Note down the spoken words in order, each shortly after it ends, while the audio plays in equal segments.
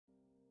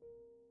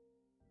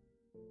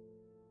Hello!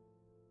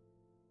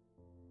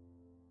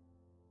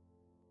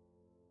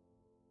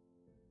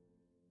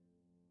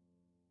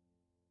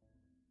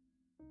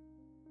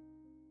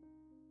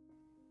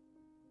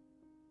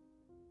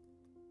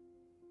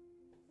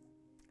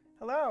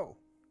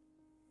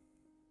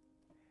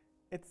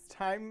 It's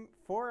time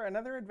for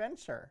another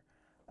adventure.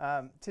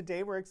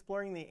 Today we're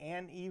exploring the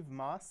Anne Eve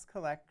Moss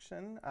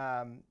collection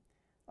on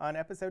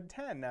episode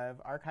 10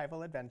 of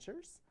Archival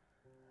Adventures.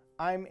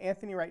 I'm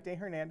Anthony Wright Day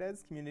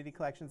Hernandez, Community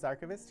Collections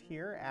Archivist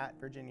here at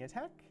Virginia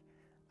Tech.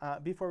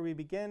 Before we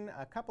begin,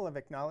 a couple of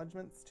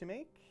acknowledgments to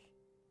make.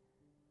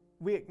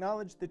 We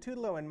acknowledge the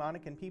Tutelo and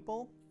Monacan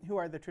people, who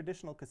are the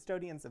traditional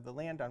custodians of the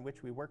land on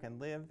which we work and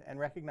live, and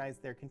recognize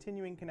their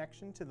continuing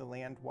connection to the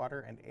land,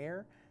 water, and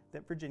air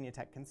that Virginia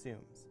Tech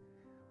consumes.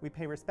 We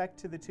pay respect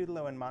to the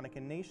Tutelo and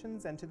Monacan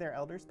nations and to their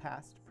elders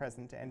past,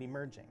 present, and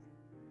emerging.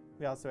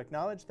 We also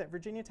acknowledge that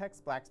Virginia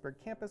Tech's Blacksburg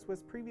campus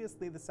was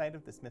previously the site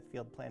of the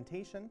Smithfield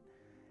Plantation.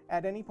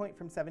 At any point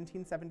from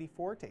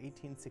 1774 to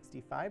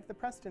 1865, the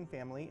Preston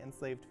family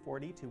enslaved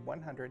 40 to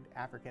 100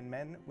 African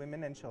men,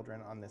 women, and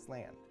children on this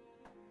land.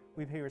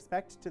 We pay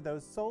respect to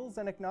those souls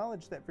and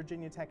acknowledge that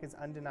Virginia Tech is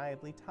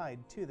undeniably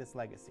tied to this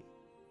legacy.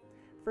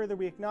 Further,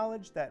 we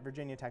acknowledge that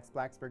Virginia Tech's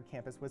Blacksburg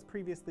campus was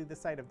previously the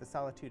site of the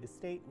Solitude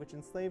Estate, which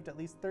enslaved at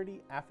least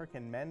 30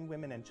 African men,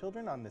 women, and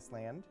children on this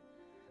land.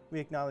 We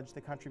acknowledge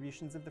the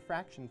contributions of the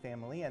Fraction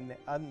family and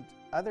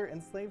other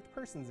enslaved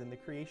persons in the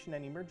creation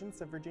and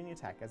emergence of Virginia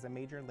Tech as a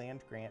major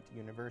land-grant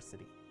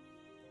university.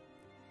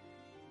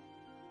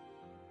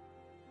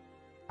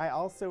 I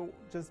also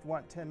just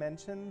want to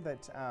mention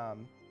that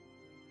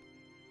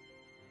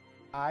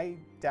I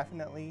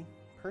definitely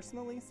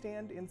personally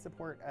stand in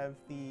support of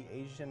the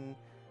Asian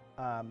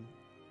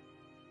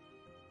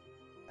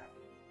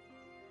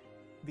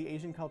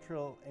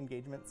Cultural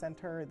Engagement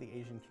Center, the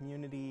Asian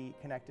community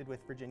connected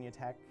with Virginia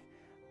Tech.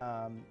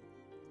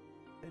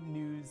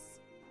 News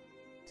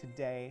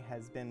today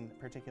has been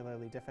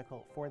particularly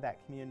difficult for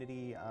that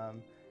community,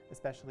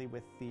 especially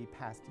with the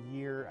past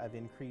year of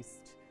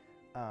increased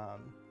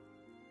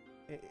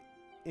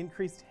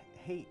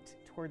hate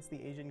towards the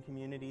Asian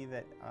community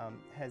that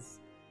has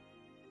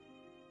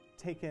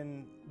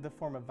taken the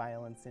form of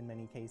violence in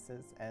many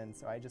cases. And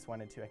so I just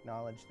wanted to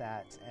acknowledge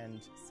that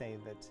and say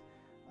that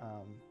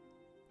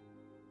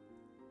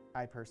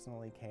I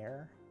personally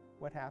care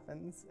what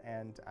happens,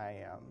 and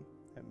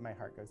my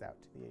heart goes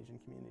out to the Asian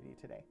community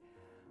today.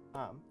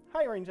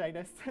 Hi,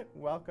 Orangitis,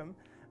 welcome.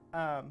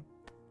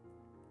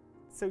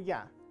 So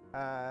yeah,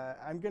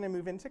 I'm going to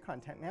move into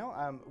content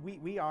now.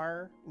 We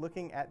are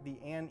looking at the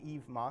Anne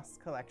Eve Moss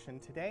collection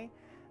today.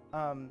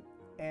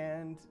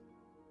 And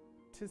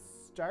to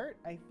start,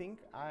 I think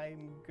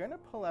I'm going to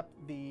pull up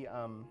the...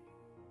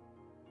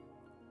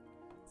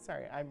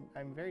 sorry,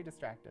 I'm very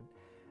distracted.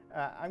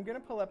 I'm going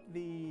to pull up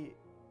the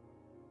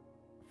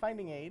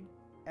finding aid,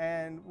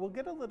 and we'll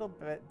get a little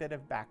bit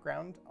of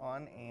background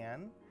on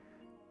Anne.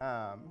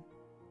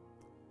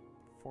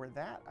 For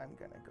that, I'm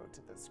going to go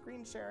to the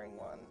screen sharing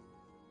one.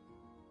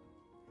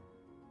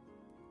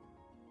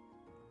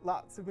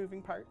 Lots of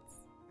moving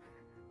parts.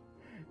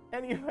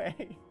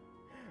 Anyway,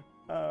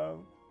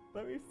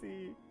 let me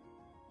see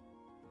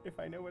if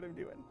I know what I'm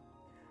doing.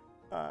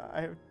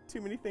 I have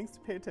too many things to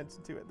pay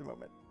attention to at the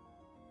moment.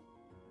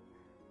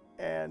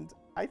 And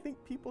I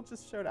think people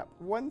just showed up.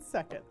 1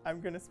 second.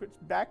 I'm going to switch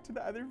back to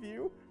the other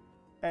view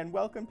and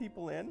welcome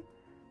people in.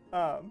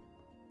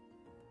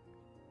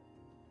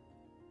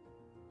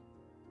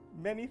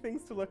 Many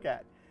things to look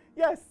at.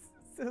 Yes,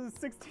 so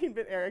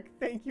 16-bit Eric,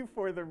 thank you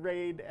for the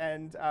raid,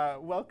 and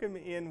welcome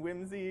in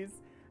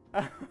Whimsies.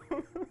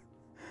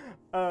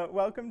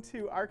 Welcome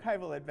to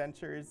Archival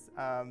Adventures,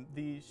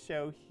 the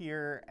show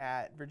here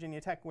at Virginia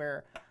Tech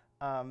where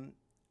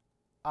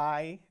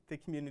I, the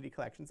Community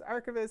Collections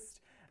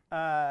Archivist,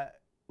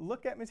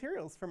 look at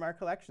materials from our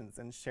collections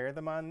and share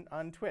them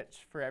on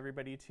Twitch for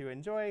everybody to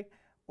enjoy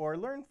or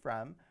learn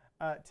from.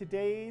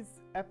 Today's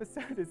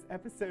episode is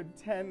episode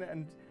 10,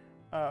 and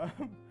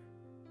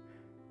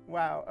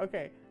wow,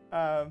 okay.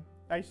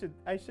 I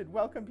should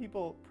welcome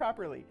people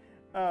properly.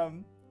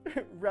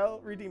 Rel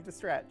redeemed a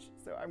stretch,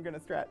 so I'm gonna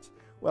stretch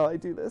while I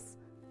do this.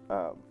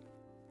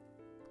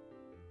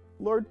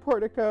 Lord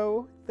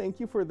Portico, thank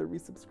you for the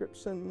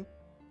resubscription.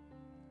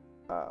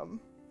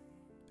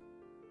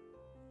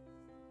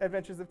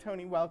 Adventures of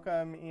Tony,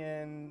 welcome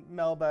in.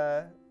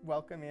 Melba,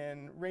 welcome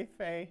in.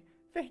 Wraithfay,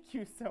 thank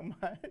you so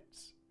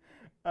much.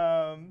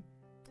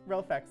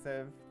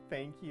 Relfexive,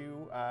 thank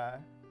you.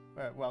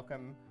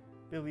 Welcome.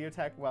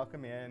 Bibliotech,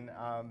 welcome in.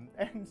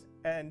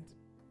 And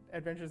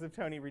Adventures of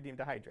Tony redeemed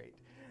a hydrate.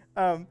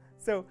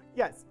 So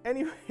yes,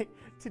 anyway,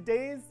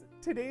 today's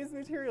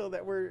material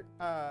that we're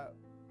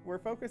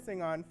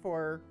focusing on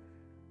for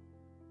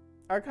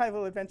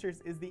Archival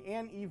Adventures is the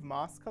Anne Eve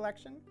Moss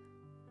collection.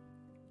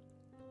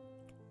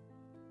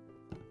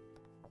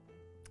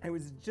 I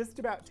was just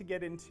about to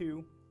get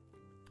into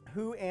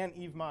who Anne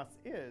Eve Moss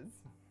is.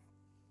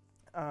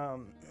 I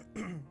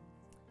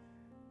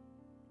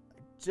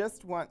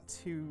just want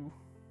to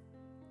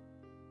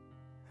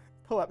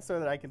pull up so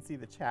that I can see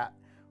the chat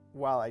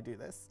while I do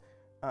this.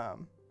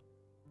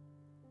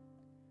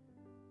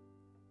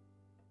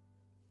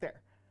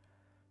 There.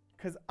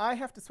 Because I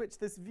have to switch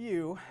this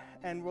view,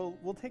 and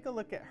we'll take a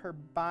look at her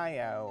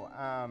bio.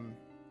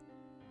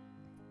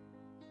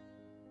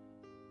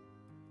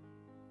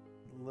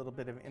 A little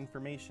bit of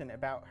information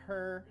about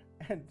her,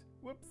 and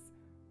whoops,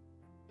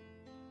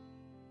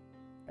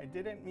 I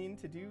didn't mean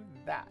to do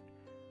that.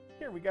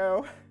 Here we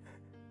go.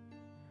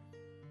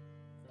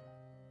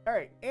 All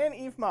right, Anne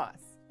Eve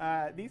Moss.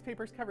 These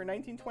papers cover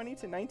 1920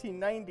 to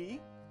 1990,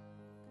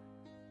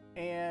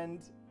 and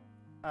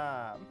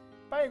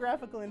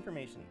biographical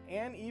information.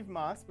 Anne Eve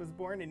Moss was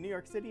born in New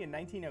York City in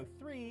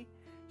 1903.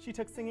 She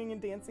took singing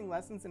and dancing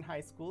lessons in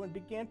high school and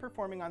began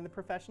performing on the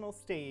professional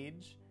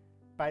stage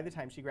by the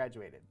time she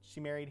graduated. She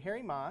married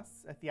Harry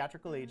Moss, a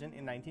theatrical agent,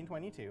 in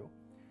 1922.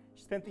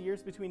 She spent the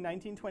years between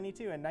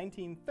 1922 and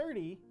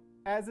 1930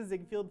 as a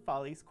Ziegfeld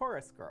Follies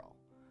chorus girl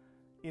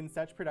in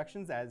such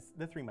productions as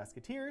The Three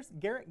Musketeers,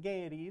 Garrick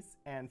Gaieties,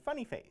 and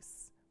Funny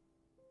Face.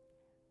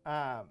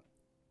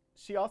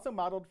 She also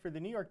modeled for the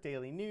New York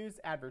Daily News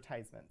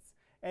advertisements.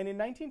 And in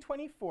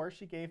 1924,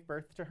 she gave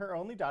birth to her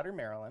only daughter,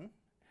 Marilyn,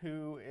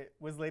 who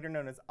was later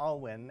known as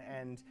Alwyn,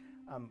 and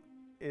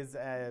is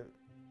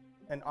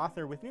an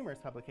author with numerous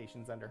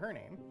publications under her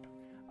name.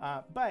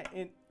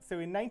 So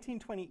in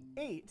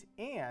 1928,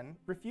 Anne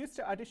refused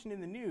to audition in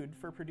the nude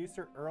for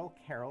producer Earl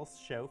Carroll's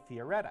show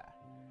Fioretta.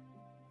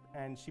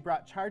 And she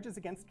brought charges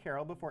against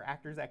Carroll before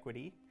Actors'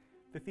 Equity,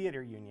 the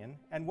theater union,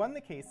 and won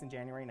the case in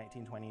January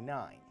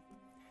 1929.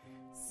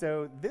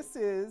 So this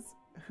is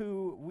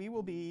who we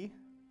will be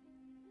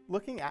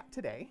looking at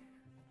today.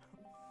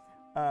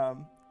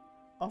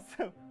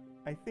 Also,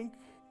 I think,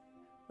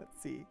 let's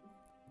see,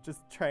 just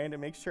trying to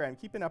make sure I'm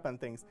keeping up on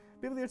things.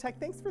 Bibliotech,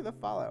 thanks for the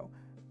follow.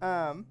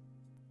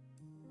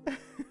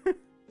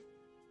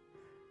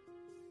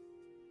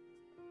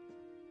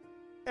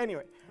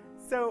 Anyway,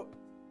 so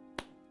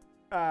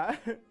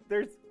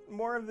there's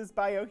more of this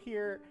bio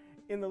here.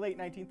 In the late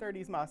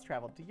 1930s, Moss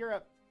traveled to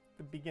Europe,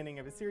 the beginning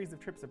of a series of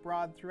trips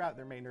abroad throughout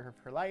the remainder of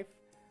her life.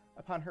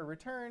 Upon her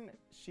return,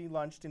 she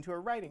launched into a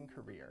writing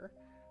career.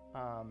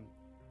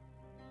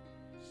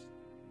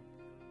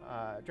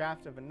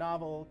 Draft of a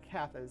novel,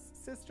 Catha's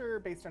Sister,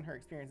 based on her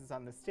experiences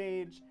on the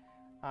stage.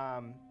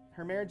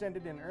 Her marriage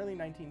ended in early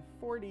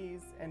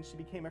 1940s, and she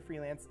became a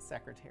freelance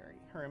secretary.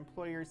 Her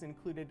employers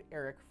included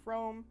Erich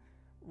Fromm,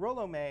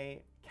 Rollo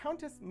May,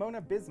 Countess Mona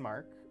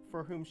Bismarck,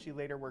 for whom she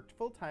later worked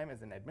full-time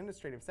as an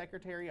administrative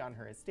secretary on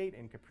her estate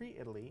in Capri,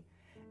 Italy,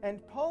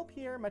 and Paul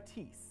Pierre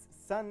Matisse,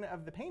 son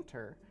of the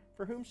painter,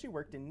 for whom she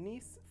worked in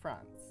Nice,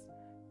 France.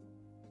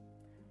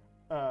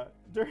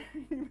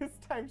 During this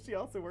time, she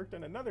also worked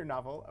on another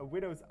novel, A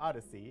Widow's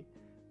Odyssey,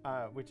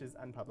 which is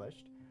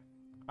unpublished.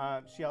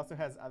 She also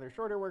has other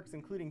shorter works,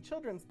 including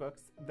children's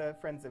books, The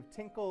Friends of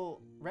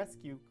Tinkle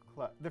Rescue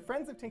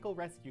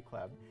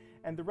Club,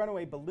 and The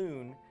Runaway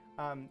Balloon.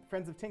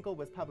 Friends of Tinkle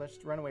was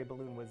published, Runaway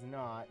Balloon was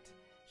not.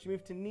 She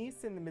moved to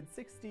Nice in the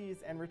mid-60s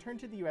and returned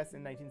to the US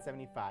in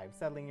 1975,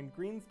 settling in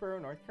Greensboro,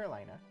 North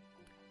Carolina.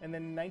 And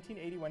then in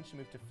 1981, she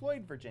moved to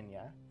Floyd,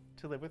 Virginia,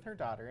 to live with her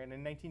daughter, and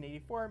in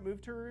 1984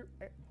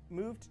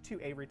 moved to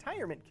a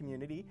retirement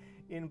community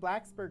in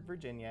Blacksburg,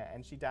 Virginia,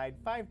 and she died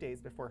 5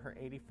 days before her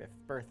 85th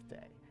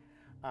birthday.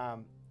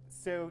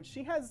 So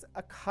she has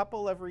a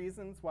couple of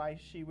reasons why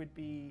she would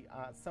be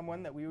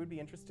someone that we would be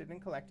interested in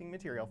collecting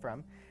material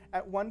from.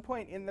 At one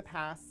point in the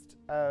past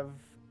of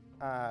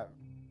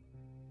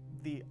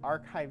the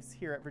archives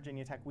here at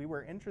Virginia Tech, we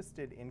were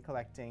interested in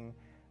collecting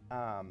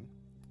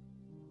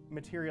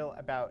material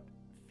about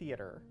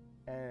theater,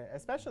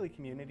 especially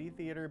community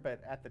theater, but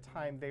at the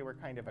time they were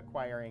kind of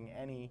acquiring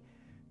any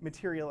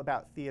material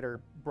about theater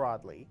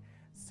broadly.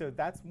 So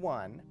that's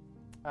one.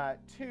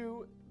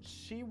 Two,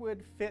 she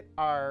would fit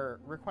our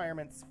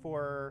requirements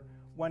for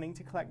wanting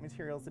to collect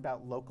materials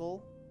about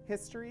local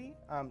history,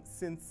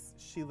 since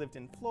she lived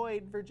in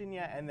Floyd,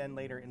 Virginia, and then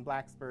later in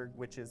Blacksburg,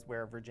 which is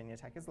where Virginia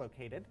Tech is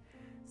located.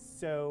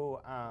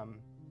 So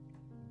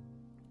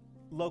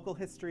local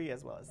history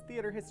as well as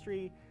theater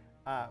history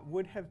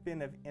would have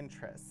been of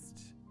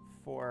interest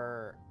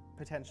for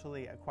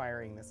potentially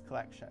acquiring this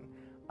collection.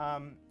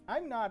 I'm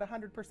not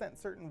 100%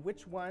 certain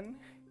which one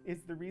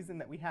is the reason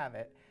that we have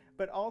it,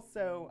 but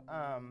also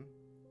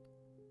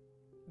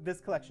this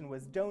collection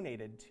was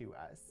donated to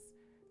us.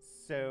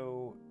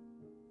 So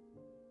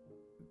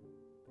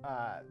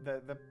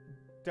the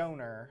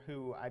donor,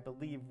 who I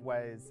believe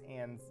was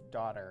Anne's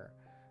daughter,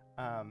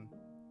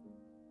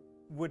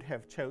 would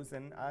have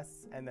chosen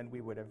us, and then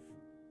we would have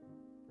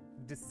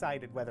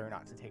decided whether or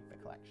not to take the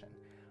collection.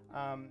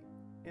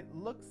 It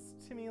looks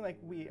to me like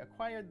we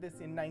acquired this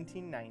in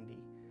 1990.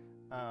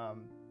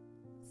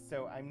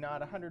 So I'm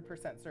not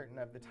 100% certain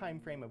of the time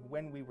frame of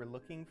when we were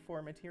looking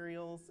for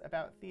materials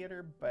about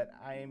theater, but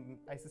I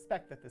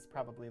suspect that this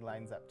probably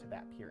lines up to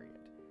that period.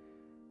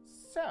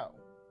 So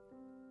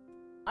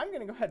I'm going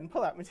to go ahead and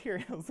pull out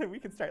materials so we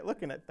can start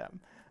looking at them.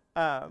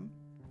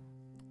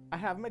 I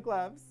have my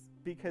gloves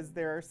because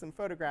there are some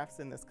photographs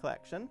in this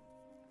collection.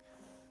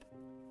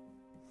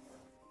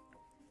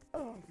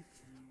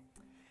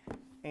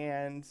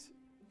 And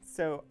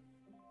so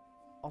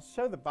I'll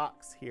show the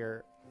box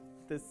here,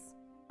 this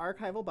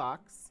archival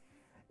box,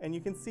 and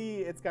you can see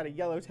it's got a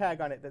yellow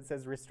tag on it that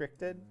says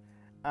restricted.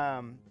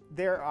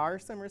 There are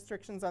some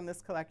restrictions on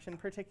this collection,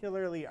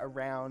 particularly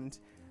around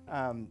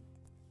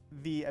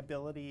the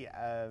ability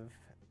of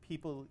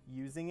people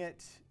using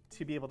it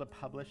to be able to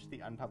publish the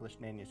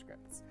unpublished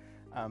manuscripts.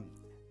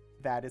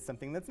 That is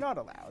something that's not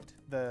allowed.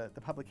 The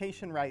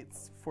publication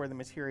rights for the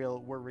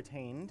material were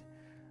retained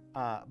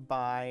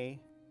by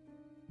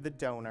the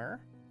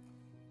donor,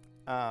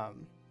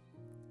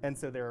 and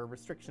so there are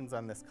restrictions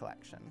on this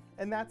collection.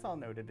 And that's all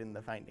noted in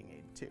the finding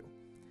aid too.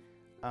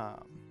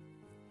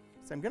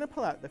 So I'm going to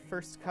pull out the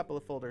first couple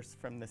of folders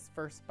from this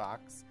first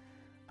box.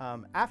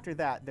 After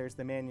that, there's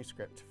the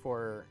manuscript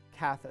for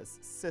Catha's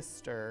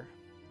sister,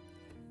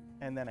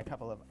 and then a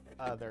couple of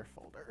other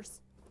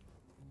folders.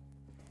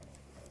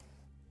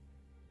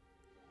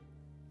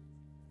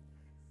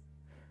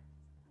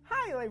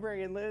 Hi,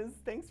 Librarian Liz.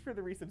 Thanks for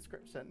the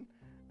resubscription.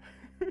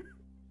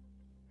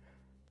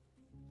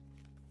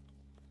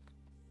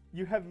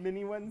 You have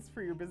mini ones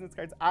for your business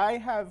cards. I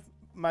have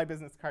my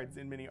business cards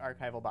in mini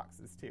archival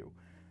boxes too.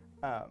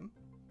 Let's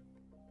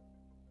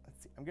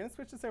see. I'm going to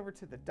switch this over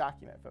to the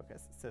document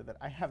focus so that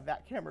I have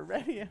that camera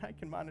ready and I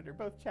can monitor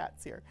both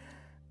chats here.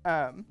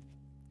 All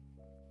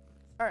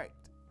right.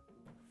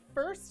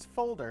 First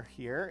folder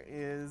here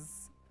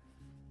is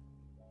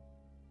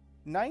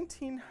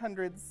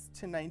 1900s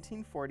to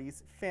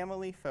 1940s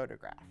family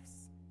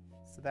photographs.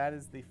 So that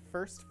is the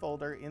first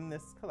folder in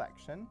this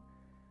collection.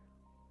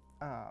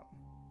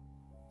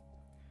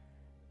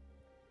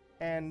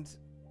 And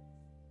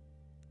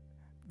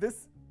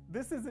this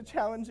is a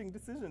challenging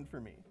decision for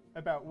me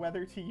about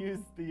whether to use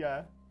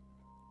the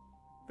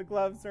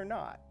gloves or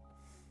not.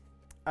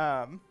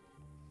 It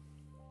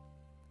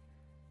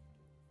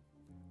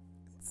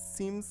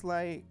seems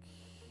like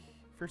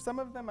for some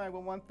of them I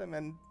will want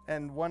them,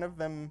 and one of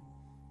them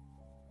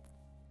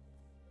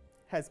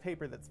has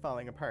paper that's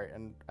falling apart,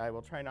 and I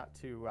will try not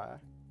to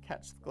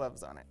catch the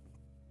gloves on it.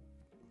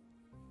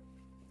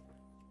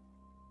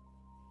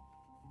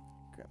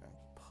 Gonna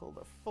pull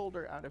the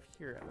folder out of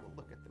here and we'll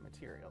look at the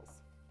materials.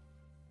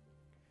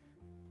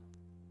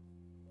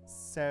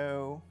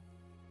 So,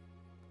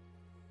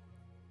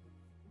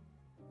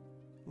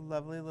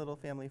 lovely little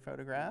family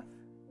photograph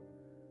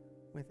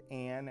with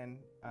Anne and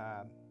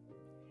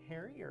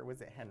Harry, or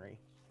was it Henry?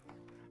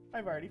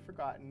 I've already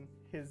forgotten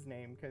his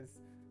name because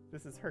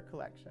this is her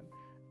collection.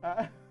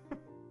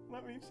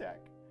 Let me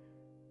check.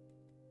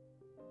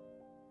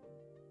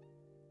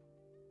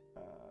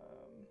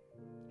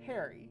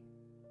 Harry.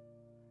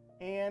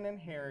 Anne and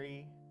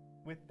Harry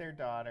with their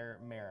daughter,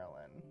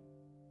 Marilyn.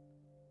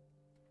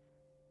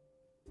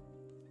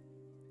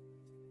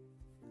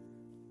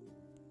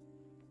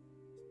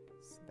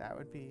 So that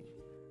would be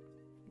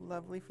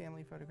lovely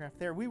family photograph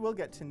there. We will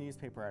get to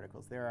newspaper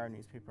articles. There are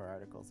newspaper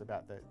articles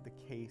about the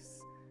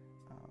case.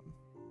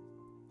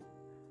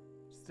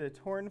 Just a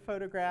torn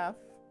photograph.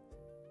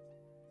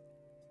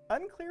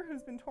 Unclear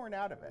who's been torn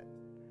out of it,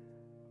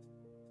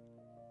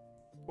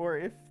 or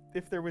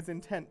if there was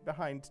intent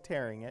behind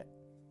tearing it.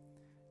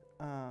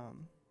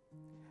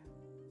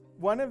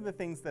 One of the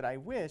things that I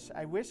wish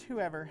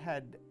whoever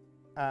had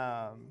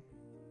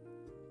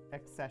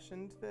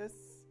accessioned this,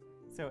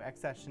 so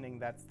accessioning,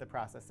 that's the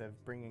process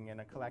of bringing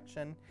in a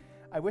collection.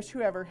 I wish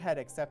whoever had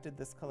accepted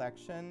this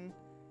collection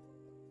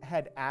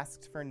had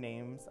asked for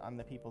names on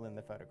the people in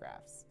the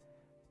photographs.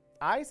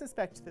 I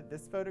suspect that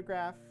this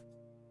photograph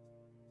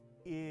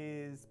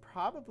is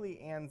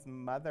probably Anne's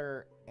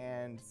mother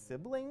and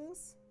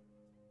siblings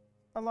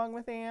along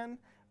with Anne,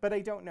 but I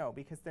don't know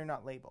because they're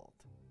not labeled.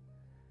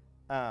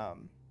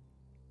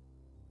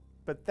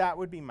 But that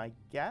would be my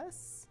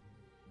guess.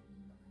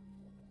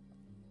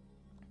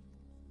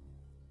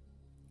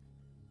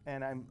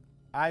 And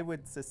I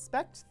would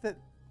suspect that,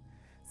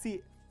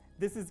 see,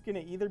 this is going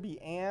to either be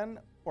Anne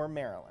or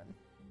Marilyn.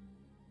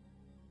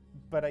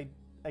 But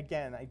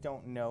again, I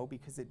don't know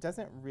because it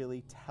doesn't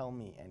really tell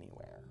me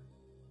anywhere.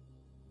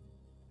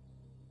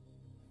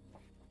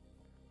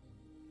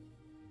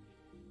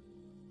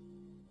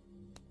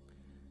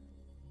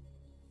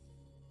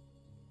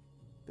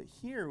 But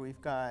here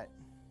we've got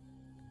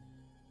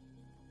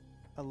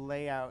a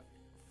layout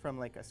from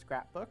like a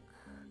scrapbook.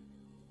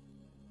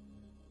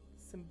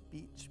 Some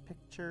beach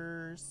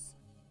pictures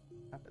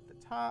up at the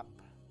top.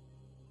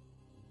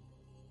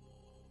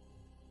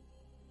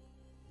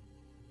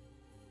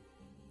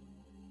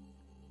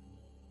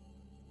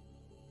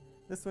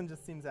 This one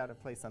just seems out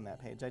of place on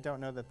that page. I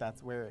don't know that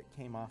that's where it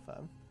came off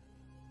of.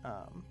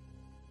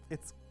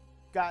 It's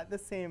got the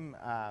same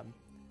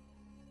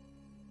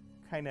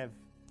kind of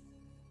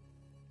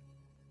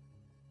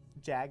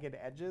jagged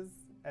edges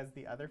as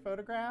the other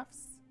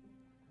photographs.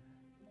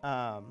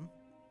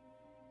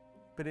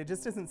 But it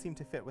just doesn't seem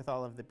to fit with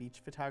all of the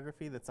beach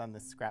photography that's on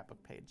this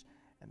scrapbook page.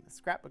 And the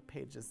scrapbook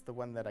page is the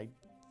one that I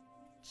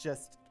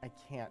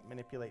can't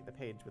manipulate the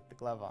page with the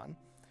glove on.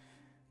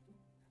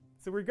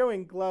 So we're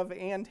going glove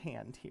and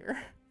hand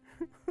here.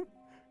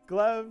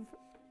 Glove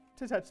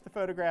to touch the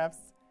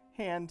photographs,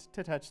 hand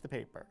to touch the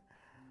paper.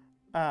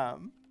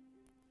 So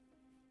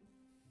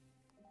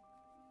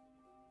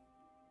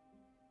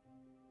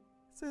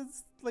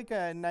it's like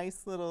a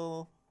nice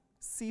little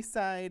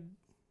seaside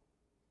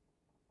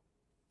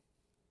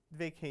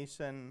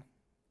vacation.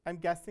 I'm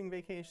guessing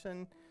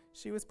vacation.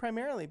 She was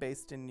primarily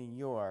based in New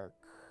York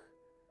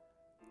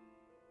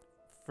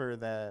for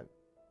the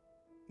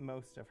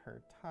most of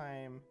her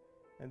time.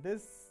 And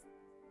this,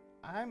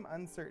 I'm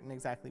uncertain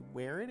exactly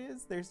where it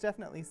is. There's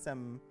definitely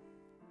some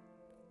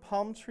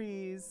palm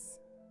trees,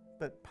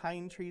 but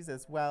pine trees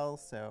as well,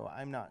 so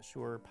I'm not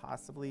sure,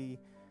 possibly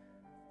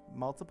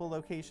multiple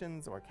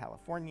locations or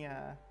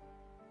California.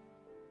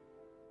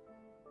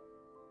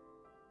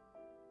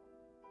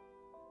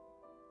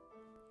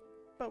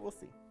 But we'll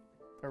see.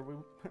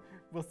 Or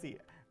we'll see.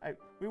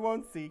 We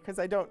won't see because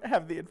I don't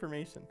have the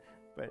information.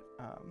 But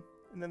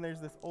and then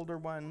there's this older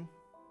one,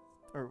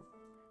 or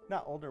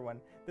not older one,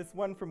 this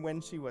one from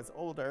when she was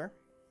older.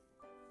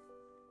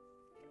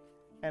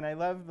 And I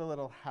love the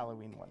little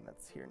Halloween one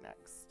that's here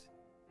next,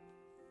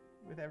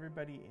 with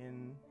everybody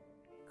in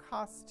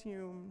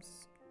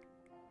costumes.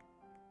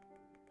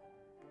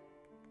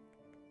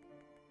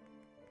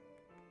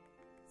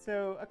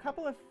 So a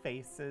couple of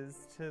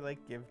faces to like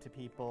give to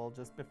people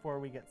just before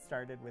we get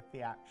started with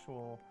the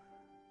actual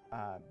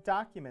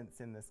documents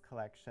in this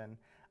collection.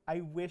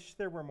 I wish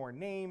there were more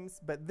names,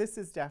 but this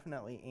is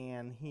definitely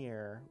Anne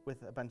here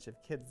with a bunch of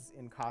kids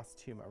in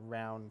costume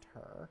around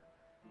her.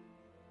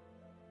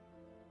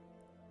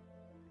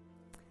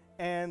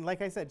 And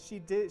like I said,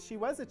 she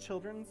was a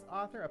children's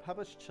author, a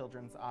published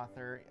children's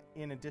author,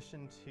 in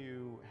addition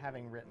to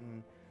having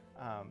written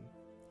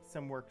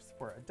some works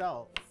for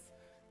adults.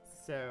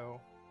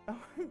 So, oh,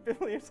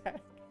 bibliothèque.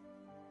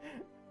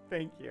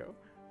 Thank you.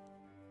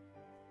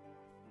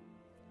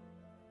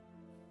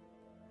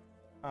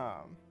 Okay,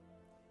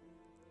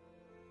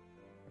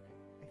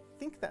 I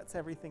think that's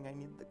everything I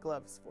need the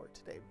gloves for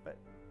today, but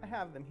I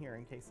have them here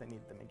in case I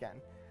need them again.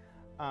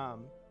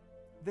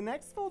 The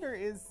next folder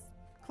is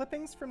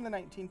clippings from the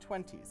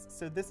 1920s.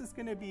 So this is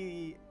going to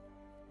be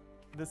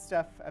the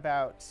stuff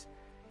about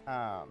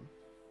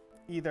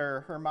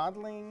either her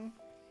modeling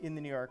in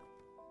the New York,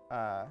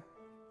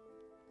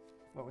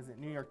 what was it,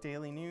 New York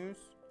Daily News,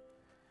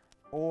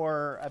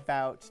 or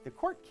about the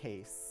court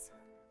case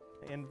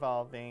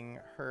involving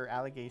her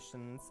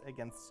allegations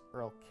against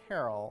Earl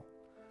Carroll,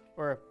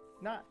 or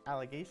not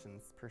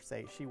allegations per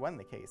se, she won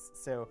the case,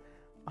 so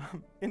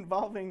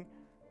involving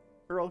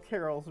Earl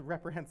Carroll's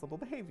reprehensible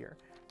behavior.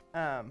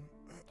 Let's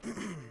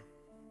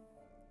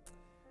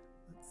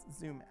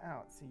zoom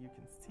out so you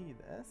can see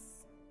this.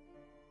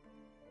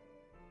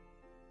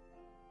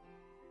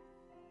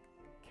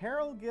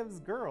 Carroll gives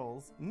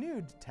girls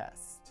nude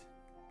test.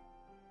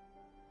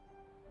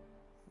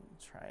 Let me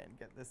try and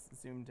get this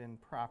zoomed in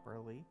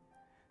properly.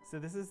 So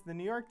this is the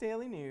New York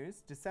Daily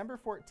News, December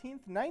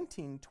 14th,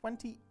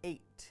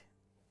 1928.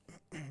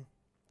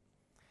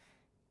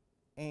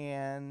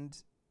 And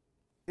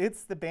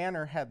it's the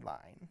banner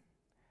headline.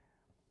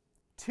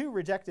 2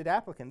 rejected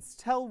applicants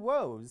tell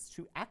woes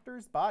to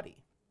actor's body.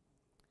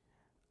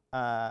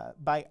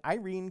 By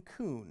Irene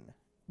Kuhn.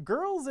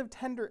 Girls of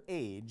tender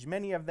age,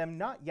 many of them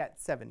not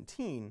yet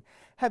 17,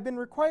 have been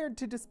required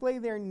to display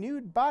their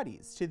nude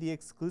bodies to the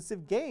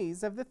exclusive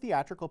gaze of the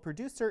theatrical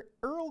producer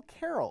Earl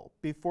Carroll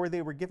before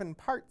they were given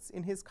parts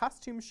in his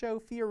costume show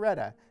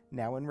Fioretta,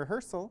 now in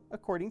rehearsal,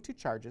 according to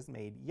charges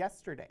made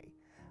yesterday.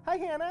 Hi,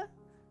 Hannah.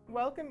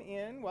 Welcome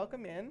in.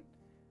 Welcome in.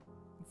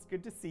 It's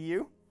good to see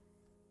you.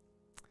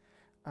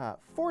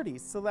 40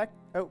 select...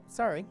 Oh,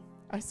 sorry.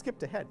 I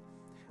skipped ahead.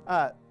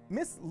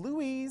 Miss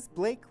Louise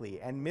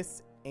Blakely and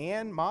Miss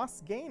Anne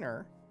Moss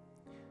Gaynor,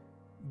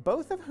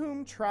 both of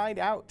whom tried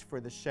out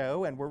for the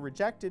show and were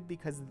rejected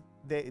because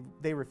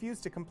they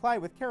refused to comply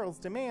with Carroll's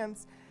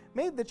demands,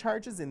 made the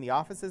charges in the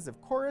offices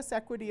of Chorus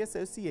Equity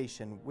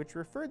Association, which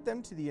referred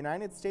them to the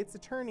United States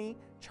Attorney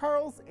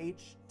Charles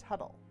H.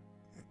 Tuttle.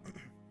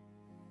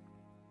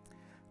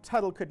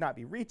 Tuttle could not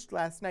be reached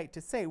last night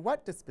to say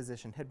what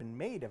disposition had been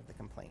made of the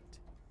complaint.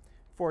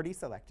 40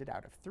 selected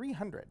out of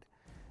 300.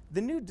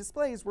 The nude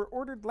displays were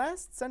ordered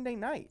last Sunday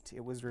night.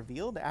 It was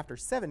revealed after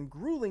 7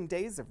 grueling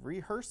days of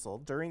rehearsal,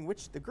 during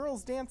which the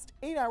girls danced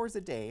 8 hours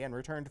a day and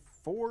returned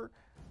for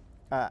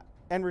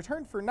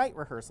night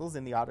rehearsals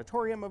in the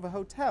auditorium of a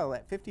hotel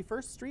at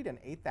 51st Street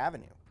and 8th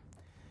Avenue.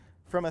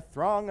 From a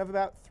throng of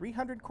about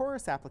 300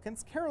 chorus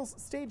applicants, Carroll's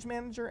stage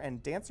manager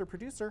and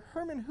dancer-producer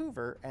Herman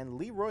Hoover and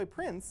Leroy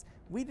Prince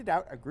weeded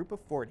out a group of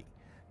 40.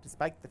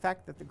 Despite the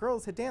fact that the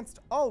girls had danced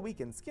all week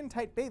in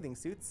skin-tight bathing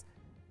suits,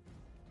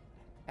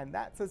 and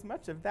that's as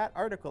much of that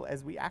article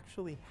as we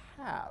actually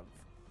have.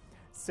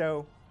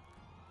 So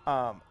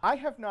I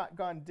have not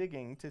gone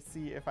digging to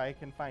see if I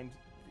can find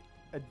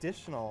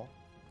additional...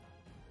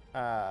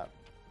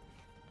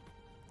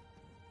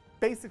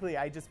 basically,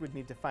 I just would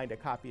need to find a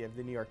copy of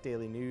the New York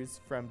Daily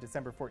News from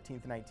December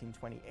 14th,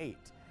 1928.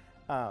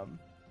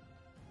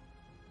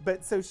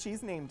 But so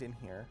she's named in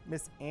here,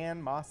 Miss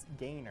Anne Moss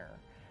Gaynor.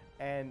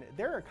 And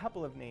there are a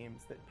couple of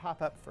names that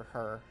pop up for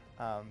her.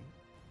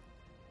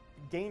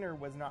 Gaynor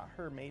was not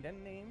her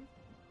maiden name.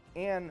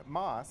 Anne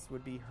Moss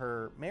would be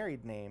her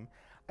married name.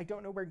 I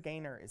don't know where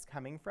Gaynor is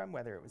coming from,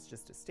 whether it was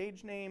just a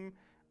stage name,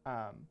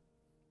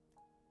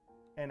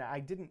 and I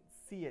didn't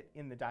see it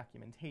in the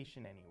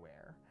documentation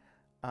anywhere.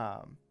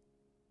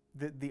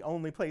 The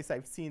only place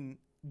I've seen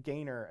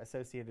Gaynor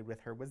associated with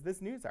her was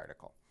this news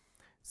article.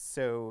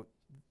 So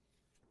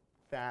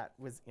that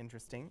was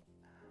interesting.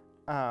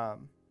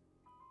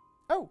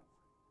 Oh!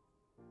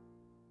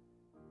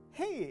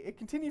 Hey, it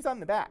continues on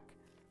the back.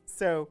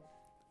 So,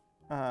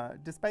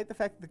 despite the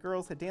fact that the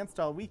girls had danced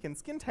all week in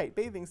skin-tight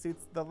bathing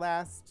suits,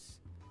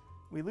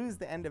 we lose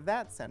the end of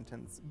that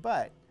sentence,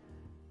 but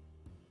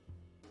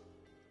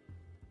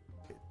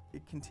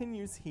it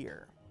continues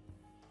here.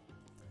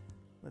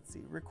 Let's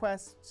see,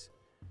 request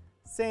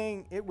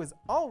saying it was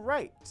all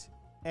right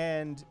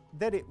and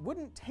that it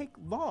wouldn't take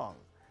long,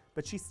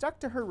 but she stuck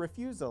to her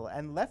refusal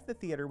and left the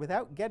theater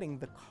without getting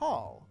the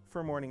call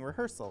for morning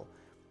rehearsal,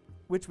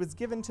 which was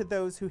given to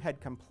those who had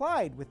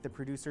complied with the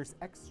producer's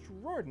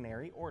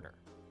extraordinary order.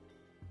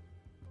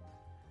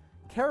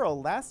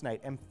 Carroll last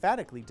night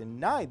emphatically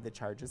denied the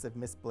charges of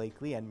Miss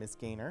Blakely and Miss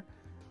Gaynor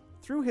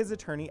through his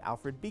attorney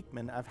Alfred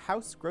Beekman of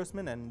House,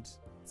 Grossman, and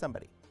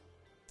somebody.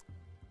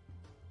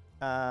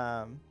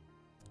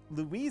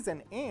 Louise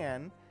and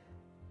Anne,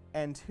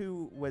 and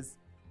who was...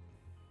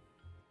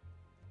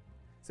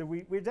 So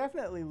we're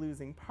definitely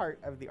losing part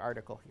of the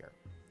article here.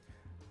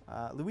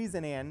 Louise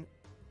and Anne,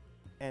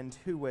 and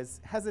who was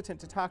hesitant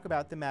to talk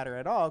about the matter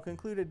at all,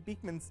 concluded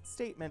Beekman's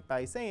statement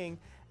by saying,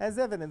 "As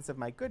evidence of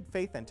my good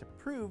faith and to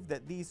prove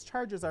that these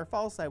charges are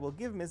false, I will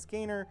give Miss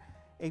Gaynor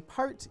a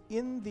part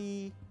in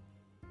the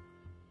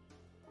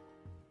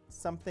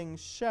something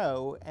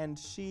show," and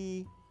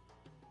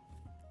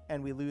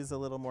we lose a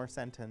little more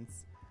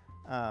sentence.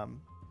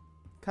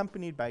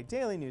 Accompanied by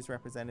Daily News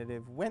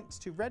representative, went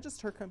to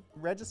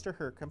register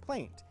her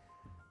complaint.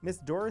 Miss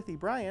Dorothy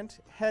Bryant,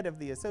 head of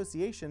the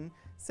association,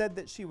 said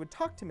that she would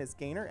talk to Miss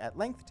Gaynor at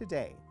length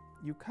today.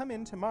 "You come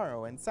in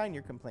tomorrow and sign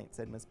your complaint,"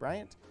 said Miss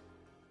Bryant.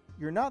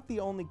 "You're not the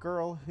only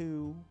girl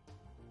who..."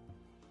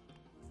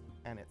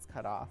 And it's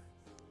cut off.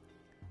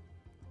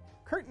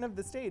 Curtain of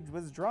the stage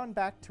was drawn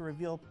back to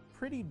reveal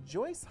pretty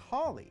Joyce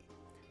Hawley.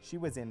 She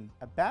was in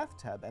a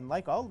bathtub and,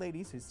 like all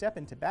ladies who step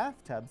into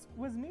bathtubs,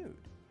 was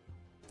nude.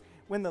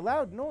 When the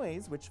loud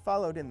noise, which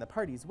followed in the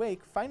party's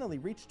wake, finally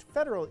reached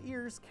federal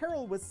ears,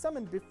 Carroll was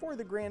summoned before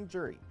the grand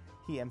jury.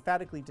 He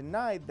emphatically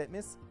denied that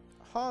Miss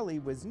Hawley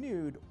was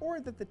nude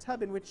or that the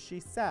tub in which she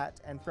sat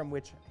and from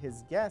which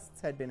his guests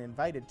had been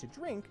invited to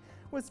drink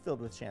was filled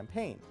with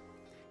champagne.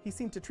 He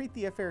seemed to treat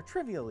the affair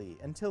trivially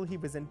until he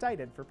was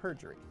indicted for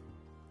perjury.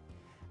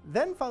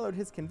 Then followed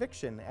his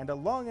conviction and a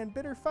long and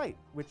bitter fight,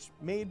 which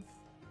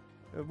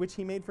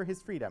he made for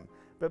his freedom.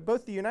 But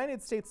both the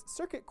United States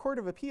Circuit Court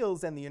of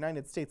Appeals and the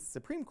United States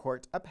Supreme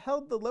Court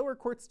upheld the lower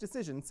court's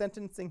decision,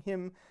 sentencing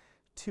him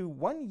to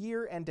 1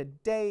 year and a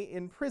day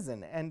in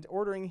prison and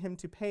ordering him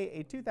to pay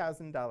a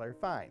 $2,000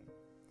 fine.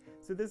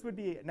 So this would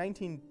be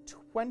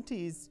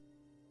 1920s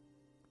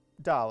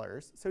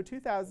dollars. So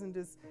 $2,000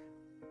 is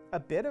a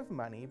bit of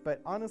money,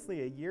 but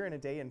honestly, a year and a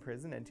day in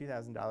prison and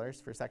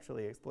 $2,000 for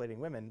sexually exploiting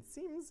women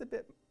seems a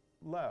bit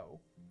low.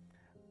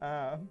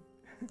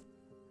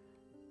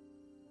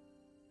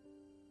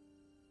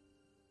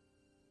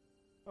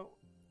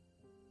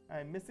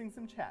 I'm missing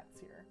some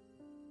chats here.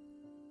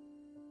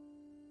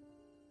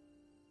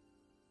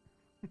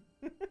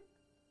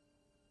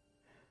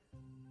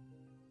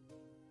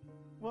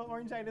 Well,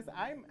 Orangitis,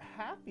 I'm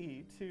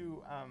happy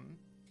to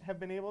have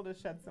been able to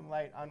shed some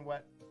light on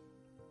what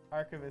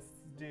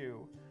archivists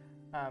do.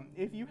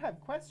 If you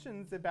have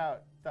questions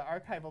about the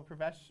archival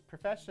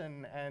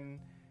profession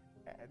and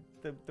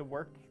the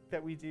work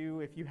that we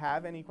do, if you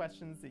have any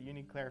questions that you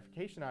need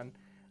clarification on,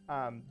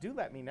 do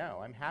let me know.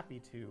 I'm happy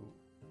to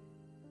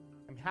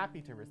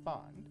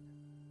respond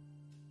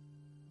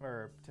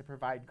or to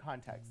provide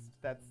context.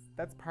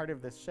 That's part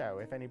of this show.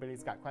 If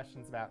anybody's got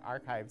questions about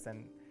archives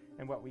and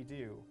what we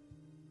do.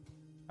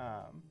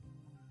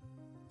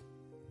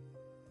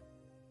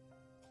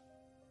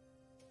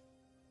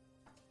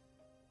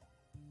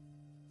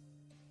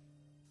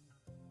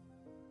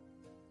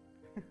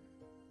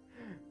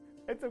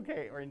 It's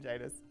okay,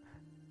 Orangitis.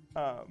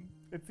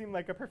 It seemed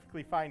like a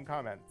perfectly fine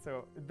comment.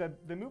 So the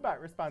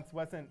Moobot response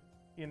wasn't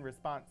in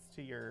response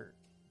to your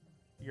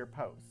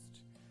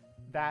post.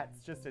 That's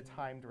just a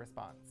timed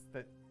response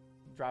that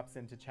drops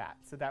into chat.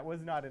 So that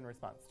was not in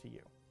response to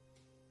you.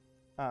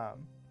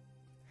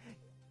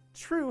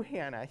 True,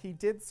 Hannah, he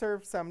did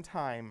serve some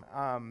time,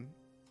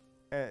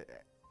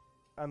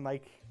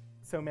 unlike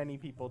so many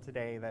people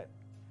today that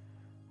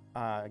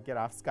get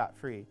off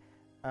scot-free.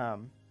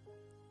 All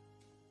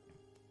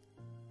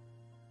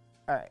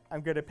right,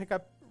 I'm going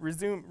to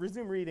resume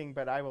reading,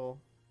 but I will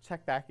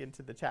check back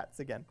into the chats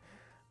again.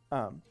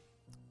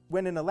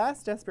 When in a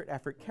last desperate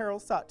effort, Carroll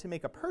sought to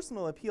make a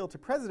personal appeal to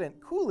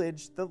President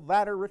Coolidge, the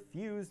latter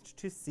refused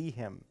to see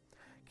him.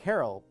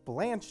 Carroll,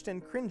 blanched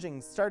and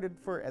cringing, started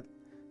for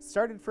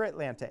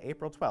Atlanta,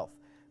 April 12th.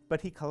 but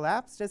he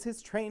collapsed as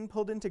his train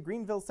pulled into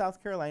Greenville,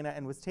 South Carolina,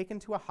 and was taken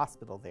to a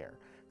hospital there.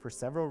 For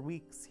several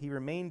weeks, he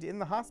remained in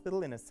the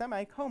hospital in a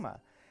semi-coma,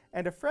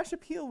 and a fresh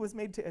appeal was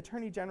made to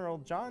Attorney General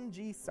John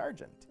G.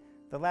 Sargent.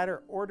 The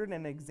latter ordered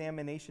an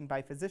examination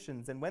by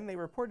physicians, and when they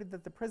reported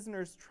that the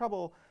prisoner's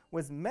trouble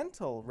was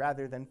mental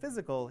rather than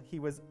physical,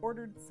 he was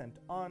ordered sent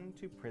on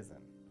to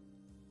prison.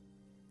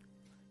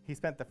 He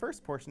spent the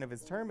first portion of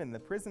his term in the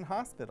prison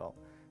hospital,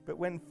 but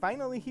when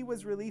finally he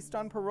was released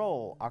on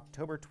parole,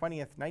 October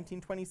 20th,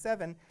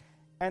 1927,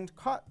 and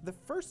caught the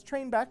first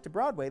train back to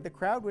Broadway, the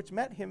crowd which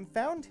met him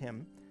found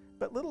him,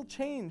 but little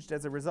changed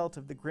as a result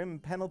of the grim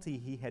penalty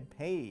he had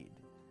paid.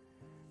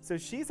 So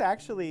she's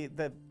actually,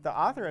 the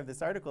author of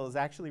this article is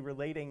actually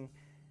relating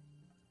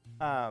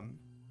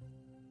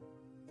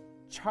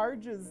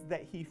charges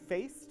that he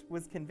faced,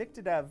 was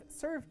convicted of,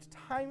 served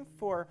time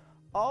for,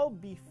 all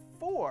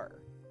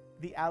before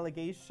the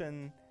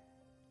allegation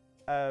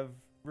of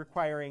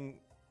requiring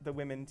the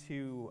women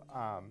to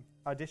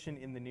audition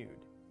in the nude.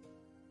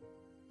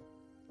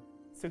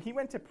 So he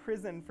went to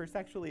prison for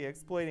sexually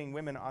exploiting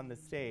women on the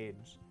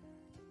stage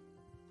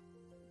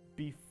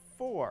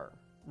before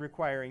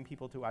requiring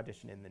people to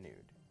audition in the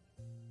nude.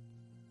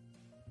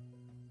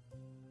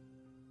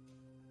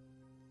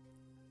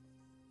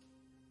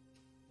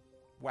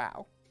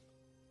 Wow.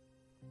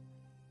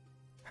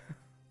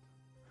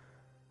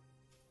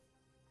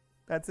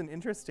 That's an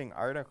interesting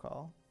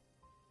article.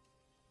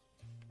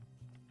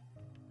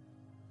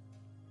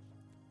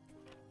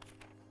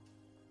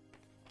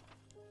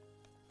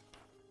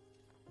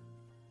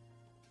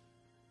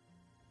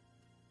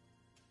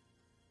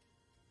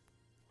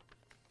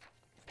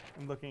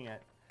 I'm looking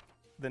at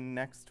the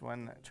next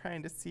one,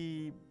 trying to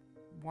see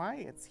why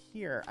it's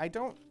here.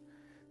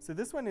 So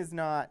this one is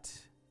not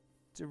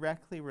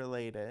directly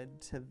related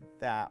to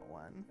that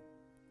one.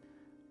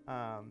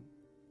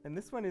 And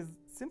this one is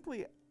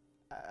simply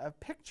a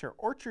picture,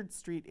 Orchard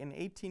Street in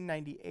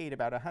 1898,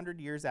 about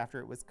 100 years after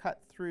it was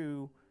cut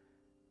through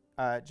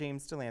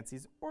James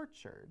Delancey's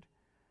orchard.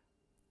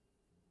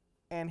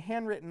 And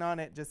handwritten on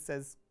it just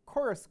says,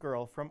 "Chorus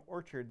Girl from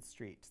Orchard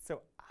Street."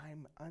 So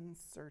I'm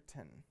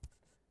uncertain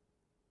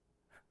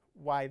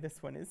why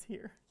this one is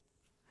here.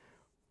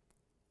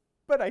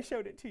 But I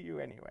showed it to you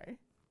anyway,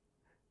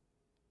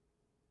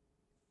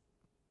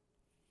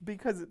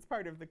 because it's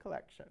part of the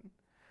collection.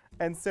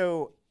 And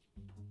so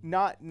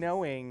not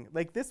knowing,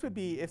 like this would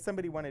be if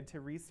somebody wanted to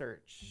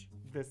research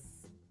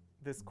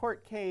this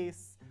court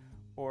case,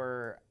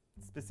 or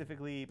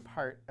specifically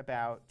part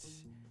about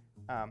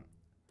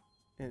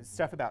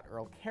stuff about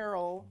Earl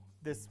Carroll,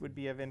 this would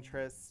be of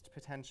interest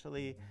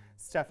potentially.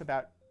 Stuff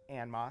about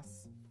Ann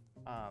Moss,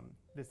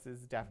 this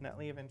is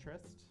definitely of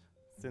interest,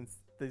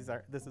 since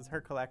this is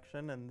her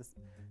collection and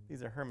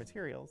these are her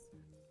materials.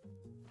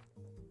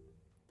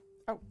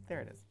 Oh,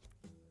 there it is.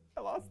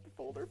 I lost the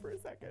folder for a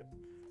second.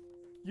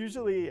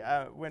 Usually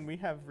when we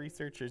have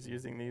researchers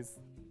using these,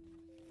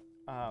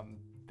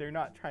 they're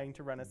not trying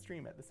to run a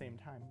stream at the same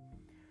time.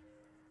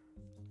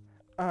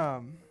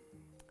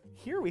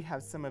 Here we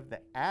have some of the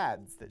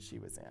ads that she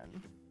was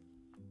in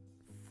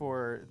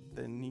for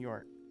the New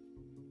York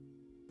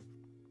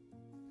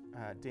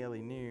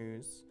Daily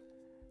News.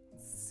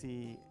 Let's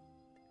see,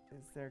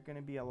 is there going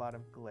to be a lot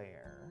of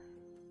glare?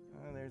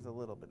 Oh, there's a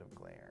little bit of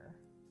glare.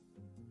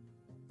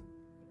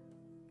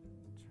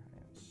 Try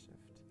and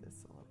shift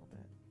this a little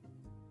bit.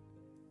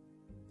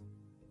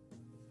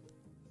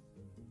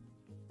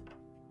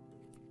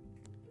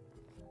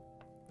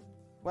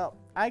 Well,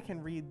 I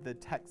can read the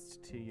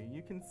text to you.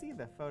 You can see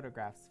the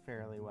photographs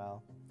fairly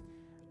well.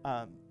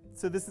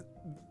 So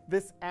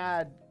this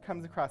ad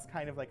comes across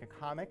kind of like a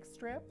comic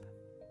strip.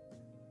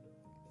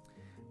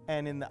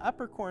 And in the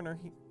upper corner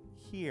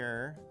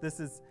here,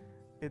 it's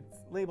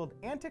labeled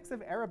Antics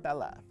of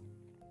Arabella.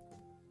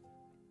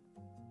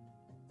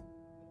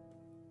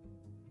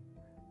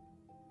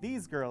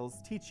 These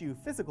girls teach you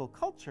physical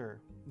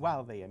culture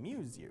while they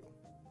amuse you.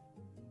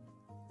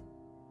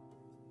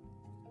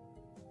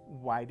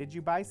 Why did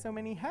you buy so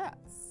many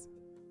hats?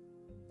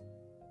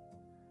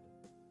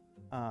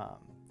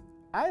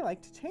 I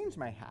like to change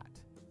my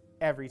hat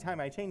every time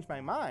I change my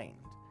mind.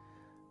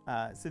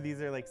 So these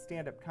are like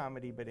stand-up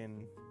comedy, but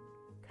in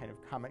kind of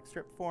comic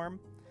strip form.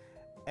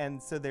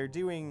 And so they're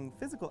doing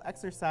physical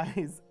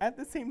exercise at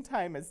the same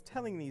time as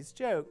telling these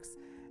jokes.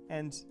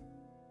 And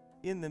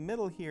in the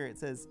middle here, it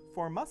says,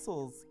 for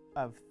muscles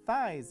of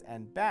thighs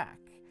and back,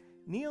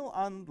 kneel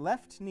on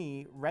left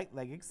knee, right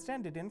leg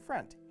extended in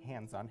front,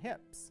 hands on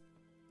hips.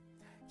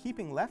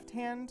 Keeping left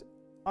hand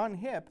on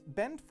hip,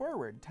 bend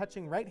forward,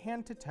 touching right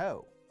hand to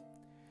toe.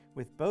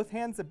 With both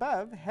hands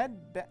above, head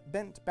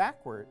bent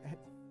backward.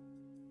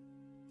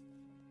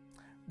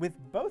 With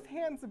both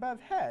hands above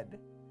head,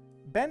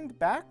 bend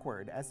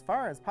backward as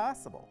far as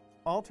possible.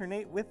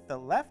 Alternate with the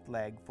left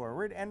leg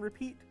forward and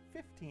repeat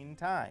 15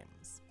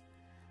 times.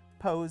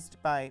 Posed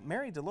by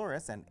Mary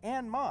Dolores and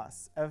Ann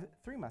Moss of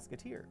Three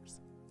Musketeers.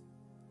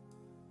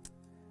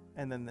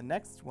 And then the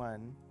next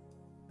one,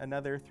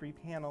 another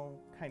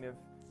 3-panel kind of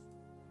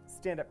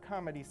stand-up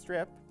comedy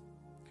strip.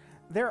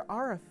 There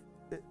are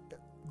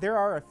There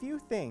are a few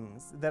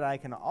things that I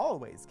can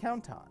always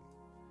count on.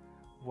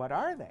 What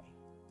are they?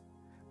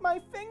 My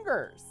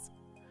fingers!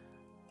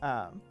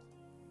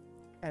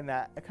 And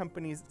that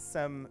accompanies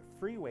some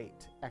free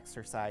weight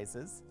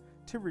exercises.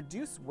 To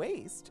reduce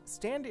waist,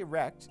 stand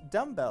erect,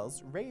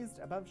 dumbbells raised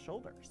above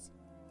shoulders.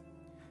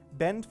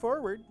 Bend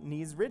forward,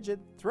 knees rigid,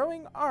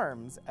 throwing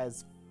arms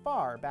as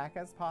far back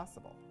as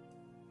possible.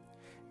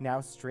 Now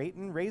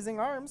straighten, raising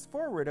arms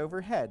forward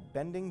overhead,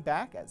 bending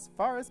back as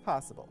far as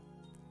possible.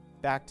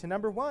 Back to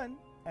number 1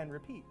 and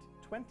repeat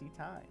 20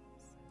 times.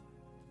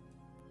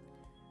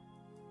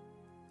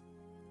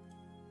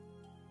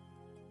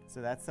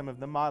 So that's some of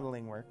the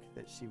modeling work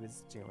that she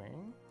was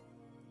doing.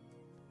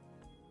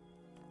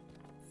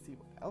 Let's see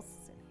what else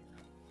is in here.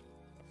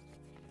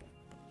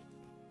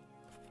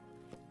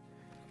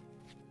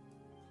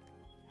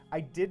 I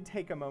did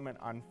take a moment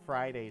on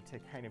Friday to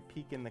kind of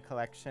peek in the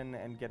collection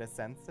and get a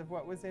sense of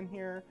what was in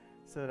here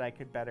so that I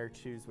could better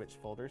choose which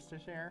folders to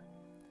share.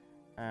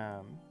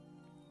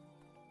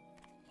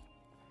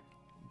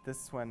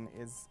 This one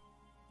is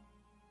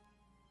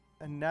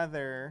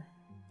another,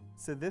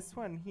 so this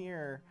one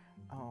here,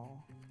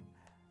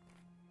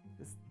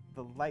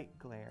 the light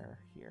glare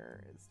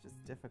here is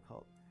just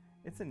difficult.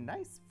 It's a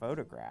nice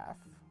photograph.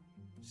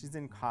 She's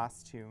in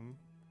costume.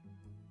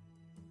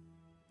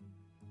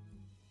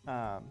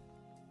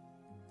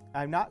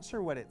 I'm not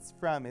sure what it's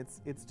from.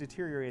 It's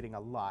deteriorating a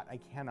lot. I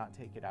cannot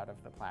take it out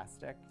of the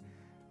plastic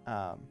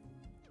or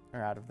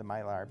out of the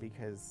Mylar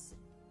because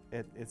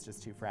it's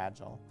just too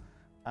fragile.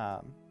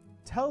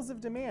 Tells of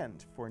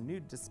demand for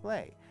nude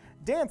display.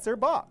 Dancer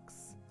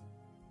box.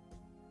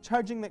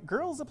 Charging that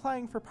girls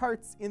applying for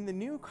parts in the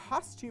new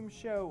costume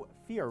show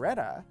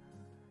Fioretta,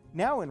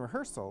 now in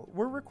rehearsal,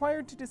 were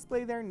required to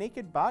display their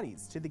naked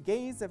bodies to the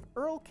gaze of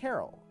Earl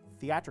Carroll,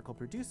 theatrical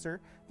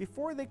producer,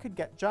 before they could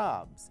get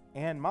jobs.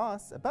 Ann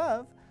Moss,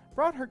 above,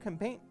 brought her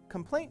complaint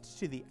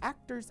to the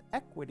Actors'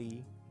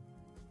 Equity... ...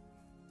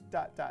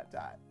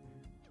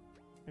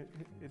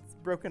 It's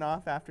broken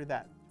off after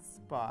that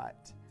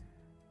spot.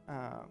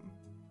 And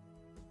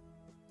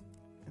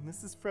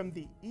this is from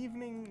the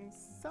Evening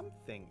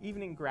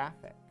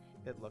Graphic,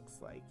 it looks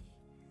like.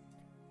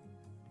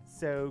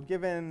 So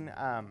given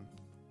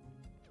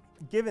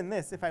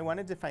this, if I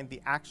wanted to find the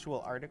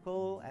actual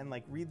article and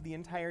like read the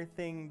entire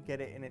thing,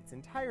 get it in its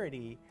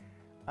entirety,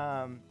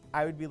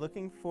 I would be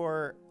looking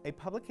for a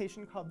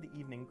publication called the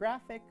Evening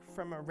Graphic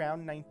from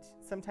around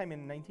sometime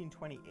in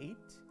 1928.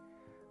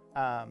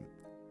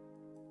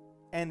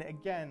 And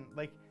again,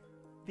 like,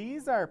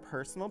 these are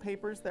personal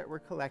papers that were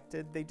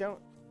collected.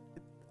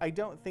 I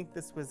don't think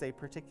this was a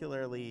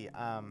particularly,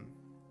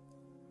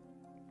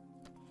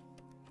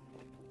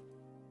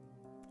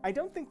 I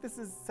don't think this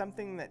is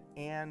something that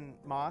Ann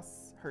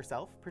Moss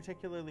herself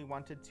particularly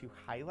wanted to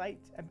highlight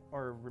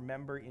or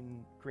remember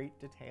in great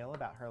detail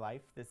about her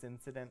life. This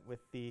incident with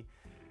the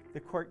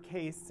court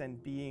case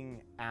and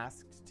being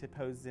asked to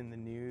pose in the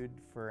nude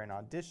for an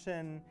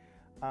audition.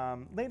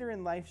 Later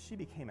in life, she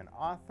became an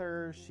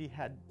author. She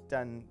had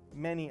done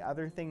many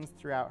other things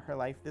throughout her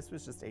life. This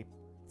was just a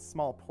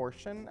small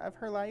portion of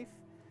her life.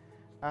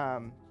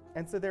 And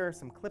so there are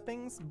some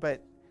clippings,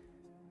 but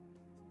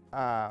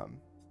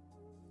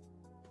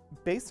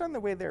based on the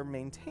way they're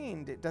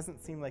maintained, it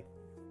doesn't seem like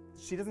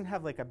she doesn't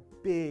have like a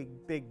big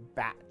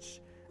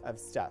batch of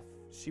stuff.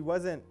 She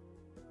wasn't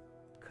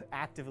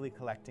actively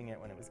collecting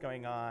it when it was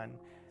going on,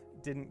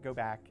 didn't go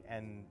back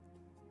and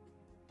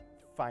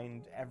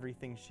find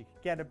everything she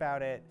could get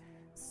about it.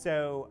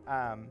 So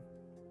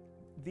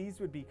these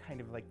would be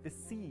kind of like the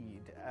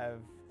seed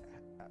of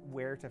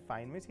where to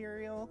find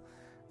material.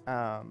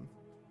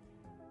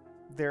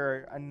 There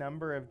are a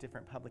number of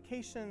different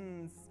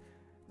publications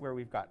where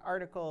we've got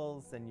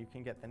articles and you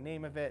can get the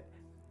name of it.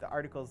 The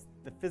articles,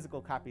 the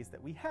physical copies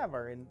that we have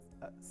are in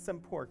some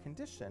poor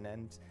condition,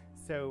 and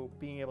so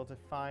being able to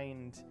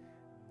find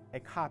a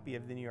copy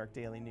of the New York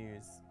Daily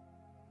News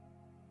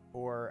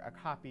or a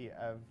copy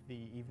of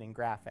the Evening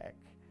Graphic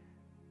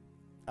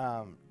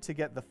to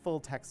get the full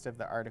text of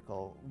the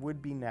article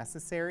would be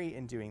necessary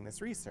in doing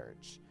this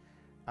research.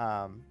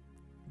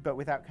 But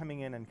without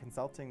coming in and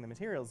consulting the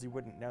materials, you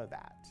wouldn't know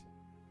that.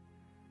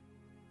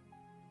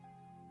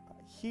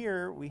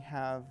 Here we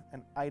have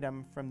an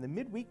item from the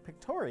midweek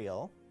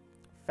pictorial,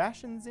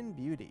 Fashions in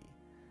Beauty.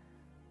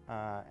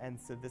 And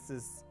so this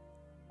is,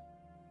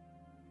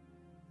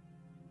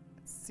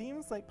 it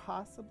seems like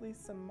possibly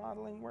some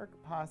modeling work,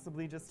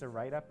 possibly just a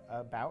write-up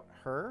about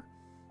her.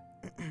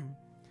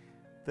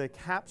 The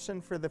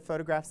caption for the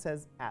photograph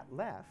says, "At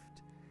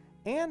left,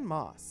 Ann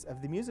Moss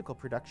of the musical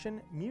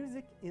production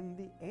Music in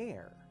the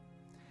Air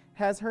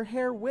has her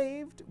hair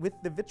waved with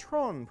the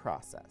Vitron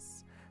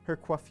process. Her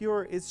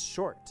coiffure is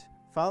short,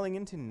 falling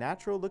into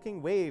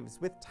natural-looking waves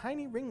with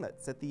tiny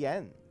ringlets at the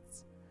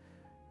ends."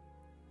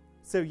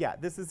 So yeah,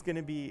 this is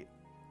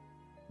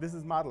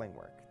modeling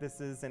work. This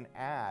is an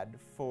ad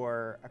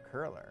for a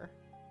curler,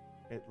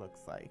 it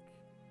looks like.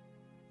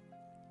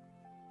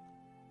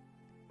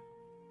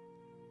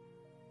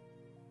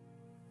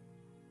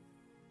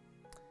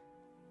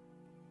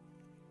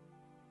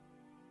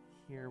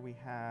 Here we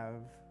have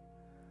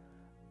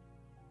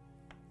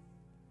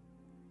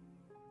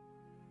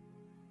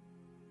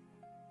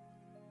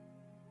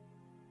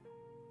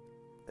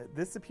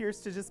this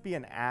appears to just be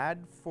an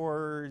ad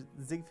for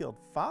Ziegfeld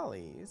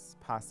Follies,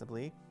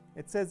 possibly.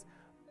 It says,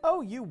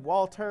 "Oh, you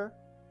Walter,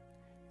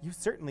 you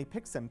certainly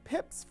picked some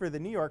pips for the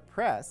New York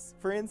press.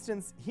 For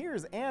instance,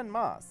 here's Anne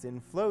Moss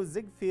in Flo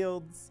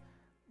Ziegfeld's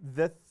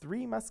The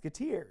Three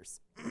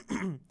Musketeers.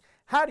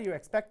 How do you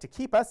expect to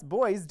keep us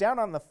boys down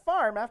on the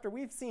farm after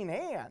we've seen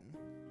Anne?"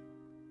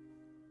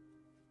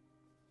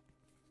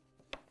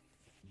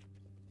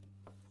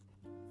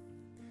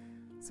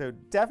 So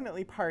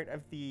definitely part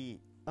of the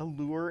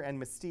allure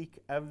and mystique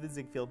of the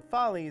Ziegfeld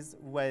Follies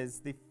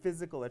was the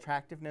physical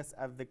attractiveness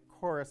of the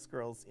chorus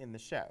girls in the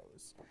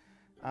shows.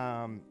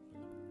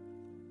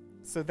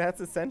 So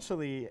that's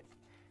essentially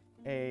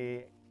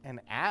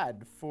an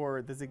ad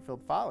for the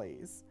Ziegfeld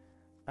Follies.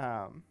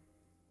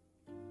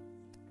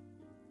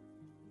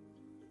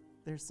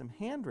 There's some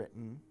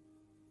handwritten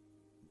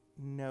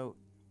note.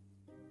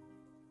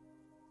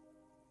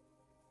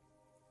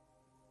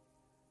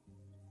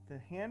 The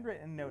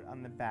handwritten note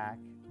on the back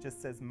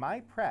just says, "My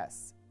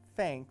press,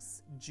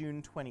 thanks,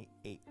 June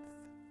 28th.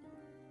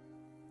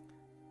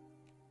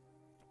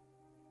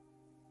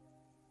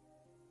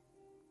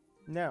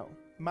 No,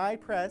 my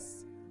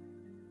press,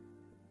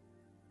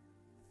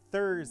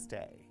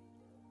 Thursday,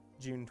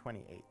 June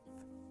 28th.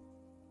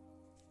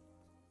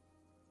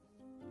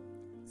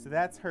 So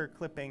that's her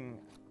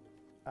clipping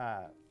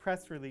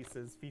press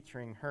releases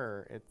featuring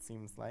her, it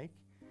seems like.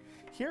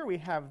 Here we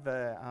have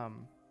the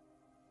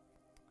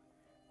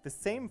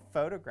same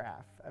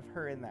photograph of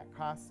her in that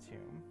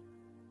costume.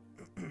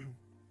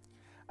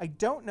 I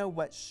don't know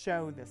what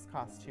show this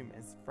costume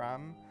is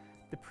from.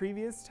 The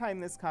previous time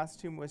this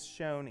costume was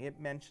shown, it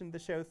mentioned the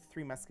show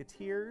Three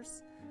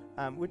Musketeers,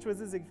 which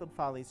was a Ziegfeld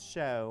Follies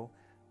show.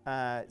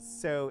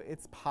 So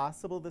it's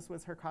possible this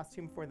was her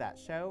costume for that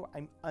show.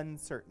 I'm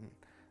uncertain.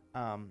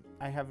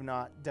 I have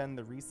not done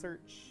the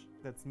research.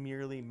 That's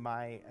merely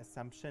my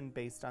assumption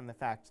based on the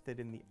fact that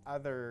in the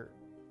other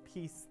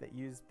piece that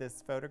used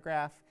this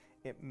photograph,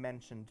 it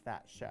mentioned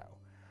that show.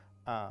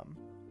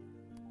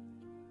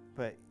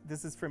 But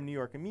this is from New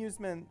York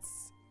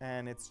Amusements,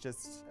 and it's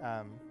just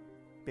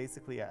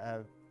basically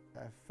a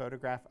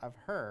photograph of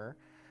her.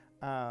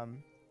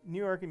 New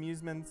York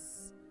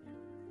Amusements,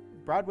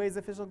 Broadway's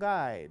official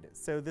guide.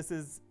 So this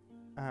is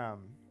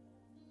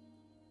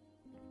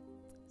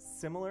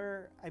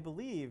similar, I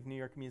believe New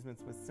York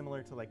Amusements was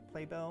similar to like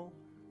Playbill,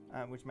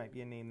 which might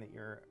be a name that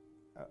you're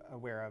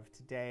aware of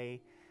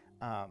today.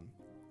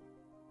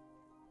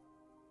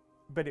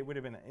 But it would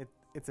have been,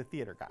 it's a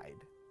theater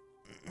guide,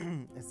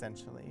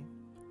 essentially.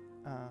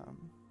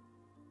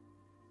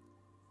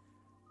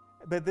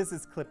 But this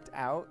is clipped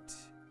out,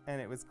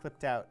 and it was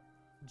clipped out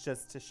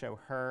just to show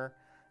her.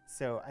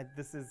 So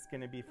this is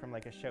going to be from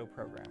like a show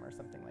program or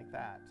something like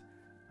that.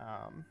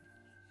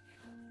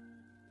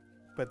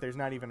 But there's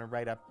not even a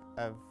write-up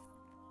of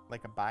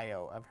like a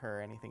bio of her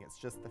or anything. It's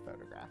just the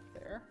photograph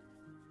there.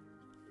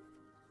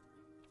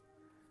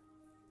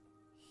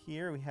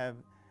 Here we have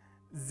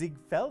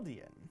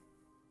Ziegfeldian.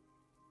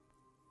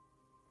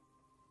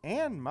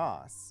 Anne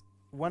Moss,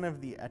 one of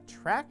the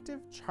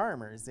attractive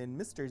charmers in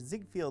Mr.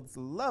 Ziegfeld's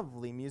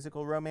lovely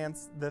musical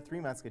romance, The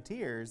Three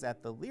Musketeers,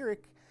 at the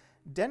Lyric,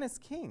 Dennis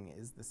King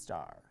is the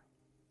star.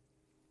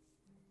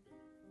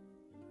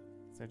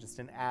 So just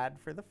an ad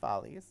for the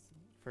Follies,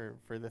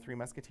 for the Three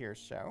Musketeers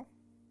show.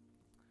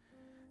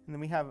 And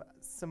then we have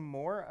some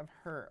more of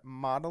her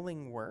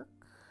modeling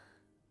work.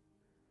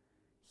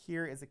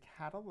 Here is a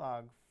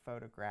catalog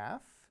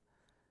photograph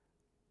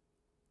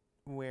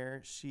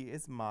where she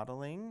is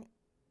modeling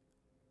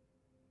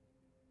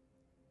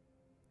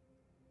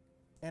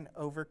an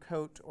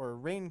overcoat or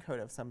raincoat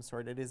of some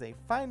sort. It is a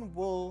fine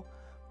wool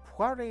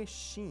poire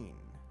sheen,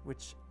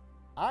 which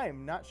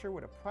I'm not sure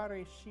what a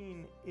poire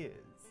sheen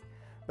is,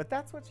 but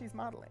that's what she's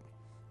modeling.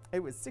 It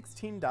was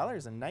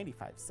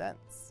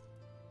 $16.95.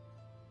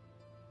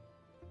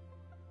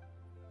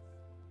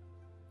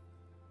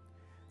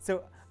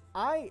 So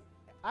I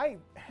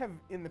have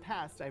in the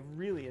past, I've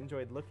really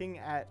enjoyed looking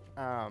at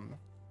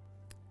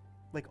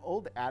like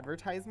old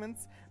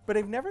advertisements, but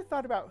I've never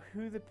thought about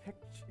who the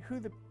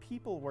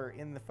people were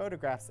in the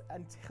photographs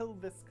until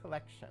this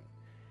collection.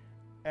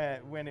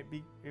 When it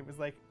was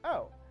like,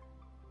 oh,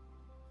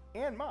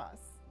 Anne Moss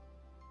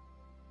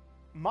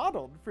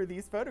modeled for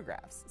these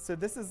photographs. So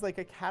this is like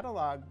a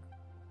catalog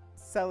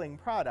selling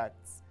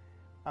products,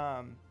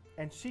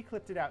 and she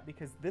clipped it out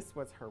because this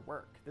was her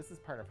work. This is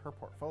part of her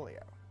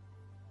portfolio.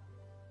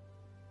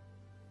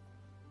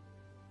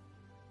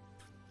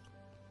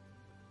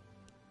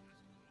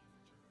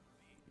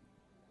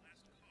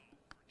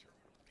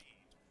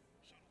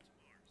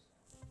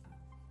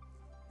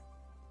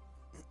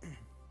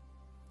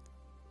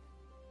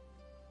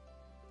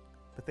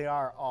 But they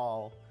are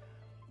all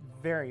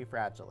very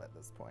fragile at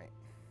this point.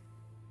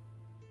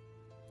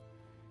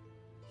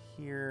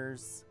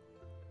 Here's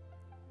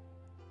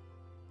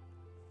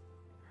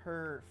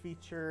her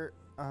feature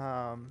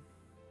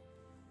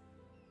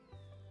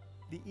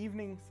the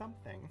evening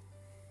something.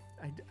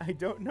 I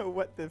don't know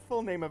what the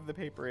full name of the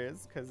paper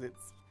is because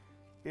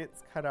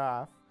it's cut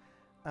off.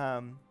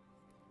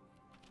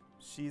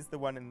 She's the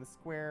one in the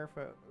square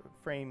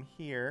frame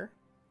here.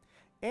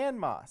 Ann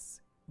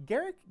Moss,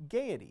 Garrick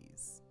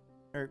Gaieties.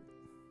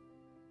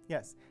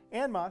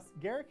 Ann Moss,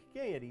 Garrick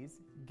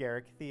Gaieties,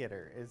 Garrick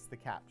Theater is the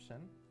caption.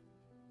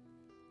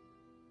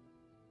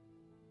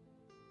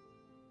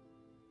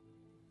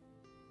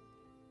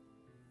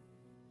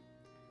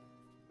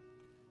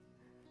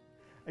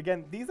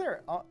 Again, these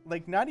are all,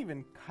 like not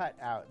even cut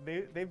out.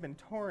 They've been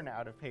torn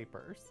out of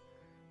papers.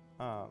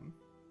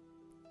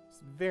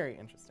 It's very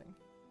interesting.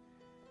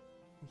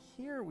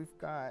 Here we've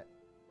got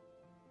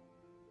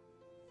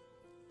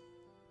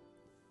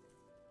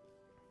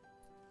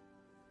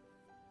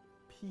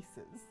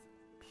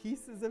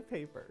pieces of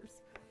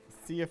papers.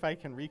 See if I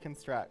can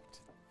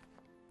reconstruct.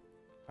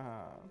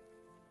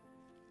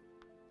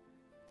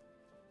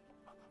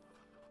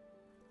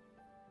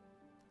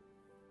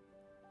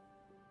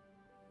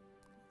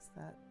 Is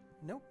that?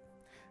 Nope.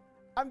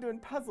 I'm doing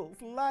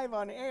puzzles live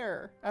on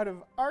air out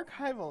of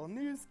archival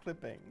news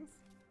clippings.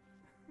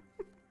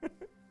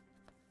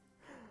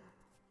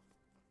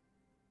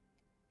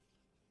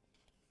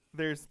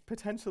 There's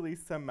potentially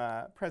some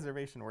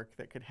preservation work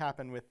that could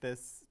happen with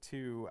this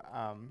to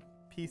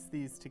piece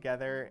these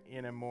together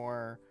in a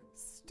more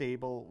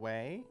stable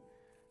way,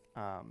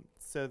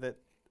 so that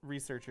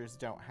researchers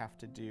don't have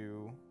to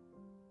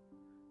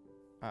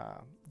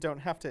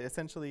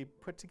essentially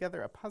put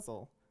together a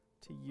puzzle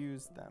to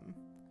use them.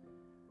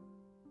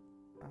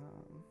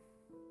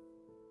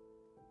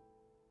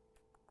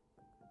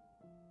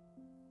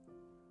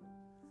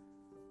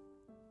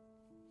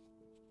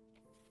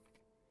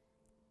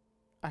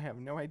 I have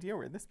no idea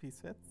where this piece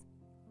fits.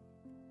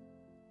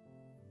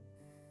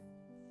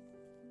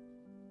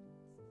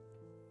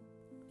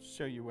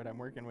 Show you what I'm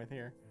working with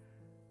here.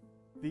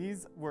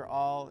 These were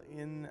all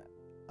in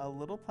a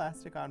little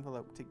plastic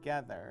envelope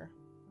together,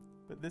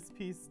 but this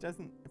piece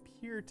doesn't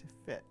appear to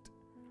fit.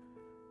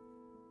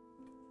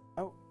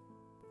 Oh,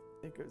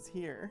 it goes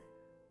here.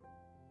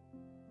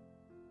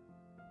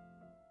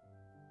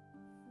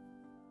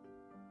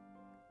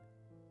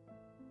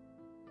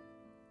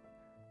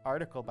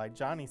 Article by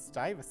Johnny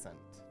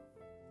Stuyvesant.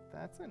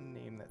 That's a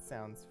name that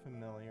sounds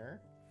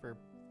familiar for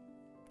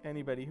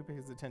anybody who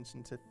pays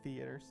attention to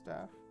theater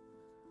stuff.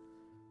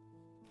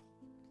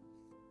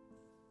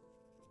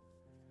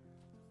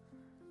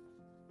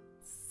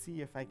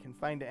 See if I can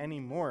find any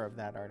more of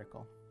that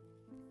article.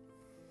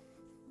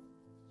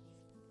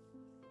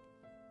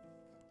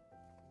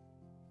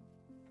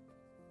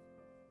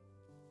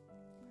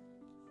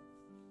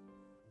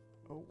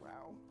 Oh,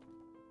 wow.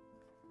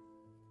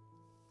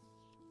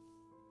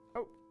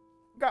 Oh,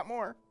 got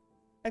more.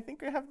 I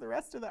think I have the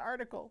rest of the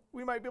article.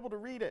 We might be able to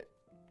read it.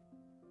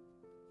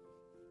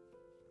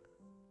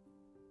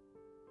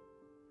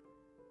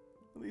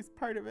 At least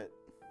part of it.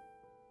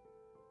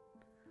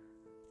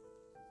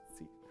 Let's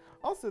see.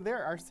 Also,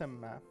 there are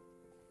some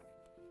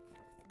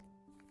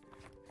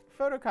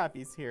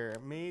photocopies here.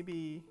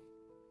 Maybe.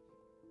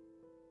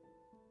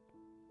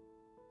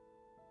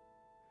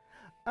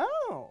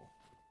 Oh.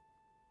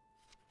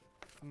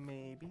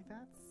 Maybe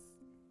that's.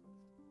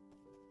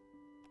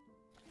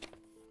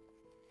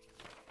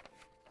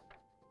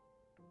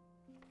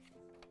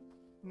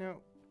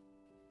 No,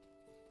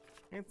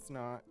 it's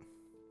not.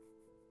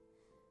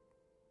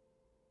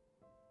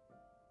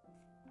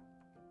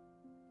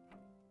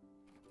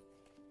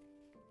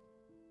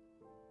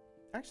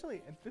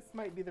 Actually, this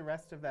might be the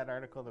rest of that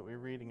article that we were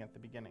reading at the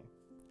beginning.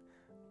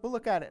 We'll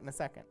look at it in a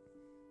second.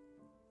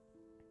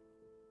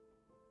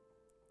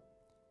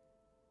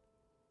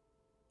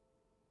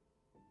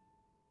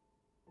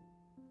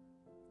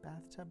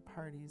 Bathtub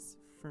parties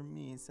for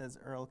me, says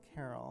Earl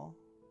Carroll.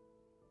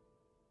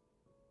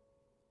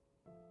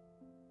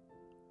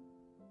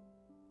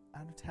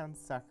 Out-of-town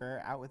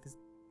sucker, out with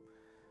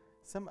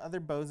some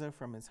other bozo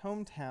from his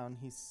hometown.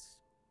 He's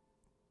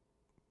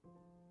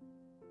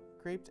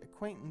scraped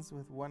acquaintance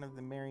with one of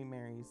the Mary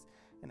Marys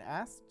and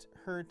asked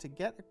her to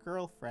get a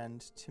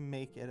girlfriend to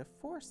make it a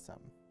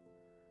foursome.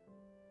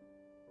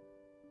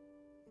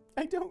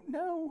 I don't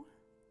know.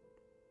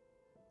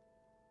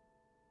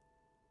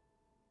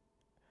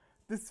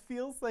 This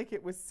feels like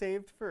it was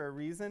saved for a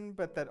reason,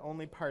 but that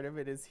only part of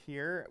it is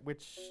here,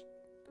 which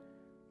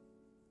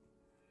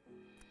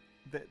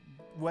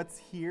what's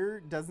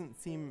here doesn't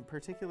seem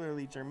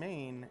particularly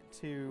germane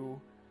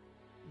to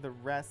the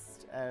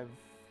rest of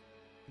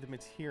the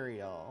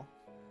material.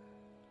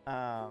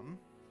 I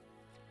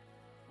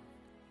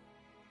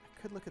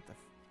could look at the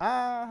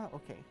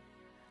okay.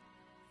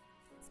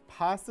 It's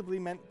possibly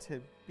meant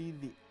to be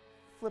the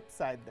flip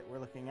side that we're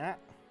looking at.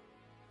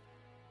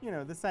 You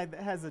know, the side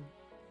that has a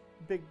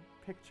big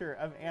picture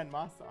of Ann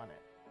Moss on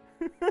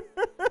it.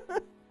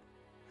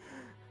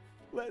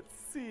 Let's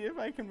see if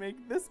I can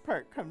make this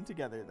part come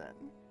together then.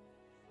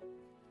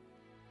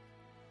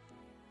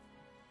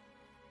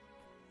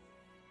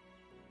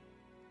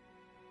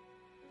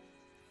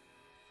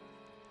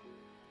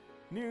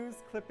 News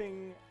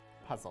clipping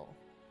puzzle.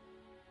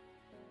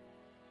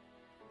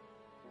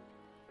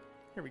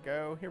 Here we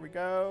go, here we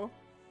go.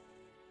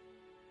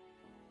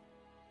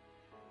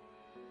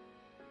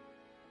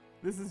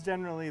 This is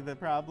generally the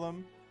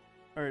problem,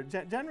 or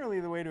generally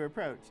the way to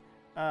approach.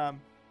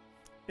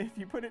 If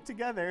you put it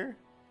together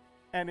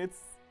and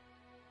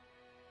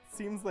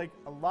seems like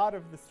a lot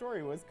of the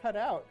story was cut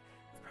out,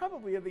 it's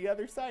probably the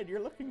other side you're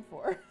looking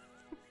for.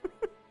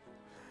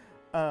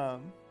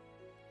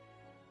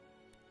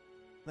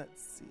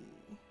 Let's see.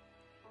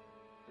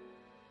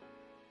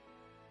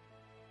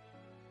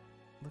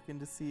 Looking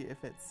to see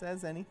if it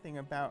says anything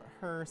about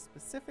her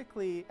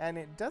specifically, and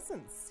it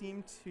doesn't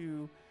seem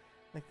to,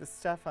 like the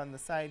stuff on the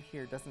side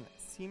here doesn't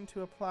seem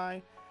to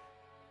apply.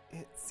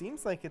 It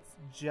seems like it's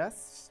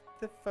just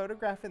the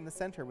photograph in the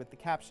center with the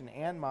caption,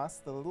 "Anne Moss,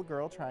 the little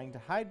girl trying to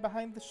hide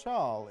behind the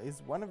shawl,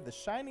 is one of the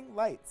shining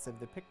lights of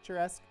the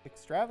picturesque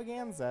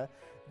extravaganza,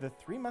 The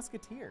Three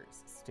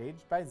Musketeers,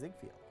 staged by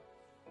Ziegfeld."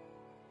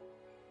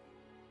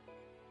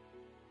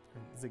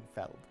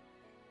 Ziegfeld.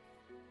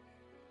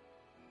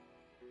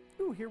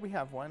 Ooh, here we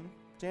have one.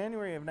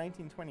 January of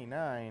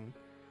 1929.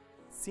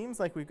 Seems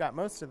like we've got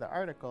most of the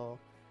article,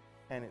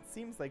 and it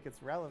seems like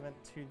it's relevant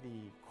to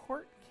the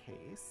court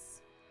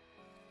case.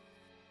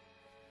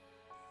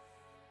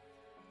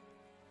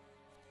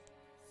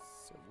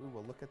 So we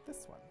will look at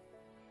this one.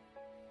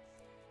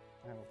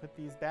 I will put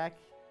these back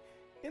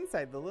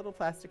inside the little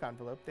plastic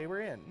envelope they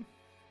were in.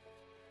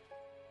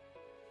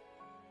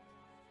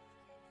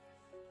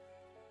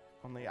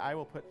 Only I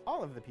will put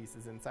all of the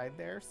pieces inside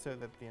there so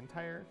that the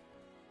entire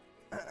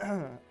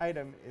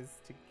item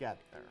is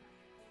together.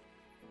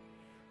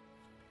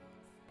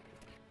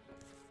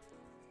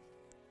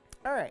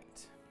 All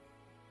right.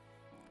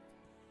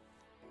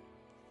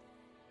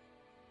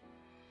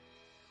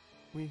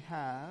 We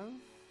have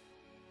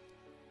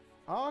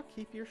 "I'll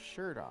Keep Your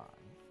Shirt On."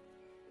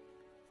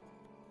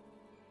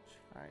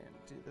 Try and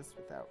do this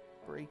without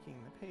breaking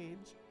the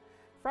page.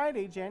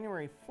 Friday,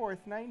 January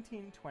 4th,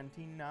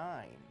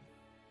 1929.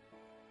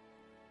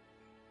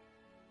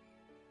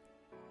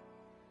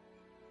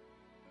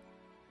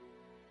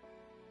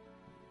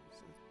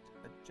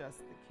 Adjust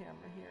the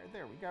camera here.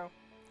 There we go.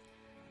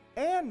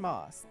 Anne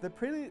Moss, the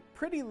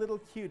pretty little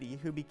cutie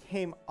who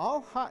became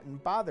all hot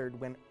and bothered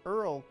when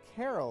Earl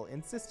Carroll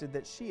insisted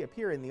that she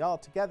appear in the All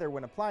Together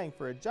when applying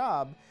for a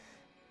job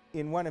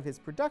in one of his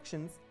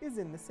productions, is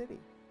in the city.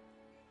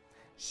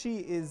 She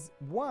is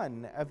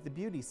one of the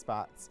beauty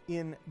spots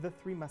in The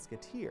Three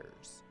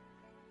Musketeers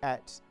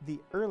at the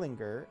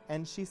Erlanger,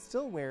 and she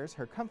still wears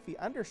her comfy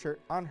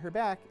undershirt on her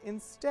back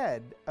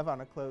instead of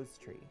on a clothes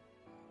tree.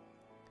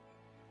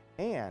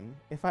 Anne,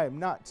 if I am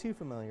not too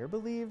familiar,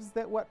 believes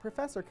that what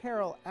Professor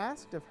Carroll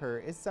asked of her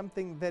is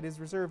something that is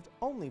reserved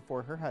only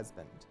for her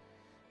husband.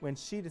 When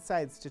she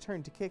decides to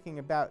turn to kicking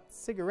about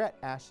cigarette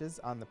ashes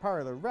on the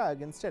parlor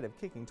rug instead of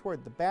kicking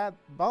toward the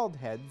bald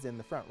heads in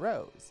the front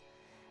rows,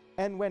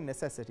 and when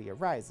necessity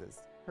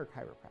arises, her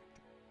chiropractor.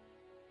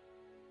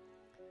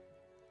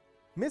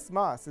 Miss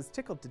Moss is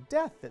tickled to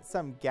death that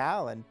some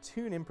gal and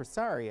tune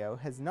impresario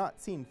has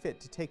not seen fit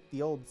to take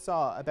the old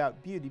saw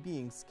about beauty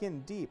being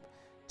skin deep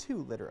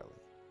too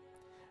literally.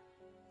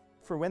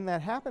 For when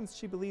that happens,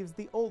 she believes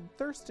the old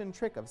Thurston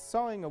trick of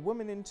sawing a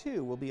woman in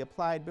two will be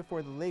applied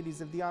before the ladies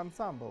of the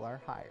ensemble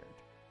are hired.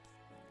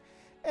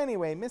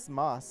 Anyway, Miss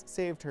Moss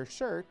saved her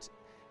shirt,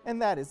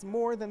 and that is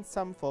more than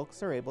some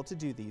folks are able to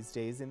do these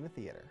days in the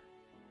theater.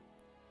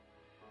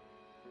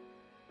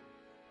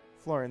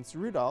 Florence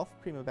Rudolph,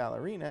 prima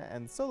ballerina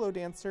and solo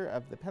dancer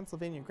of the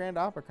Pennsylvania Grand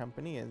Opera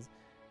Company, is...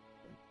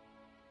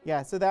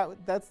 Yeah, so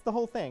that's the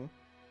whole thing.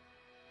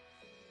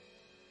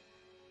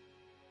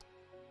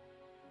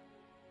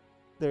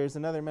 There's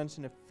another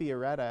mention of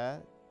Fioretta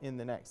in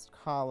the next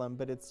column,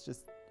 but it's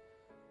just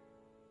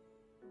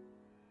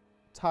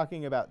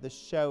talking about the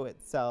show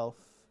itself,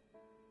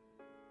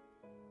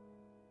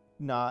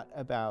 not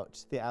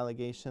about the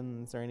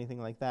allegations or anything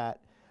like that.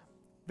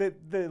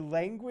 The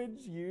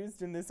language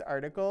used in this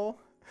article,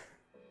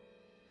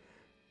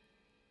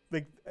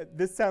 like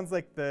this sounds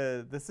like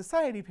the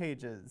society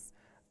pages.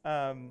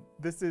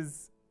 This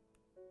is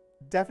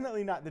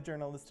definitely not the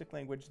journalistic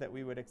language that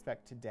we would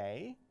expect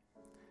today.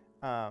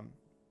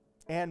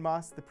 Anne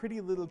Moss, the pretty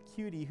little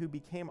cutie who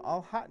became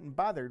all hot and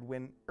bothered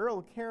when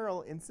Earl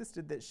Carroll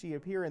insisted that she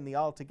appear in the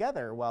All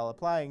Together while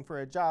applying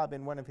for a job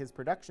in one of his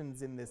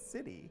productions in this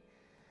city,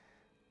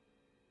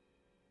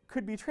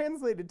 could be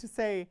translated to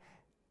say,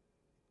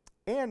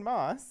 Anne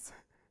Moss,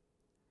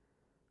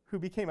 who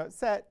became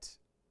upset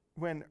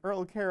when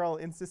Earl Carroll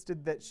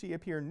insisted that she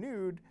appear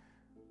nude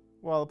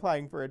while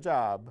applying for a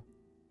job.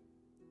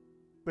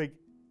 Like,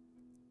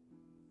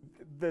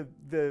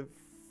 the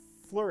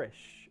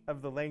flourish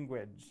of the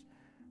language,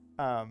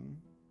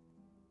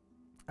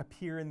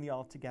 appear in the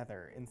All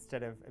Together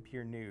instead of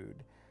appear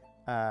nude.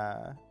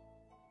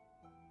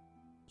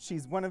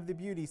 She's one of the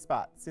beauty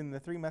spots in The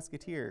Three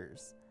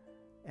Musketeers,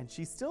 and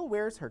she still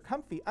wears her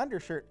comfy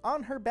undershirt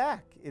on her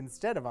back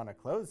instead of on a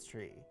clothes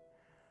tree.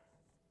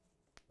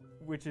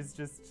 Which is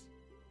just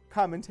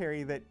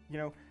commentary that, you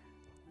know,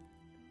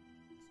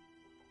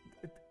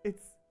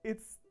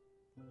 it's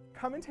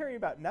commentary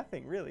about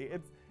nothing, really.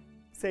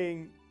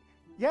 saying,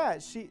 yeah,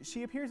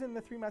 she appears in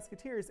the Three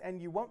Musketeers,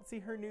 and you won't see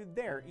her nude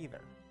there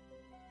either.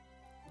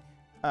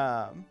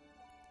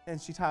 And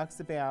she talks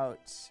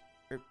about,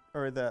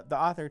 or the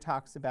author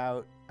talks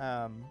about,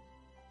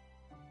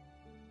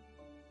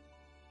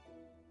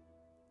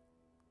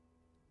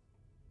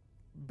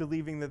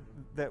 believing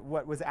that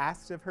what was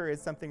asked of her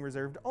is something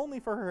reserved only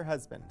for her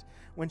husband.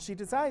 When she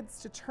decides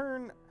to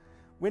turn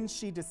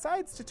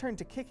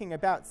to kicking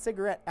about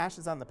cigarette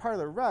ashes on the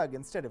parlor rug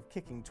instead of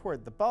kicking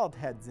toward the bald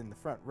heads in the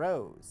front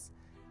rows.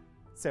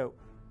 So,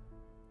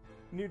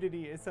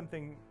 nudity is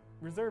something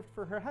reserved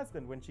for her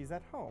husband when she's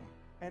at home,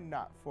 and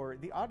not for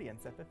the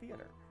audience at the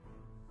theater.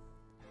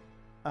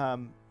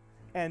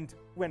 And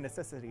when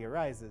necessity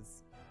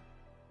arises,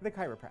 the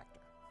chiropractor.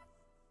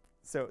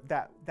 So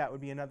that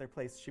would be another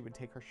place she would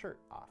take her shirt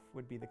off,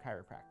 would be the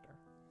chiropractor.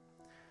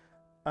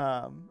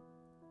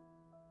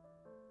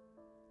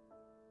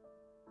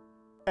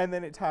 And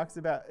then it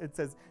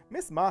says,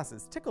 Miss Moss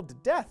is tickled to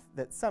death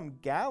that some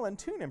gal and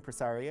tune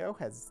impresario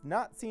has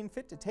not seen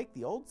fit to take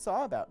the old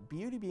saw about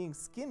beauty being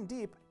skin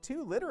deep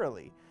too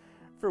literally.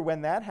 For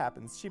when that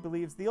happens, she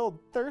believes the old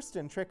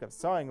Thurston trick of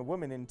sawing a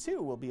woman in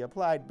two will be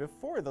applied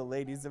before the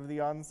ladies of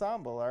the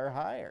ensemble are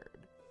hired.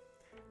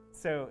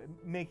 So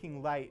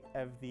making light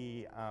of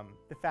the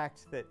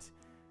fact that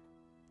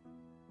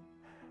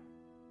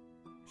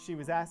she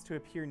was asked to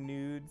appear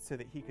nude so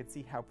that he could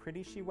see how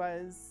pretty she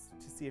was,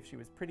 to see if she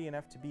was pretty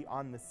enough to be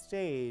on the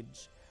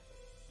stage,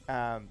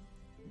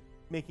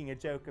 making a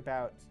joke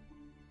about,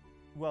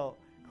 well,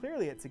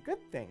 clearly it's a good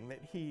thing that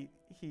he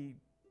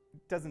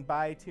doesn't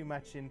buy too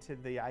much into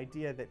the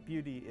idea that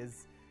beauty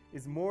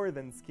is more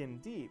than skin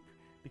deep,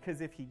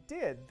 because if he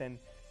did, then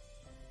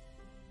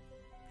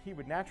he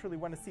would naturally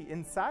want to see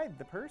inside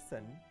the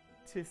person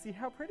to see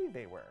how pretty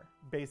they were,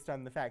 based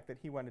on the fact that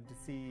he wanted to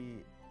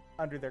see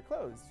under their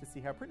clothes to see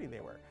how pretty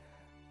they were.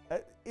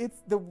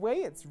 It's the way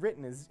it's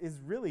written is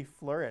really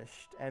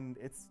flourished, and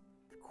it's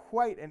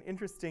quite an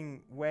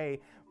interesting way.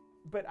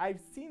 But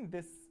I've seen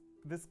this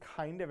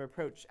kind of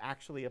approach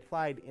actually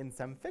applied in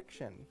some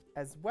fiction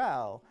as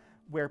well,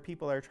 where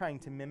people are trying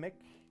to mimic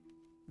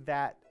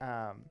that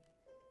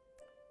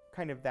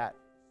kind of that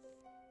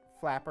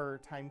flapper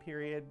time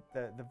period,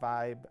 the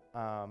vibe,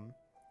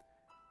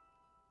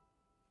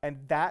 and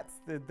that's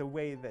the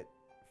way that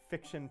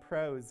fiction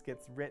prose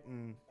gets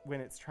written when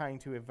it's trying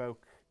to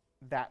evoke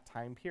that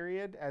time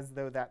period, as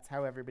though that's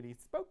how everybody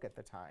spoke at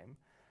the time.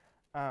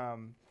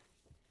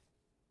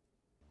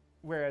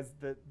 Whereas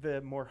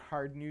the more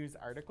hard news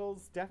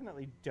articles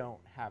definitely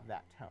don't have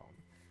that tone.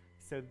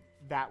 So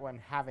that one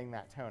having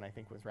that tone, I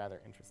think, was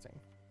rather interesting.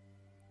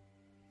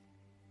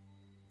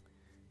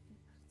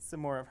 Some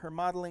more of her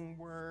modeling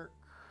work.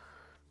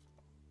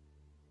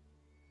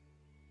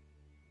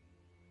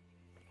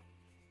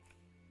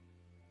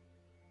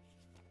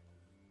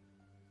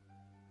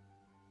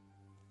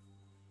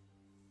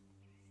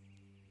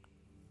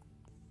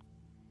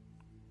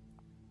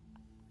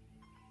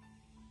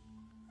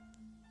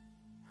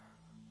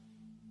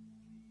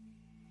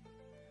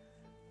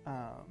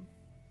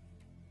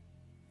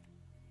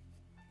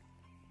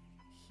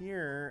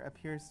 Here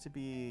appears to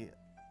be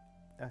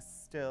a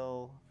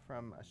still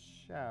from a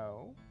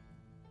show.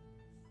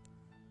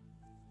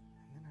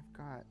 And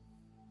then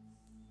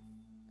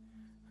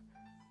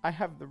I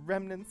have the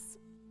remnants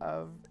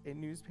of a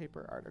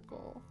newspaper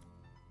article.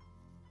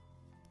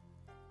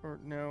 Or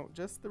no,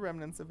 just the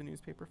remnants of a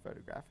newspaper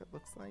photograph, it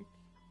looks like.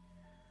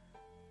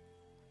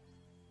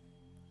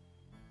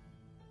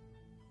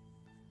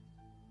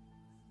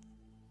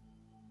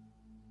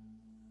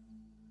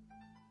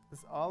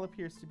 This all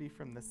appears to be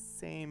from the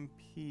same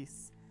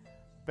piece,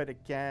 but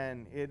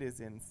again, it is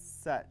in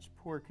such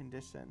poor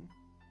condition.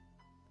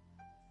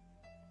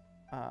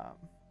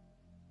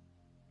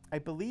 I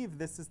believe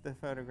this is the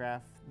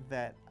photograph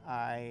that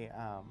I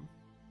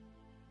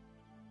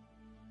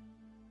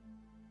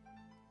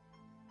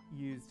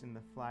used in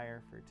the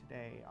flyer for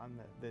today, on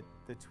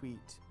the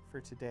tweet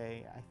for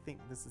today. I think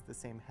this is the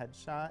same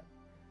headshot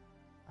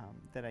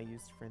that I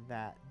used for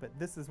that, but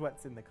this is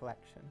what's in the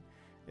collection,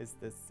 is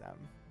this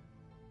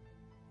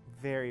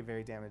very,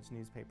 very damaged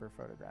newspaper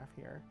photograph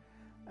here.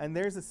 And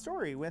there's a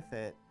story with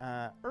it.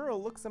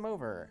 Earl looks him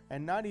over,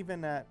 and not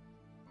even at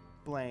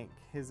blank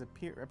his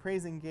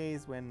appraising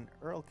gaze when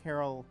Earl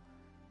Carroll,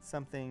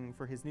 something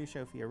for his new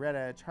show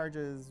Fioretta,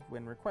 charges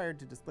when required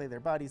to display their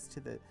bodies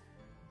to the...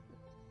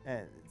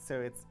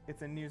 so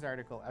it's a news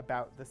article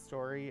about the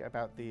story,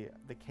 about the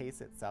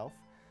case itself.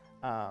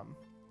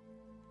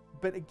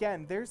 But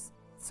again, there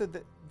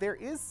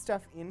is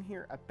stuff in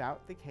here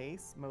about the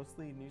case,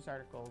 mostly news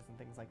articles and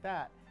things like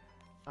that.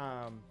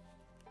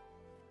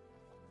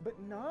 But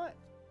not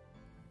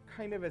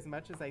kind of as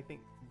much as I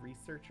think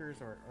researchers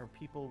or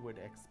people would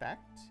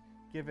expect,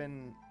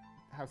 given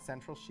how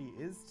central she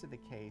is to the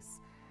case.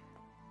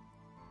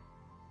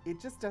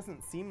 It just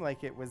doesn't seem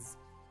like it was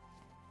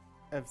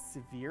of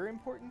severe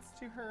importance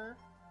to her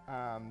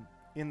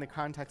in the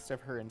context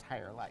of her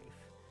entire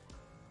life.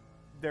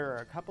 There are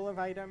a couple of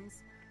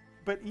items,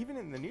 but even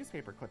in the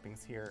newspaper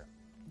clippings here,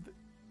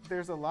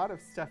 there's a lot of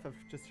stuff of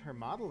just her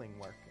modeling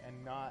work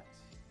and not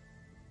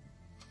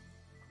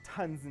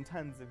tons and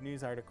tons of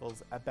news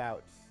articles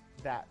about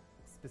that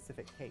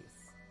specific case.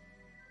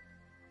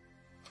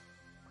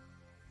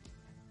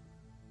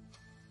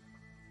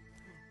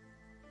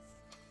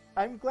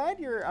 I'm glad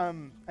you're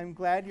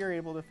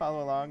able to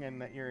follow along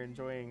and that you're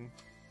enjoying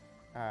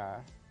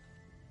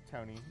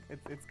Tony.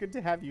 It's good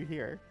to have you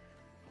here.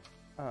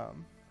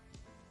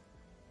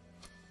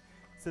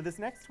 So this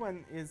next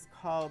one is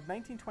called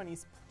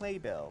 1920s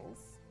Playbills.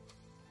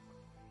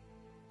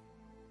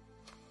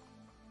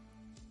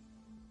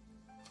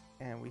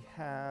 And we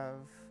have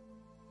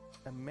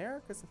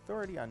America's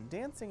Authority on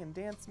Dancing and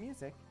Dance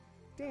Music,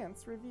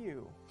 Dance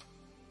Review.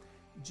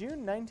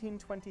 June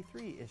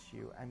 1923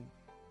 issue. I'm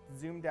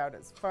zoomed out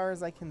as far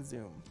as I can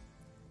zoom.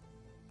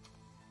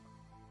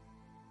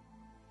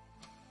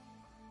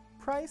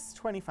 Price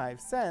 25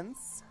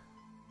 cents.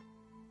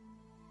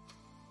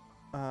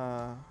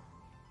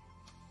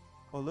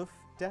 Oluf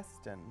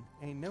Destin,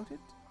 a noted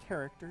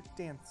character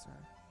dancer.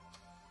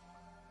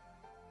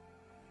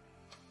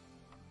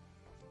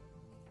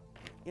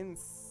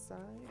 Inside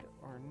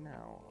or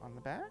no? On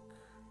the back?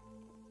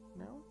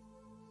 No?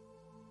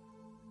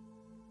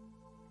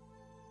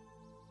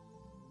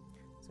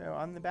 So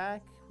on the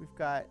back, we've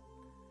got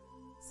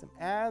some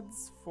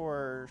ads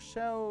for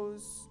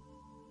shows.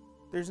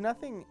 There's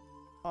nothing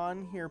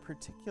on here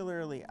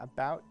particularly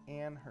about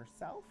Anne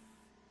herself.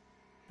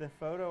 The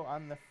photo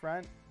on the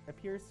front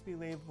appears to be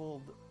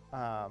labeled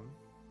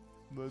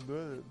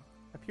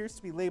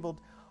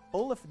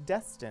Olaf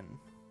Destin,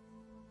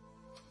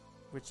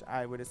 which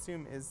I would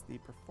assume is the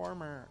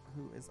performer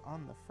who is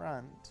on the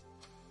front.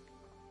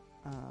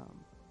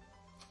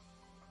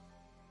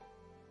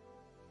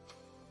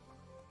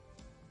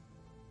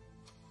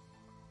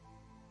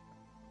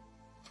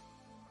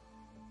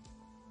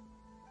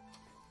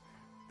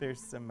 There's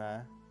some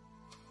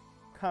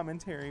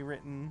commentary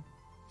written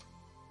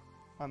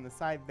on the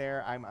side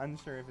there. I'm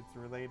unsure if it's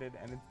related,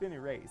 and it's been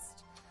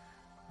erased.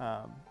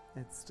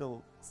 It's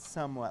still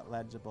somewhat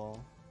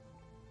legible.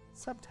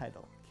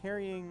 Subtitle,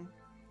 Carrying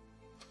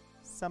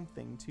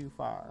Something Too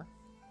Far.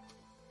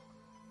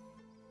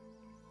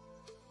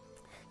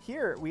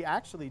 Here we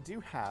actually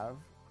do have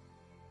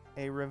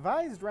a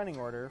revised running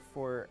order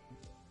for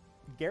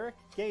Garrick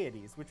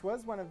Gaieties, which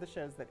was one of the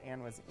shows that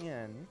Anne was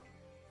in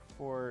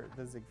for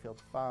the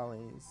Ziegfeld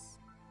Follies.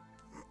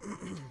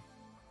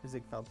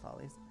 Ziegfeld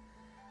Follies.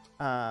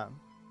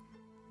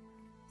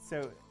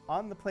 So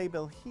on the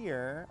playbill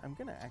here, I'm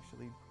going to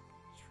actually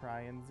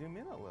try and zoom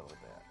in a little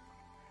bit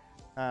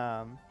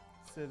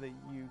so that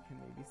you can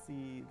maybe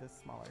see the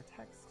smaller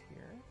text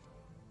here.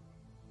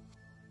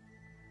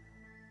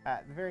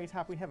 At the very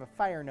top, we have a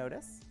fire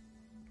notice.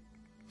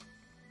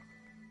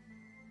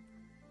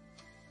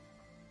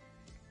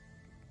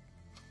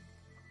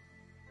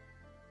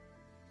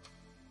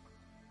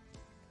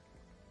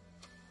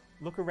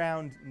 Look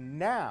around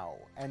now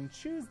and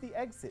choose the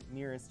exit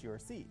nearest your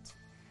seat.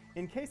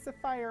 In case of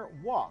fire,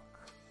 walk,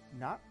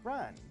 not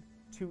run,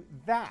 to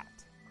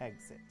that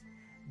exit.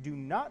 Do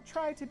not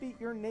try to beat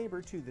your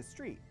neighbor to the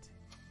street.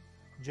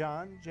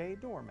 John J.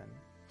 Dorman,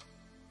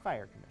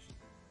 Fire Commission.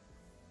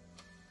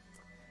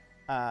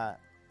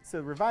 So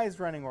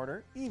revised running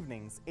order,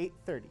 evenings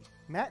 8:30.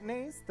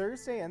 Matinees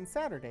Thursday and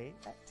Saturday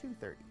at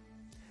 2:30.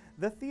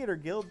 The Theater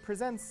Guild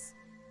presents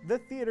the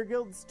Theater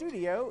Guild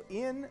Studio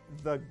in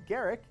The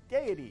Garrick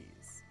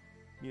Gaieties.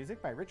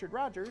 Music by Richard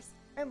Rogers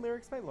and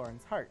lyrics by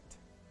Lawrence Hart.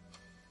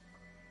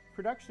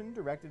 Production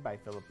directed by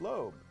Philip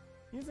Loeb.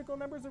 Musical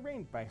numbers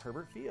arranged by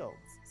Herbert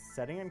Fields.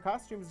 Setting and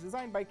costumes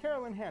designed by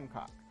Carolyn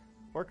Hancock.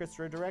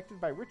 Orchestra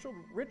directed by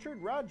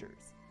Richard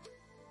Rogers.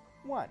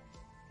 1.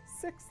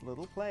 6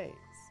 little plays,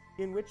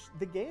 in which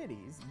the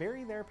Gaieties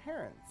bury their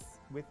parents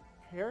with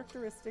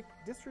characteristic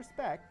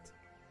disrespect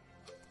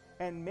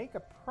and make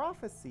a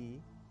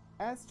prophecy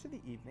as to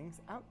the evening's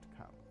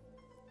outcome.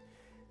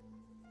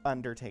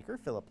 Undertaker,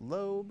 Philip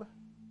Loeb.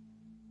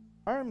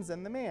 Arms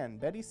and the Man,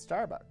 Betty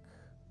Starbuck.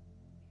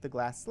 The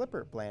Glass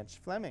Slipper, Blanche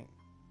Fleming.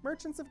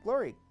 Merchants of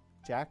Glory,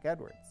 Jack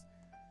Edwards.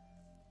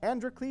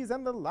 Androcles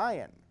and the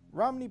Lion,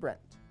 Romney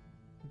Brent.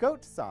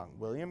 Goat Song,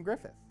 William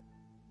Griffith.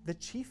 The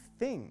Chief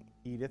Thing,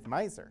 Edith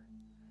Meiser.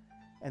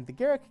 And the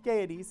Garrick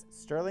Gaieties,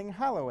 Sterling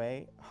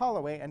Holloway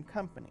and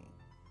Company.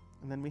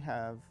 And then we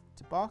have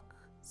Debauch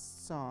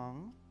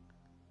Song,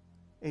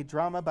 a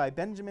drama by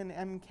Benjamin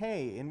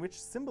M.K. in which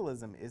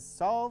symbolism is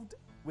solved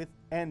with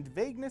and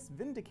vagueness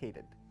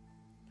vindicated.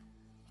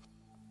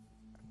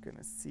 I'm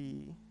gonna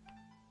see,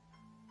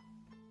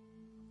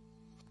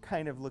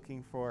 kind of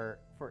looking for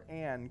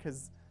Anne,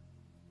 because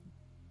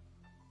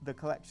the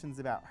collection's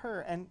about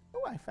her, and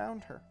oh, I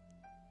found her.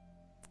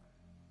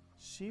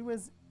 She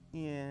was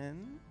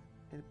in,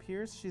 it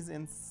appears she's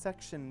in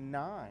section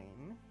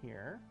 9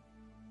 here.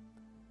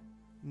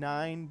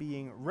 9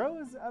 being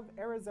Rose of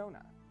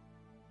Arizona.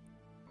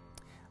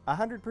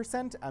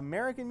 100%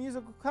 American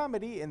musical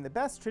comedy in the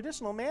best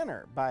traditional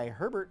manner by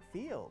Herbert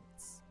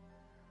Fields.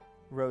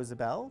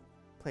 Rosabelle,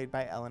 played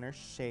by Eleanor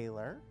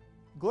Shaler.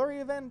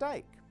 Gloria Van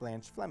Dyke,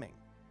 Blanche Fleming.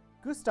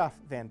 Gustav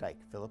Van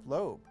Dyke, Philip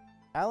Loeb,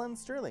 Alan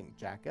Sterling,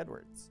 Jack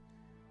Edwards,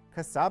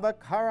 Casaba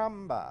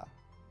Caramba,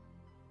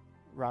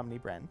 Romney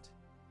Brent,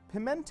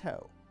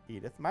 Pimento,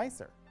 Edith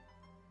Meiser,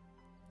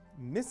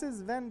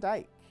 Mrs. Van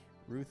Dyke,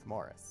 Ruth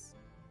Morris,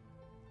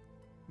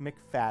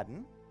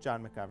 McFadden,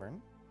 John McGovern,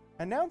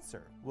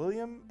 announcer,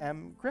 William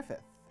M. Griffith,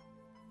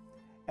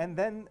 and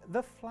then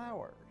the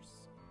flowers.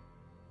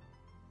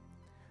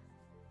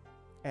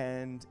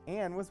 And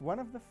Anne was one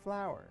of the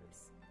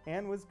flowers.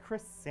 Anne was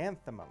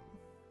chrysanthemum.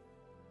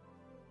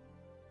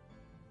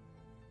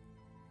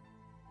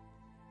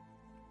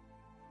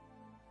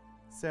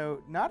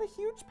 So not a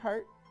huge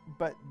part,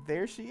 but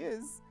there she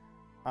is,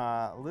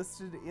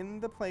 listed in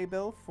the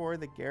playbill for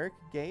the Garrick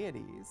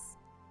Gaieties,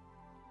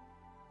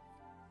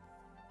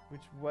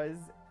 which was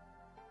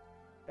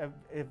a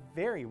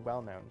very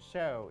well-known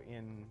show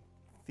in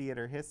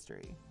theater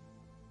history.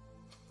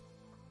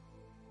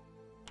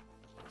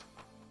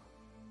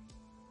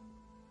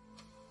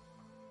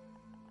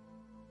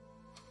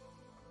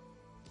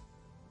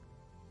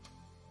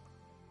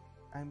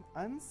 I'm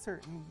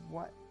uncertain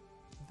what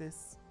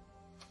this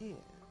is.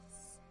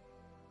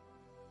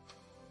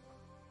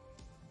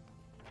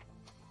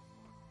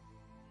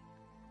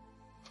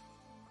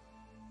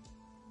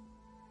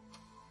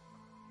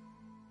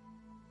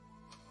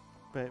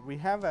 But we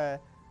have a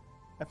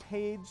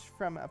page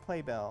from a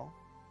playbill.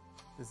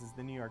 This is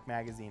the New York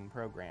Magazine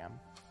program,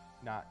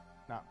 not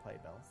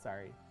playbill,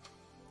 sorry.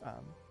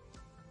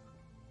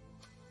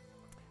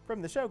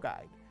 From the show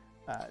guide.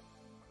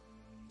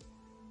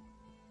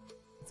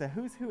 It's a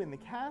who's who in the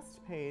cast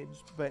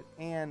page, but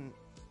Anne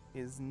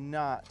is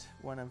not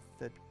one of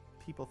the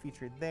people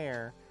featured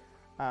there.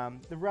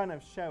 The run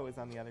of show is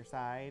on the other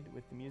side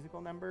with the musical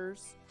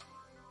numbers.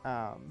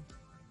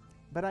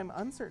 But I'm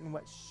uncertain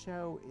what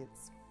show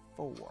it's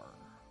for.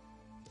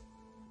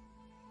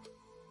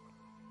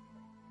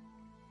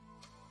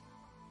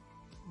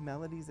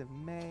 Melodies of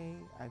May,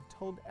 I've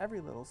told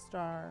every little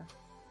star,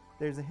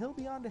 there's a hill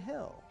beyond a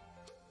hill,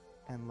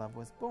 and love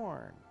was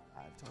born,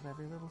 I've told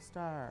every little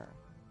star.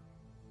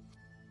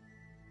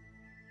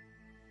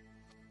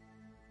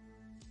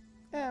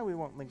 We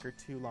won't linger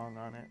too long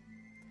on it.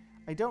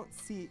 I don't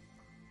see,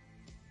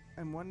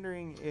 I'm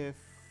wondering if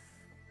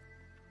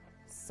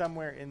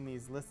somewhere in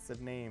these lists of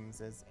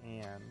names is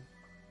Anne,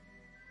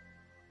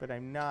 but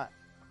I'm not,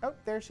 oh,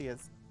 there she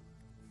is.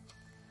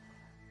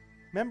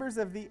 Members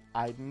of the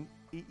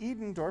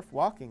Edendorf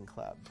Walking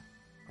Club.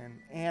 And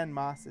Anne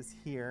Moss is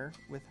here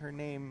with her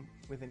name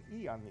with an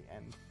E on the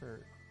end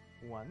for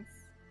once.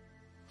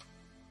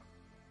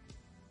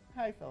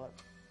 Hi, Philip.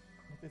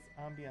 With this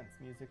ambience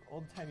music,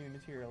 old-timey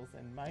materials,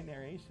 and my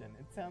narration,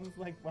 it sounds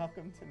like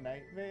Welcome to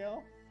Night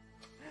Vale.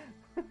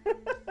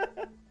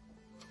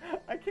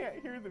 I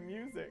can't hear the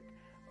music.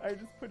 I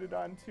just put it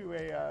onto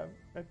a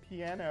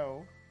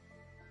piano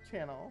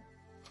channel.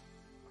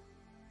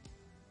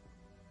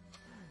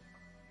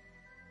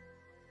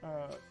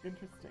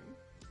 Interesting.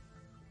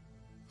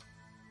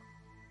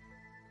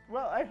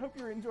 Well, I hope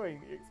you're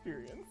enjoying the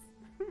experience.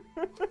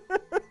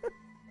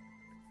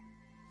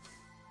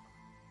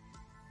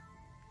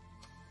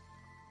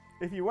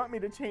 If you want me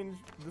to change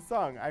the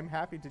song, I'm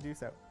happy to do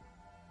so.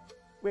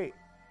 Wait,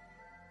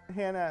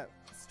 Hannah,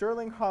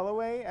 Sterling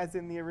Holloway as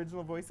in the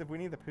original voice of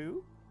Winnie the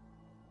Pooh?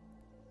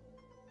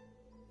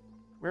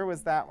 Where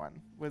was that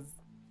one? Was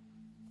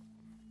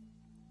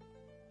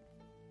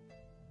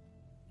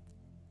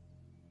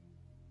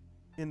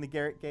in the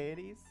Garrick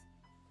Gaieties?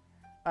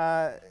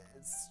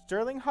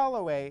 Sterling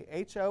Holloway,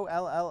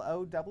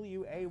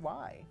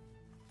 Holloway.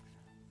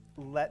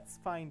 Let's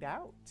find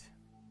out.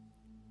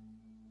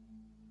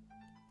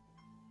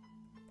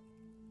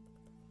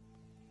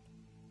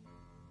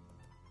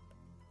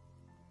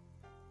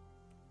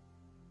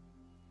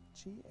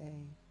 Gaieties.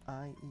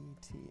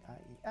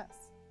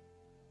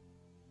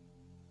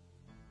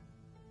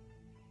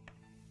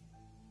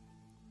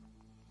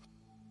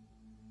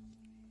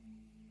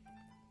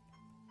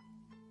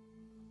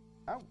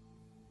 Oh.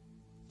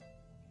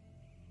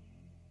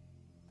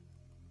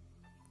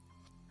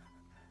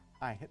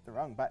 I hit the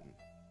wrong button.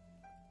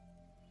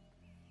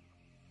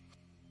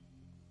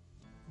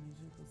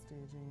 Musical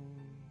staging.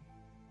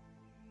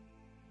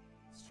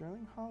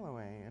 Sterling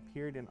Holloway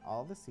appeared in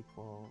all the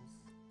sequels.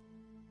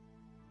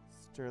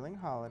 Sterling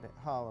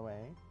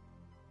Holloway.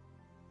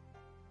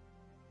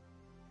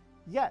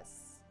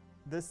 Yes,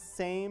 the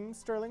same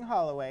Sterling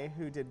Holloway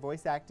who did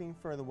voice acting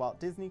for the Walt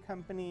Disney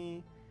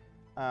Company.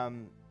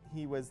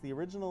 He was the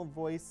original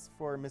voice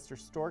for Mr.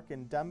 Stork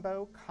in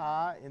Dumbo,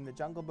 Kaa in The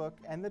Jungle Book,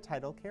 and the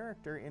title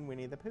character in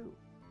Winnie the Pooh.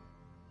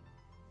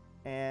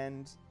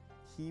 And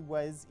he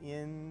was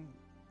in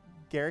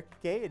Garrick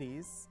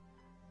Gaieties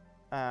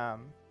at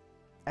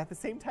the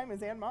same time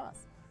as Anne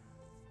Moss.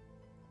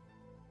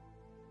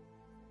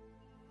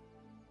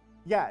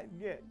 Yeah,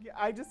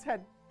 I just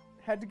had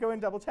to go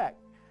and double check.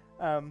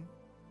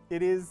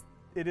 It is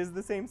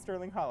the same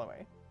Sterling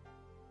Holloway.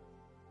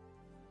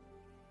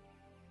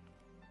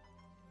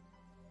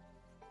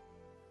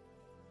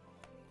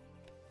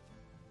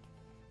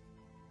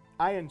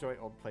 I enjoy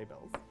old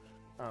playbills,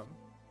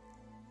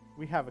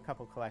 we have a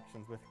couple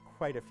collections with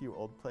quite a few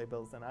old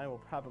playbills, and I will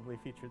probably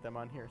feature them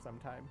on here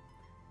sometime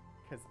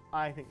because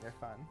I think they're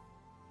fun.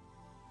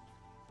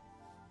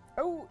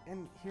 Oh,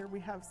 and here we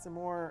have some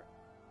more.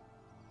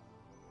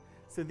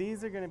 So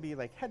these are going to be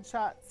like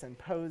headshots and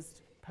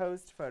posed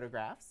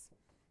photographs.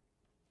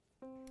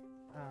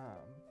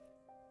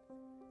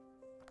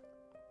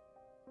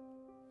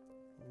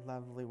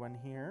 Lovely one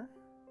here.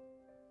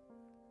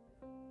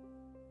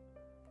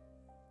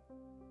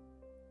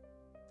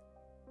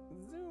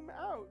 Zoom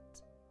out.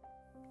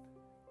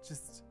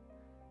 Just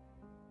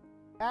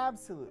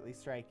absolutely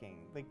striking.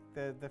 Like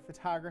the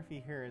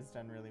photography here is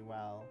done really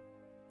well.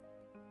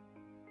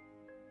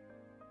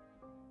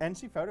 And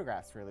she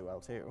photographs really well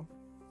too.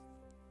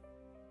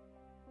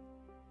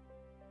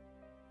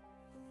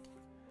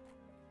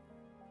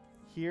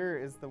 Here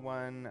is the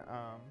one,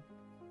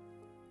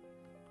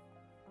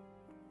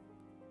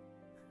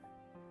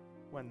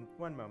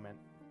 one moment.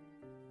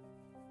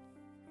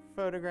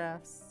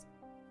 Photographs,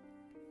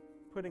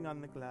 putting on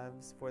the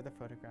gloves for the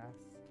photographs.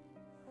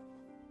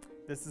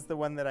 This is the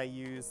one that I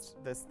used,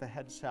 the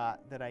headshot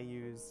that I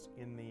used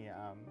in the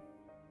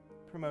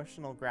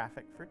promotional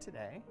graphic for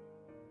today.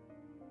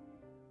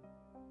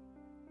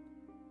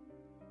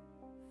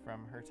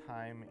 From her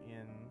time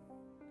in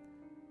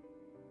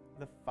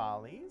the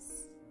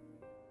Follies.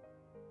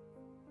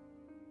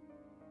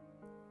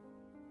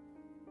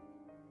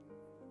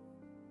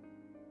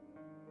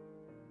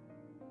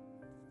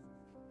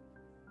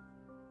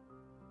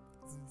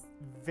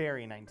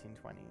 Very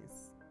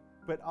 1920s,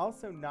 but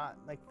also not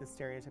like the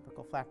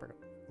stereotypical flapper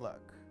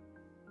look.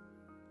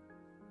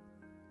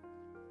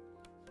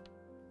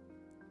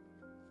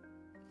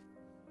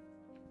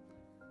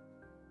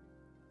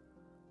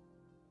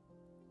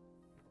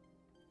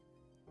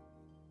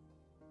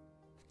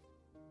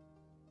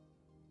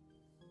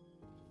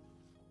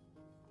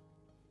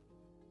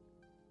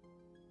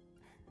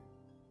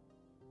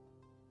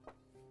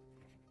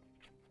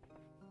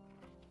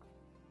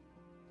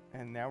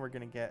 And now we're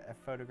going to get a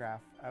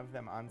photograph of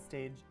them on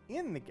stage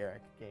in the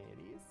Garrick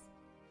Gaieties.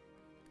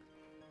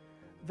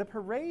 The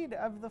Parade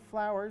of the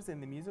Flowers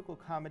in the musical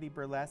comedy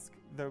burlesque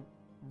The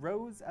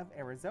Rose of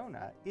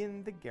Arizona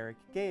in the Garrick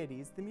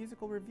Gaieties, the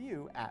musical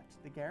review at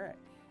the Garrick.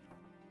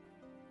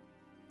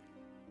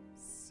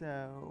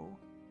 So,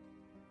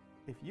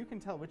 if you can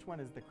tell which one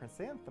is the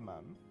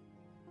chrysanthemum,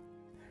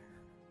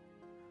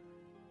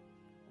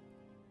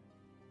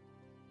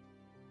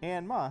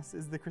 Ann Moss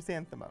is the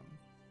chrysanthemum.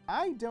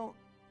 I don't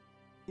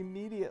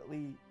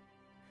immediately,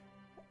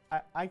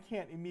 I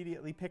can't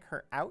immediately pick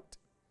her out,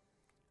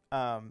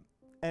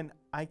 and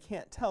I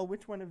can't tell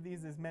which one of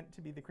these is meant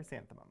to be the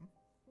chrysanthemum.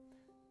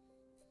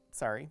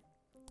 Sorry.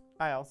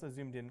 I also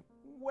zoomed in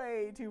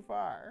way too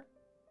far.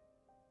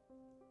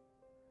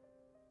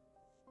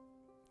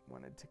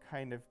 Wanted to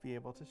kind of be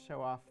able to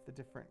show off the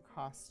different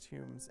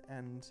costumes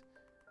and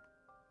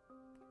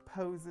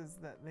poses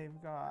that they've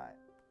got.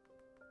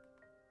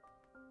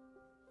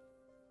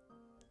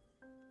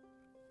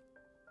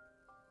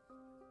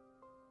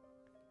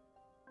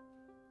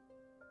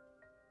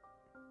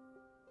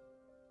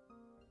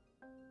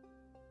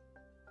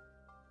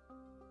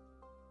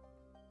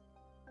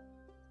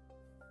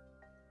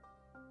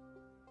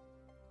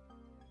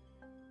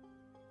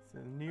 So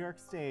New York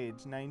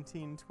stage,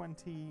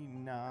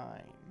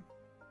 1929.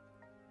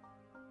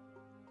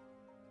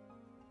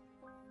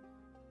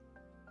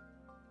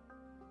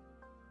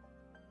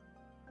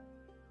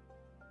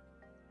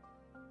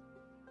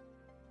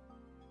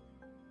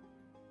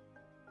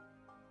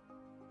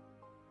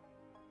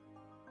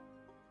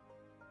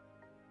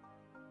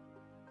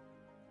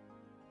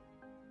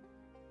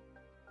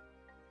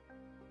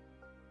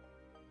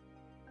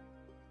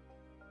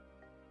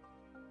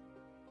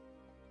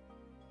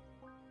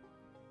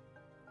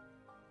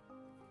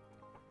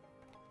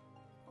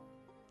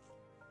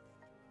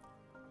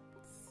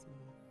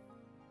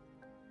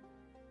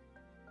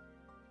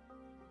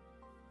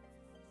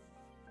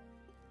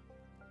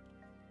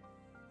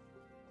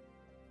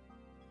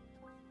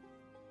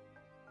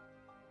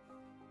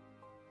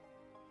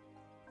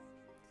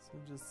 So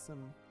just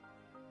some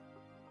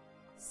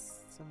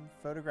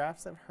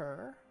photographs of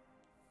her.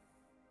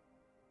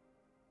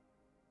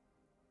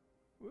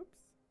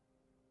 Whoops.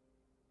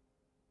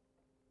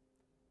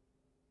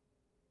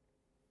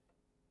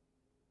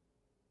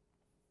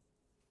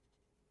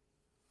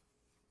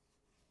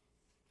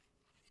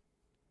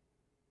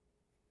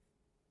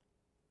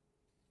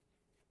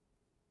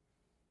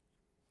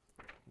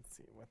 Let's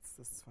see, what's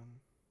this one?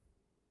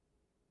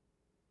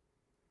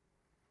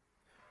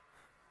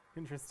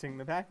 Interesting.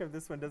 The back of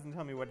this one doesn't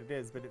tell me what it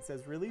is, but it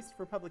says released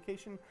for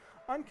publication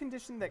on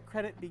condition that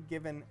credit be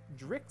given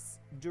Drix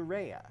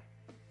Durea.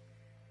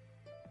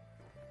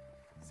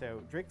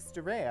 So Drix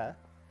Durea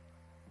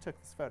took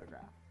this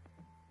photograph.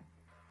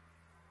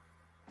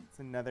 It's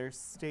another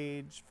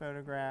stage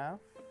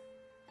photograph.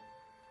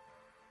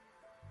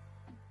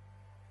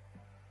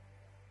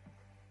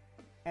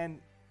 And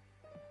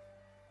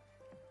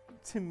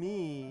to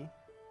me,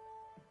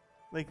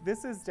 like,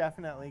 this is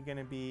definitely going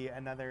to be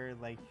another,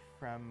 like,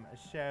 from a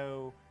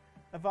show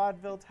a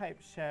vaudeville type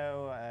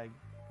show,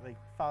 like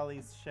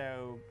Follies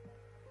show,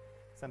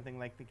 something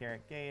like the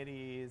Garrick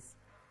Gaieties.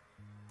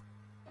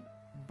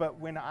 But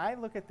when I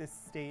look at this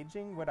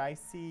staging, what I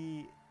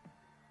see,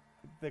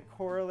 the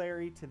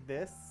corollary to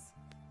this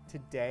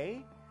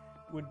today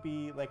would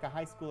be like a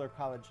high school or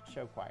college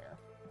show choir.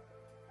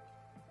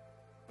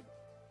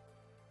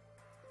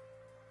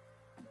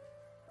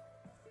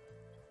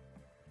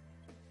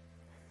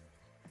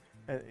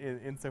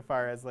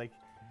 Insofar as like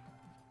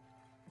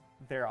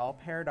they're all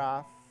paired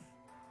off,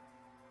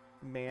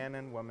 man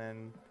and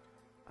woman.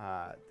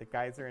 The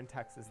guys are in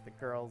Texas, the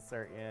girls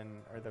are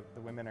in, or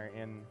the women are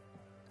in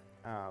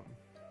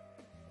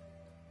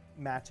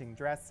matching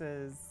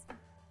dresses.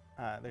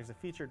 There's a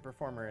featured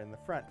performer in the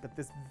front, but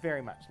this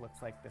very much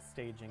looks like the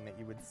staging that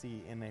you would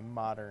see in a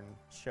modern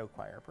show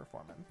choir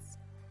performance.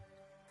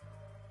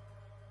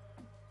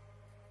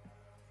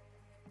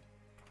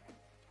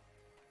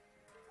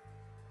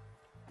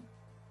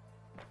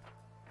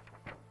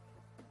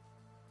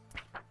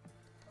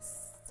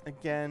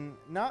 Again,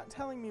 not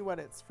telling me what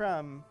it's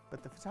from,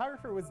 but the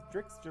photographer was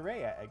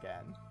Dressler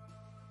again.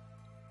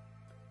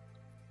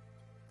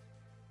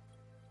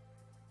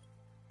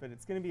 But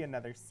it's going to be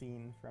another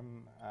scene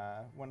from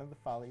one of the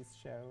Follies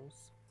shows.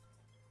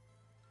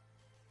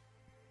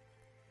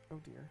 Oh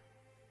dear.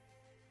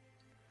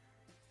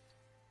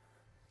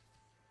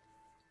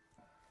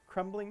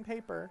 Crumbling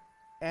paper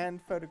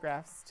and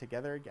photographs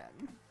together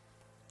again.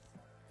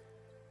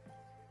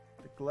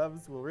 The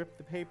gloves will rip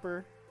the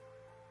paper.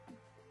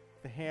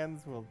 The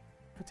hands will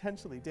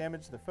potentially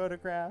damage the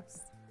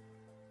photographs.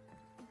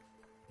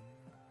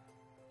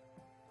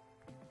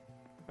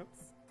 Oops,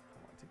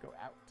 I want to go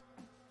out.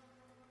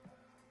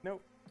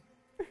 Nope.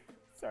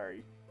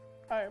 Sorry.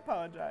 I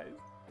apologize.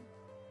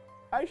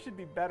 I should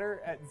be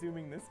better at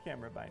zooming this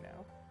camera by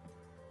now.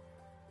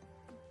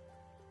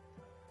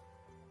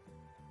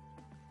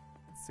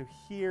 So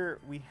here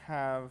we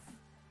have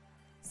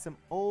some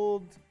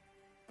old,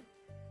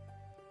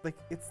 like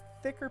it's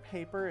thicker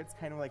paper. It's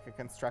kind of like a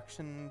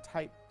construction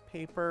type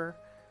paper,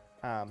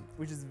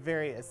 which is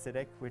very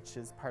acidic, which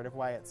is part of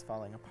why it's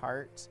falling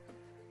apart.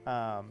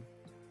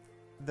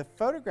 The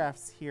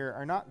photographs here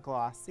are not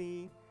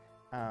glossy.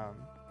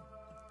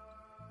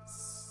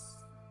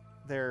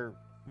 They're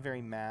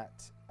very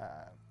matte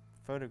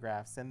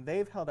photographs, and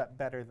they've held up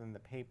better than the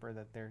paper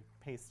that they're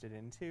pasted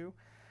into.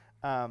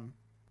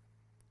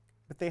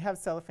 But they have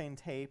cellophane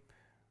tape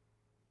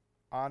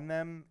on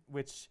them,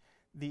 which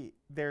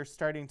they're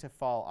starting to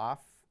fall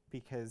off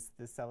because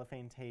the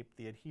cellophane tape,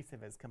 the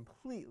adhesive is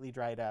completely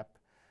dried up.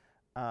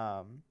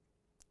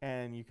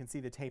 And you can see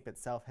the tape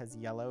itself has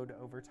yellowed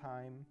over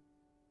time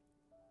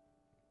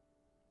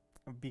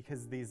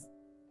because this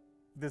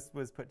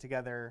was put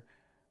together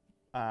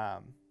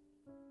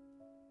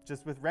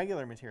just with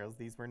regular materials.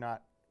 These were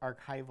not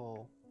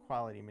archival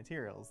quality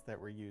materials that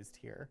were used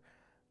here.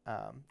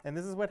 And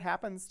this is what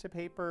happens to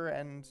paper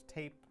and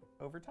tape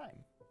over time.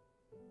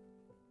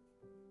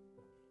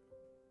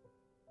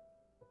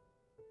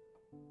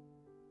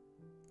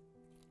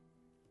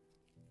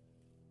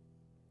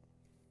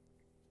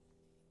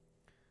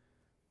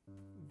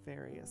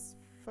 Various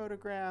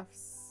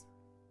photographs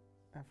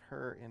of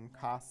her in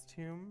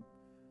costume.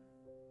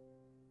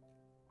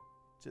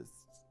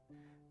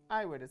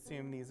 I would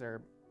assume these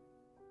are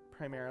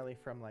primarily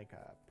from like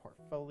a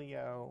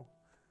portfolio,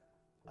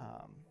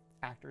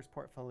 actor's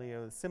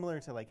portfolio, similar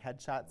to like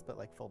headshots, but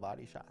like full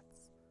body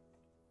shots.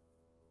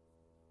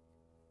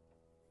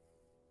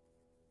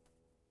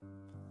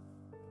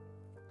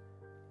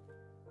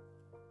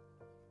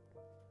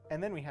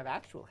 And then we have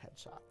actual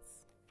headshots.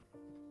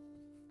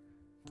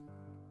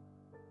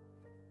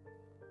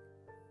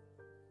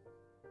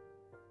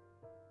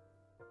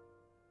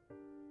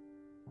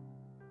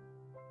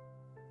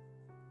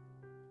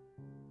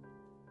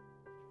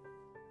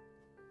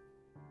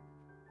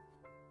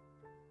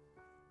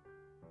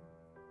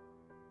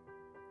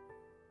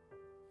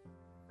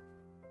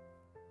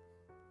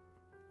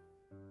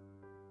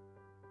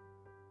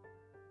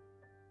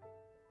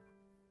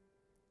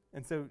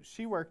 And so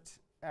she worked,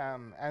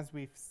 as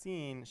we've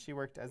seen, she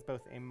worked as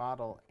both a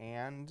model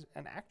and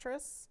an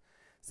actress.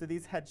 So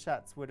these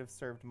headshots would have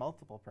served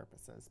multiple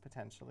purposes,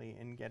 potentially,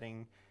 in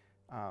getting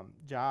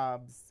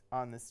jobs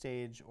on the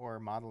stage or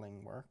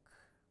modeling work.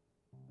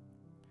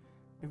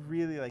 I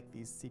really like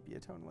these sepia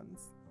tone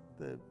ones.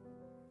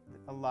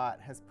 A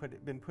lot has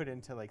been put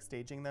into like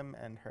staging them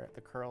and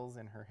the curls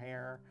in her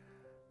hair.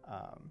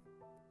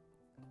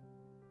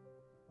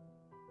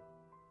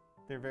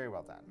 They're very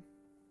well done.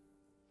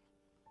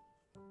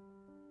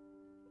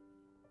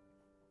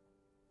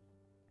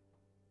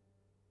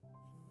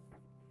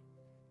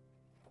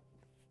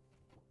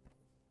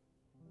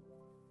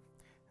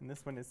 And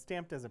this one is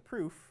stamped as a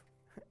proof,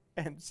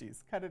 and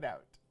she's cut it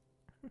out.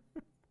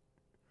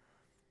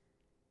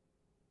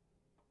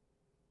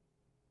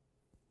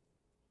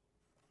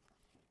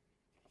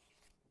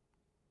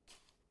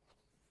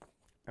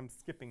 I'm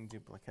skipping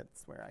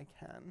duplicates where I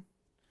can.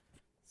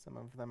 Some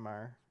of them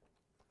are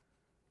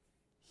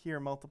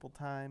here multiple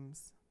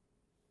times.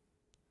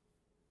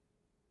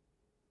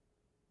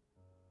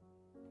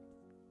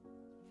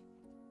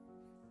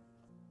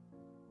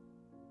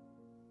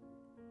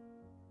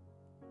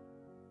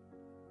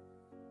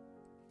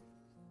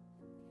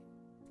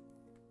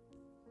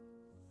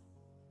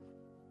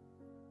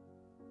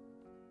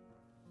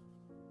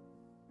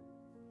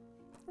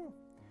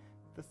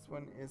 This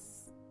one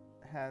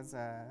has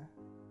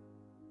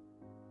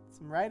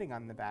some writing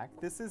on the back.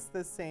 This is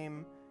the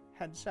same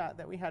headshot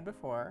that we had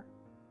before,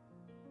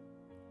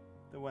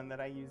 the one that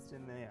I used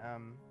in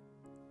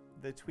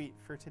the tweet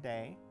for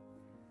today.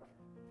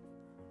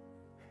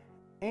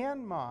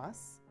 Anne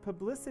Moss,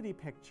 publicity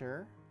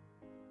picture,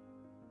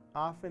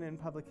 often in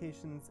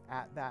publications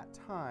at that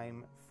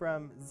time,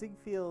 from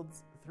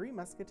Ziegfeld's Three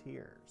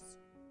Musketeers.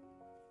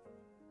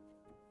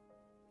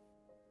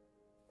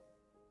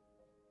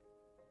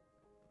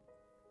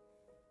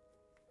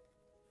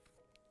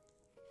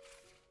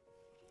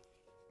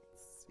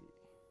 Let's see.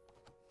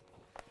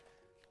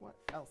 What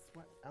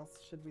else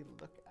should we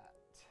look at?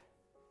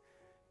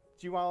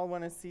 Do you all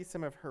want to see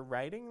some of her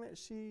writing that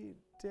she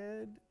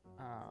did?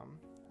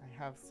 I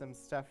have some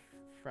stuff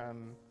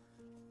from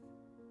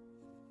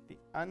the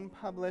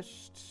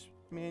unpublished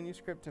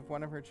manuscript of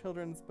one of her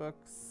children's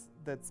books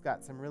that's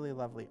got some really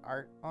lovely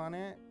art on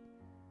it.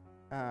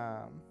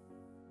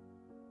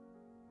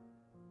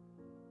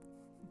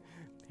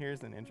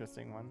 Here's an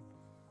interesting one.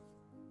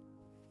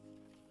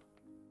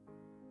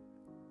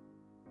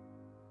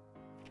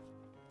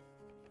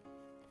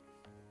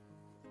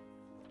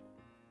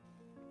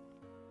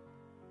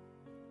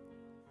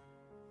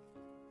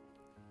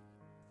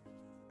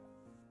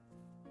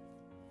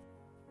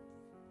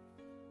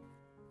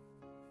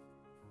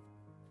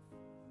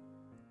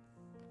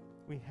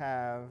 We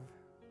have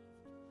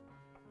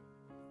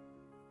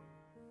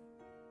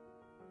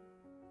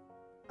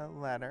a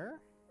letter,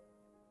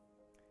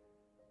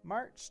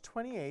 March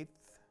 29th,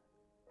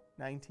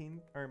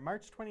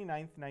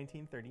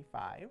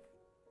 1935.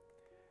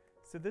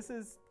 So this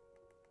is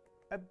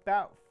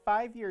about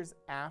 5 years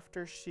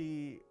after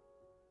she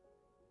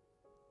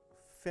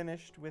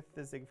finished with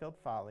the Ziegfeld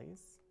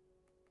Follies.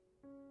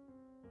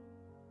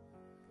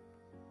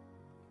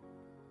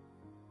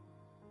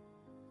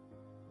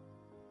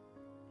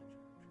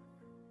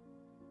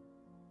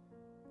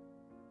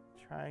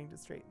 Trying to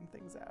straighten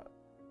things out.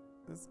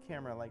 This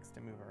camera likes to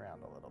move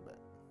around a little bit.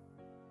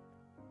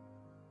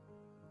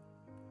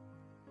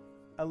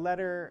 A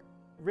letter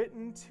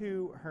written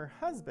to her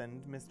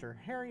husband, Mr.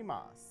 Harry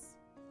Moss,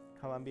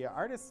 Columbia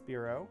Artists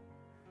Bureau.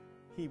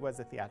 He was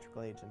a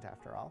theatrical agent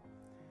after all.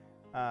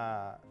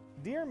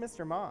 Dear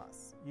Mr.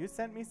 Moss, you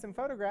sent me some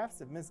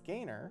photographs of Miss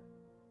Gaynor,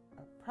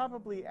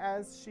 probably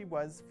as she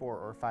was 4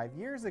 or 5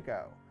 years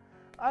ago.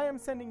 I am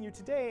sending you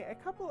today a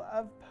couple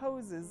of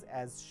poses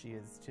as she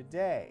is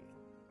today.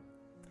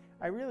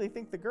 I really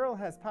think the girl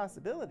has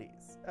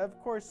possibilities. Of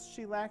course,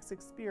 she lacks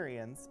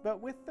experience, but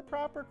with the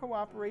proper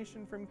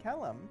cooperation from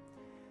Kellum,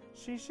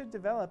 she should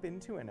develop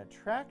into an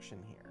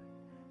attraction here.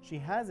 She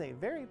has a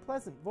very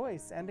pleasant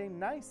voice and a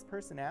nice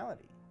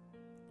personality.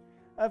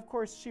 Of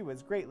course, she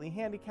was greatly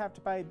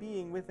handicapped by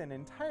being with an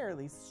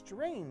entirely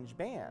strange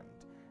band,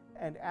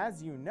 and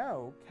as you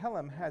know,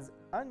 Kellum has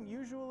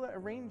unusual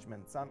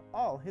arrangements on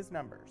all his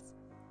numbers.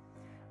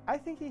 I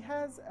think he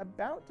has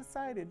about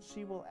decided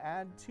she will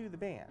add to the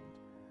band.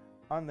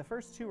 On the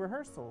first 2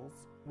 rehearsals,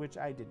 which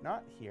I did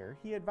not hear,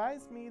 he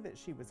advised me that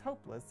she was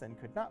hopeless and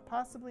could not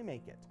possibly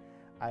make it.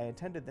 I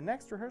attended the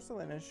next rehearsal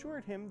and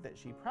assured him that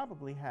she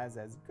probably has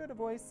as good a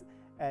voice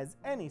as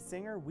any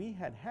singer we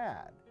had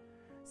had.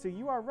 So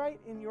you are right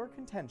in your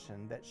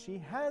contention that she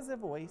has a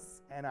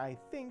voice, and I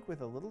think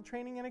with a little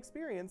training and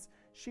experience,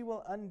 she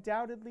will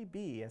undoubtedly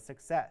be a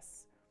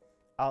success.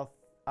 I'll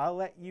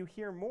let you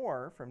hear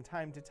more from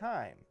time to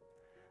time.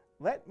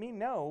 Let me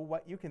know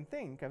what you can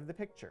think of the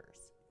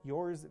pictures.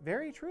 Yours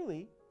very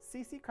truly,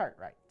 C.C.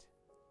 Cartwright,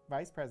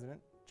 Vice President,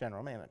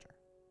 General Manager.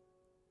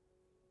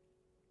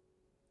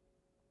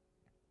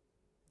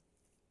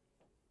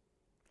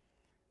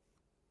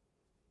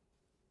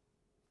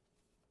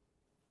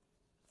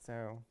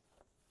 So,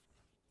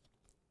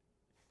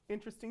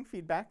 interesting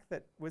feedback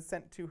that was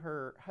sent to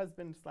her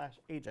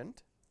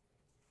husband/agent.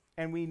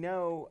 And we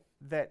know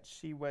that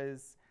she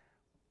was,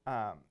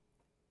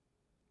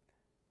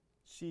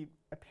 she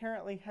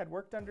apparently had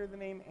worked under the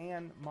name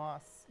Anne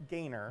Moss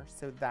Gaynor,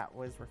 so that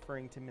was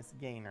referring to Miss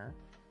Gaynor.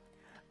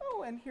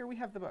 Oh, and here we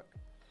have the book.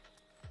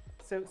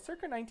 So,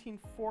 circa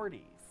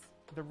 1940s,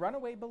 The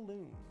Runaway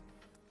Balloon.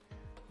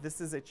 This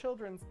is a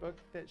children's book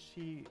that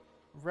she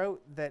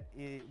wrote that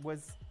it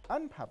was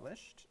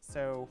unpublished,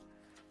 so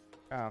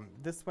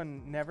this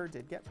one never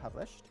did get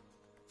published.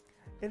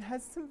 It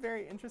has some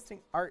very interesting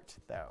art,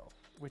 though,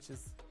 which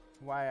is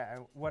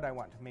what I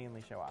want to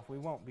mainly show off. We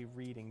won't be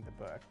reading the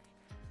book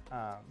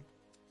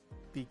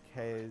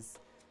because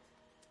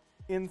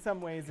in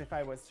some ways, if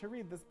I was to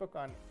read this book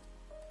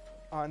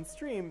on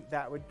stream,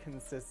 that would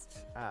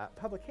consist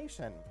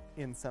publication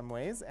in some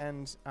ways,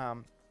 and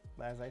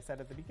as I said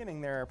at the beginning,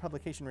 there are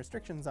publication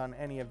restrictions on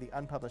any of the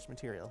unpublished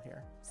material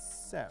here.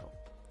 So,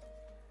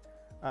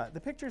 the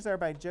pictures are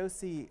by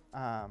Josie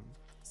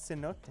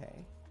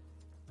Sinote.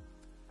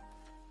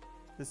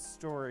 The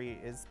story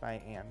is by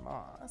Anne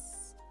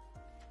Moss.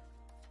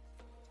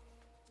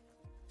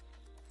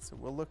 So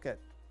we'll look at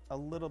a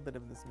little bit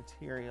of this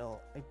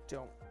material. I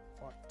don't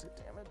want to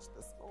damage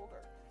this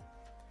folder.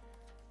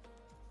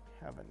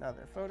 Have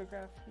another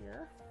photograph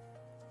here.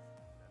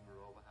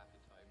 Remember all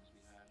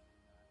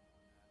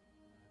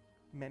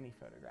many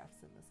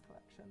photographs in this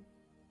collection.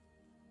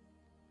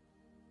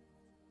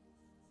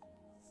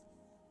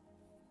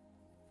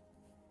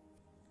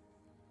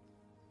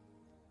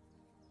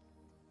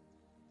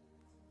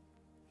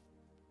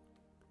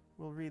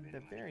 We'll read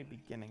the very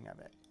beginning of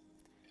it.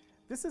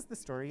 This is the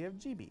story of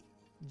Gibi.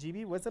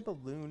 Gibi was a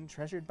balloon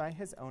treasured by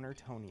his owner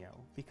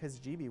Tonio, because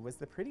Gibi was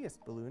the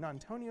prettiest balloon on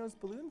Tonio's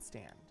balloon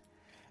stand.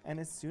 And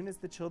as soon as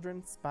the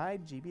children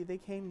spied Gibi, they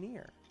came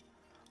near.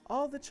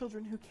 All the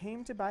children who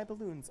came to buy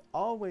balloons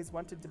always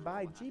wanted to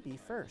buy Gibi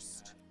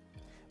first.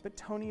 But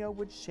Tonio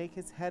would shake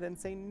his head and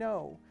say,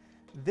 "No,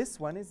 this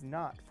one is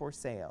not for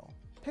sale.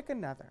 Pick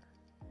another."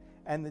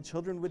 And the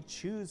children would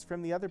choose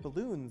from the other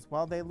balloons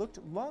while they looked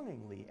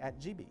longingly at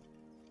Gibi,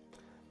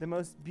 the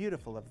most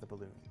beautiful of the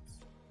balloons.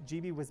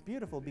 Gibi was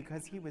beautiful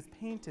because he was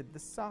painted the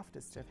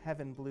softest of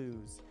heaven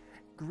blues,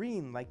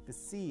 green like the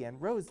sea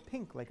and rose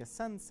pink like a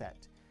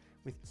sunset,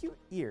 with cute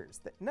ears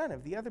that none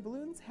of the other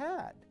balloons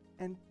had,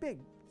 and big,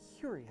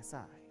 curious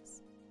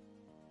eyes.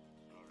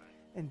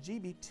 And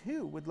Gibi,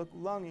 too, would look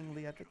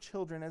longingly at the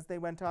children as they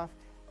went off,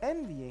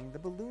 envying the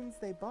balloons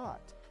they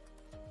bought,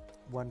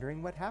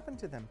 wondering what happened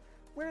to them,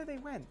 where they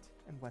went,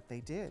 and what they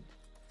did.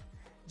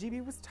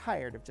 Gibi was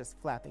tired of just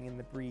flapping in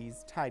the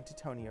breeze tied to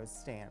Tonio's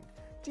stand.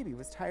 Gibi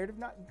was tired of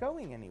not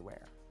going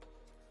anywhere.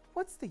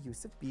 "What's the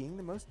use of being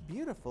the most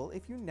beautiful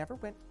if you never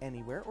went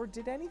anywhere or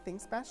did anything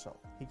special?"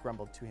 he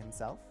grumbled to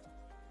himself.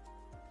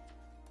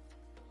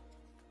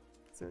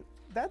 So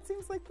that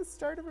seems like the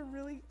start of a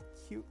really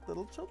cute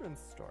little children's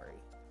story.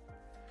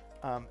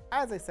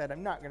 As I said,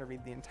 I'm not going to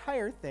read the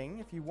entire thing.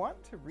 If you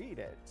want to read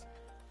it,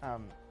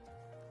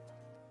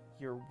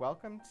 you're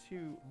welcome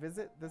to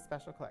visit the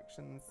Special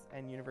Collections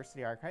and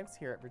University Archives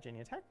here at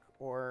Virginia Tech,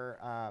 or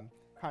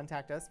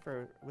contact us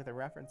with a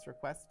reference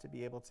request to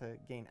be able to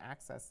gain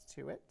access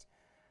to it.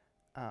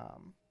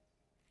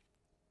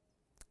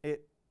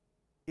 It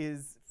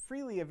is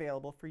freely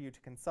available for you to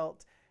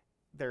consult.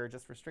 There are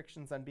just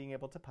restrictions on being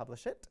able to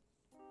publish it.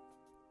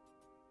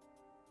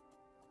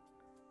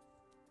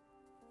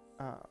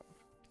 I'm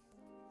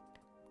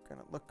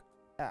going to look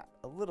at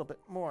a little bit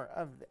more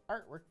of the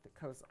artwork that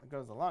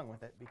goes along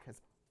with it,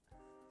 because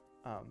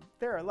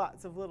there are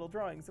lots of little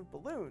drawings of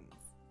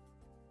balloons.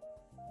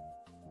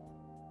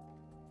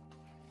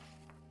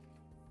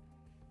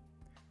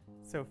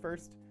 So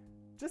first,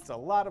 just a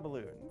lot of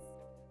balloons.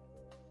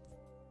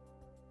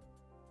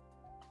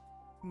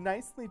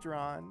 Nicely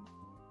drawn,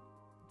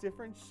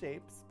 different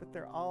shapes, but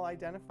they're all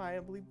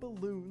identifiably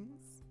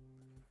balloons.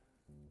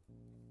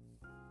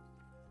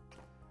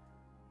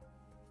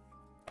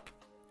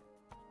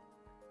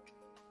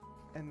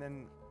 And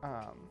then,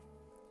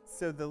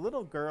 so the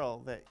little girl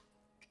that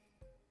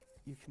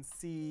you can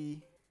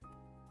see,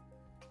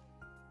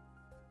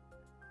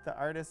 the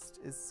artist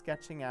is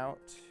sketching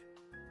out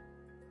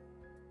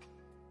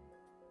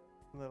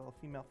little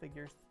female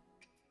figures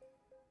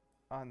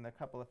on the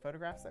couple of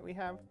photographs that we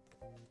have.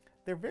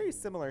 They're very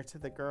similar to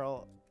the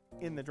girl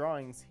in the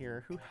drawings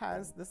here who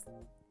has this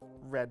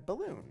red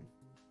balloon.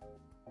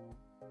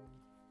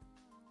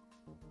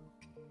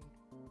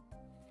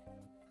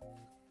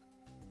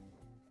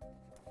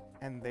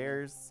 And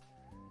there's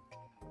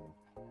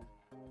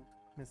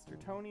Mr.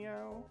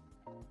 Tonio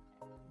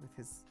with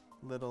his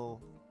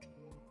little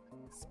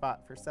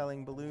spot for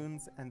selling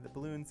balloons and the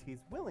balloons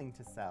he's willing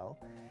to sell.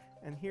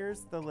 And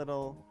here's the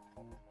little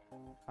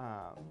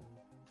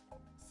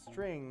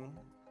string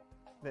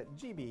that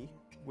Gibi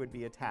would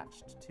be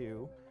attached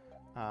to,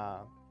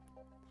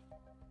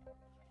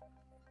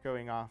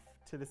 going off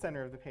to the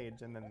center of the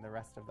page, and then the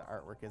rest of the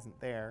artwork isn't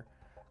there.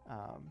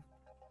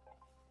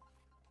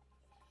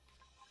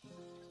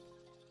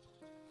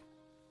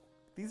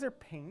 These are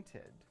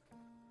painted.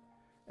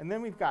 And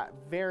then we've got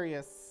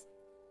various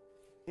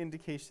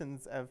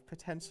indications of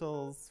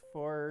potentials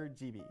for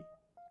Gibi,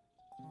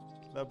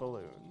 the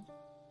balloon,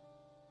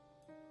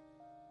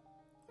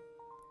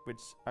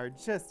 which are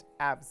just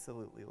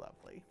absolutely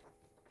lovely.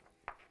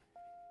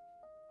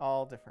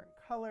 All different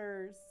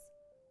colors,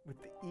 with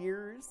the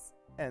ears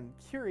and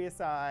curious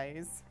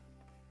eyes.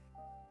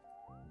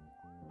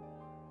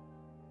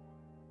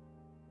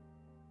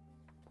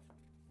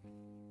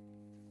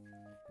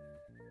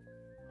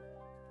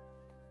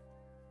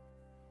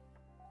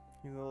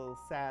 He's a little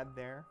sad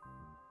there.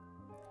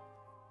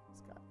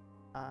 He's got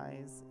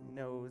eyes,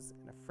 nose,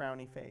 and a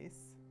frowny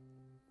face.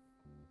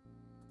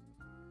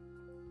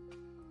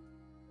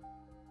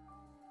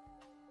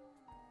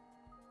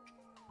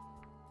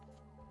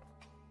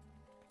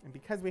 And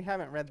because we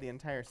haven't read the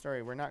entire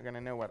story, we're not going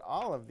to know what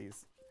all of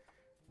these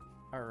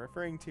are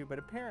referring to, but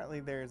apparently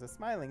there's a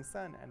smiling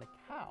sun and a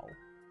cow.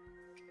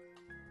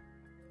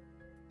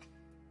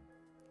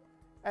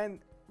 And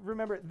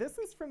remember, this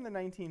is from the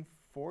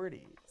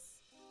 1940s.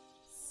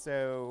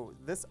 So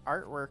this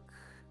artwork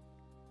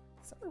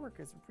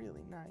is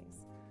really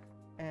nice.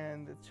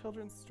 And the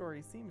children's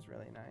story seems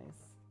really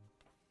nice.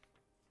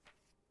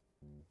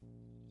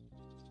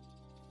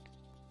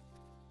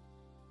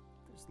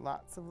 There's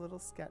lots of little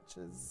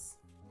sketches.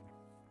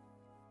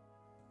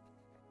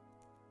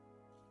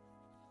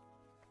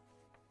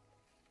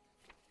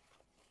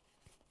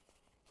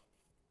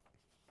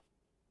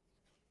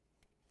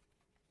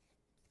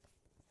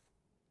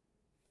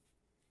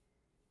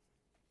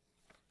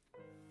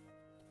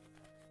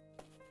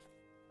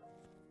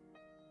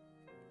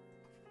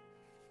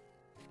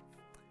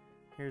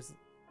 Here's,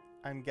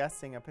 I'm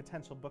guessing, a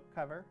potential book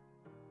cover.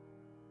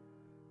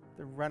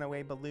 The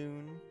Runaway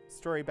Balloon,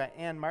 story by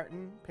Anne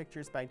Martin,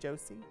 pictures by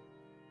Josie.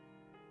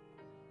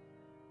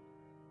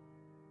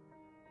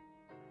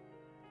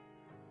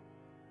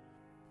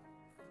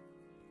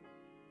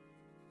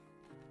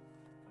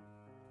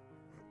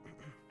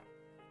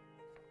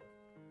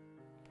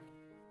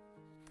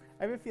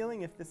 I have a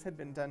feeling if this had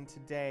been done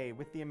today,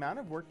 with the amount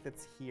of work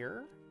that's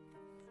here,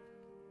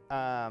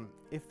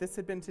 if this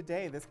had been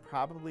today, this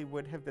probably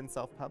would have been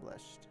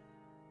self-published.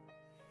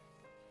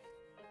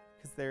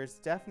 Because there's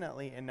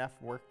definitely enough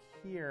work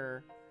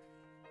here.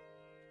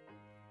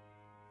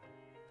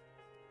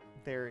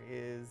 There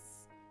is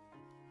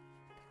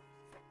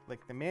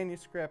like the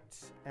manuscript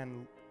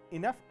and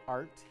enough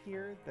art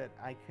here that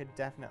I could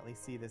definitely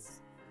see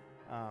this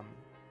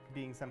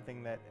being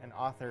something that an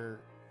author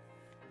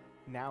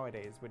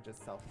nowadays would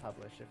just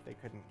self-publish if they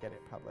couldn't get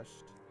it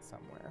published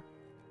somewhere.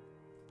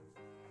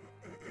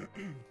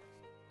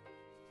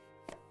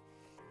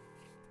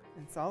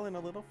 It's all in a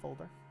little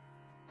folder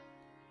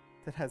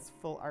that has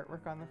full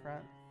artwork on the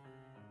front.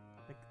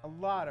 Like, a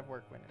lot of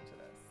work went into this.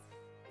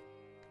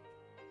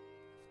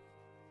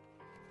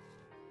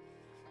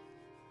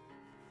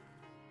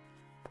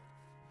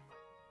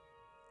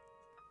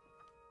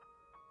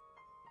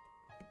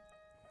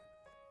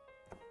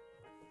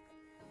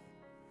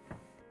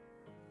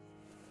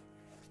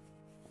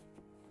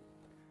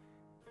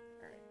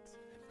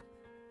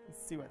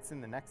 See what's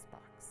in the next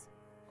box.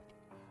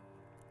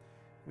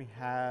 We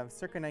have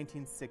circa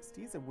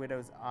 1960s, A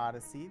Widow's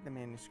Odyssey, the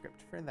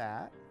manuscript for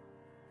that.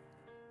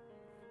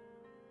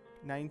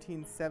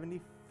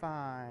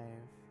 1975.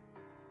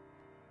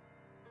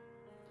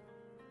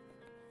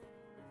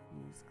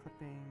 News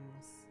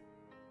clippings.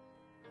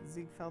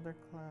 Ziegfelder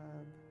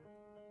Club.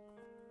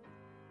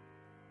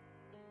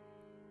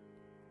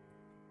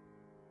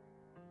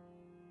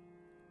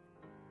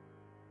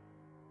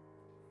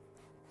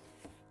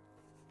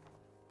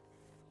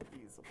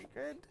 These will be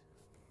good.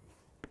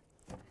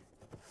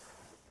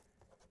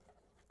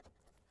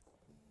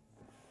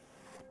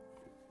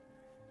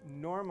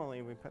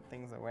 Normally we put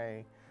things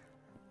away,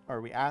 or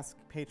we ask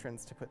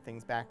patrons to put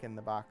things back in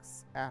the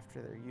box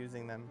after they're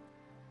using them.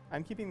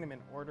 I'm keeping them in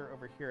order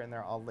over here and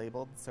they're all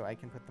labeled so I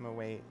can put them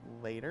away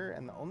later,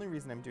 and the only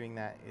reason I'm doing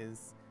that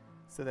is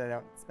so that I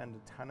don't spend a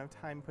ton of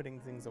time putting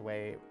things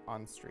away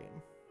on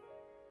stream.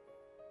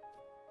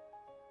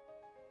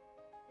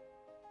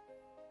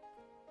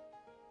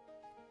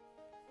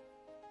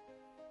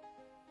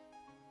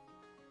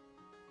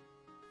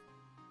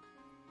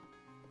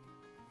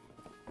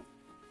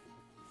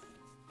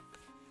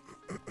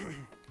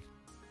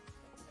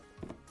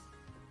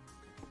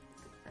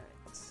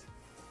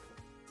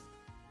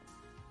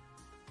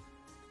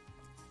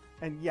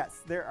 And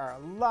yes, there are a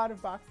lot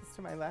of boxes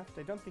to my left.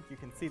 I don't think you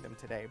can see them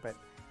today, but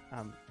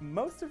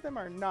most of them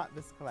are not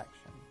this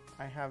collection.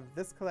 I have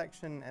this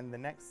collection and the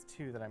next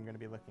two that I'm going to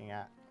be looking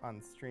at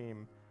on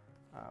stream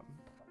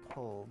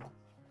pulled.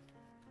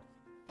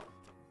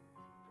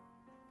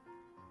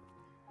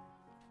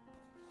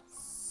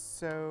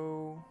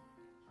 So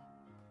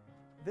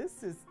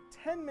this is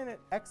 10-minute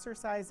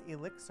exercise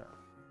elixir.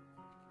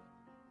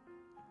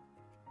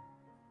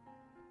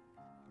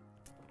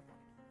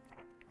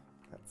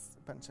 That's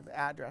a bunch of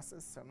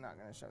addresses, so I'm not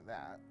going to show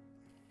that.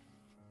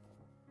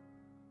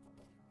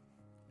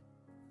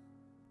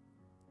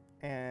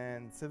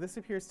 And so this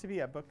appears to be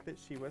a book that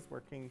she was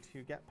working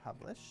to get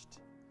published.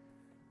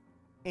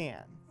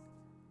 And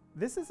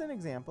this is an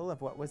example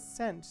of what was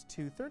sent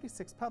to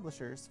 36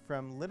 publishers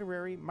from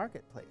Literary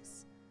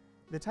Marketplace.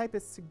 The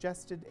typist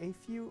suggested a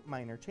few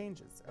minor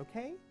changes,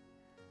 okay?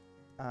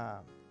 I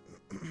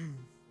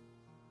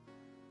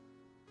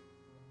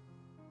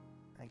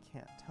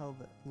can't tell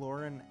that.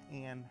 Lauren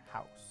Ann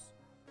House.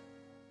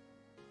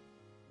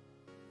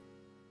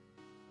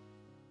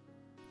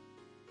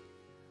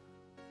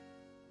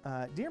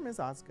 Dear Ms.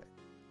 Osgood,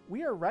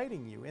 we are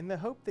writing you in the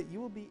hope that you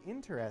will be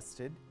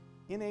interested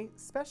in a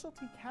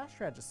specialty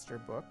cash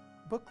register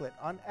booklet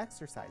on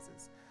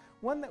exercises,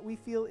 one that we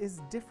feel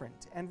is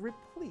different and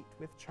replete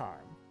with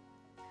charm.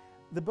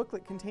 The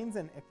booklet contains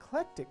an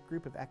eclectic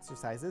group of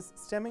exercises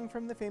stemming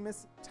from the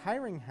famous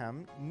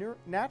Tyringham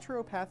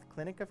Naturopath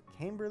Clinic of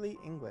Camberley,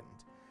 England.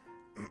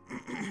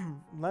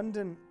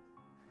 London,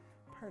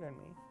 pardon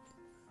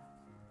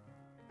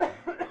me.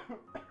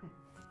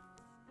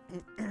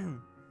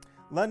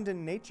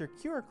 London Nature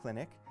Cure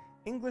Clinic,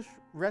 English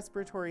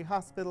Respiratory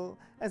Hospital,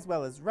 as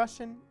well as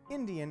Russian,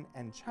 Indian,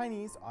 and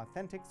Chinese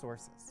authentic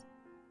sources.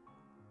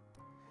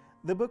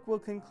 The book will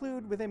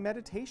conclude with a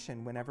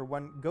meditation whenever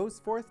one goes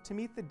forth to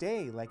meet the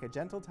day like a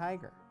gentle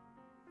tiger.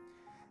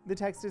 The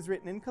text is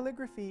written in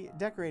calligraphy,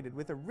 decorated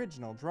with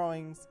original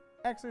drawings,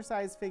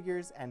 exercise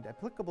figures, and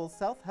applicable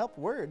self-help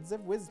words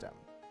of wisdom.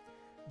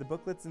 The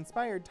booklet's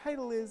inspired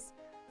title is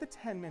The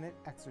 10-Minute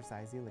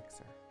Exercise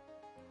Elixir.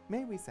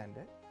 May we send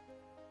it?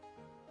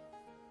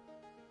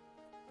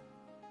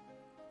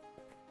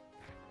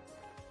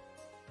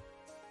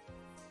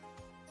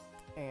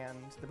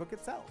 And the book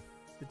itself,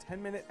 The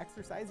 10-Minute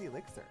Exercise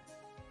Elixir.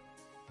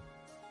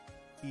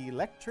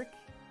 eclectic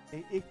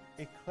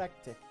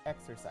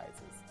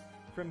exercises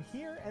from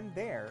here and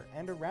there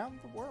and around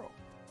the world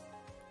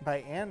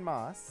by Anne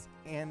Moss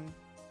and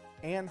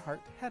Anne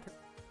Hart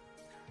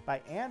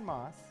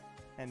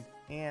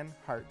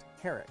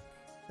Herrick.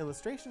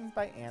 Illustrations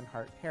by Anne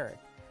Hart Herrick.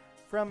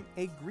 From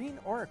A Green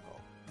Oracle,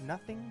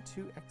 Nothing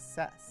to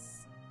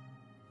Excess.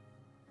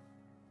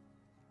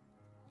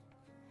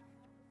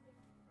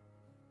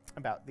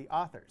 About the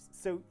authors.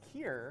 So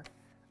here,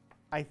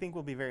 I think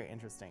will be very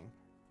interesting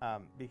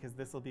because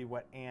this will be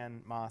what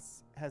Anne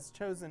Moss has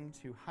chosen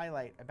to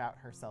highlight about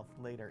herself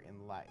later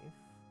in life.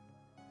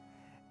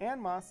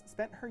 Anne Moss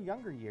spent her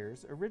younger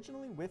years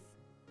originally with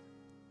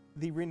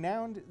the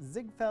renowned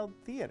Ziegfeld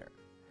Theater.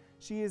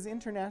 She is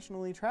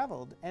internationally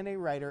traveled and a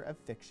writer of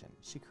fiction.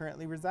 She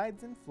currently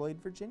resides in Floyd,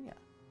 Virginia.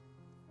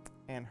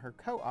 And her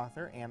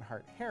co-author, Anne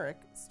Hart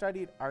Herrick,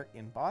 studied art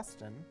in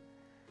Boston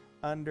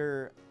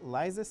under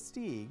Liza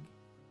Steeg,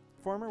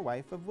 former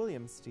wife of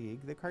William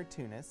Steeg, the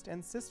cartoonist,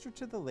 and sister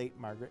to the late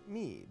Margaret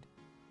Mead.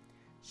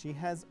 She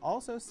has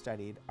also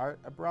studied art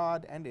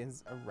abroad and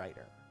is a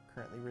writer.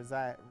 Currently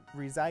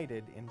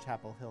resided in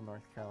Chapel Hill,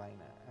 North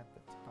Carolina at the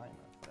time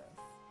of this.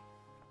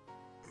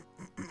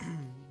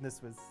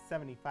 This was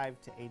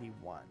 75 to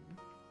 81.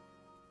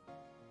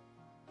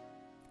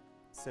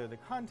 So the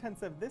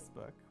contents of this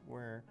book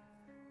were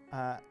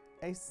a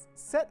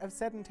set of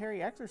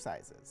sedentary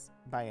exercises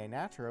by a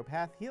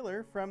naturopath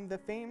healer from the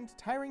famed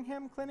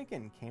Tyringham Clinic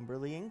in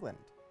Camberley, England.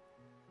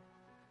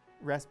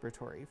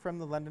 Respiratory from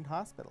the London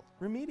Hospital.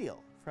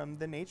 Remedial from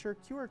the Nature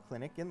Cure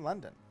Clinic in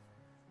London.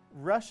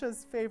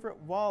 Russia's favorite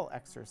wall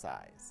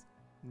exercise.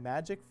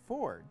 Magic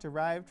 4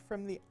 derived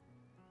from the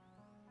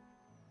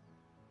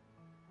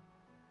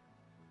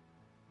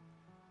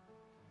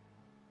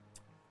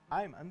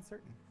I'm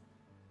uncertain.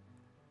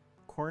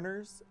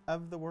 Corners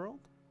of the world.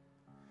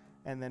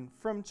 And then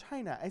from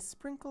China, a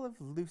sprinkle of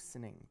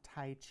loosening,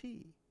 Tai Chi.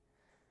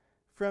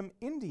 From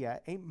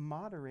India, a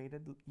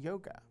moderated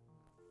yoga.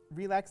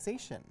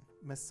 Relaxation,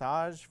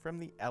 massage from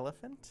the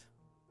elephant.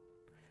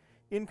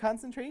 In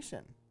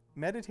concentration,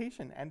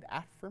 meditation and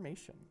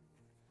affirmation.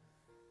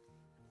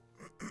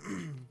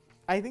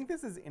 I think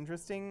this is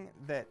interesting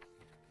that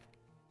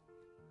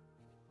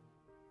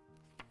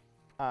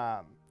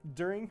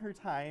during her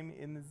time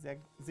in the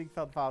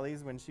Ziegfeld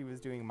Follies, when she was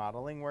doing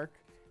modeling work,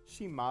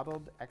 she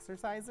modeled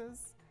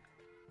exercises,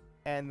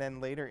 and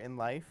then later in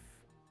life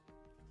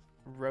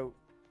wrote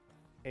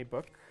a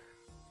book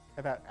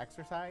about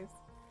exercise.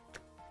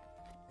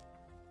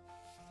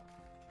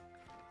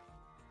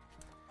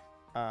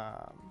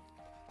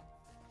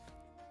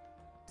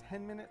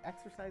 10-minute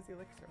exercise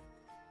elixir.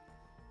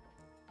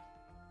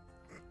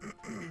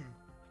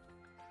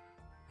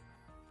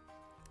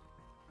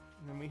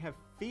 And then we have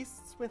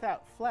Feasts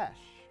Without Flesh.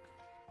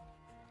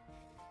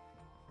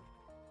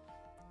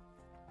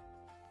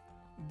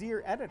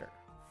 Dear editor,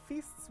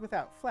 Feasts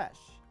Without Flesh,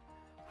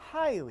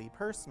 highly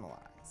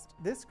personalized.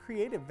 This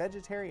creative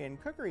vegetarian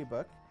cookery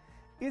book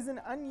is an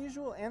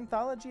unusual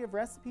anthology of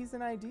recipes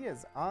and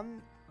ideas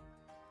on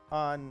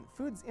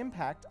food's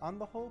impact on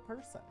the whole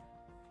person.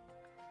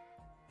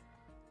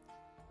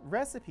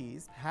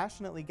 Recipes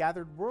passionately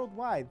gathered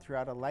worldwide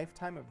throughout a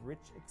lifetime of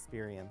rich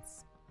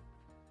experience.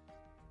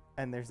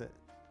 And there's a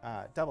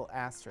double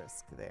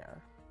asterisk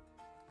there,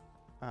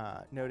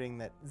 noting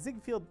that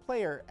Ziegfeld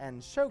player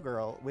and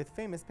showgirl with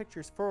famous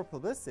pictures for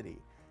publicity,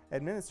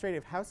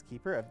 administrative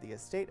housekeeper of the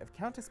estate of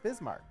Countess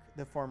Bismarck,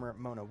 the former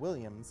Mona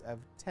Williams of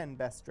 10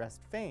 Best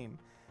Dressed fame,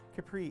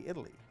 Capri,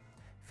 Italy.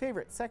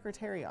 Favorite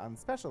secretary on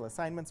special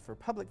assignments for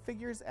public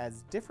figures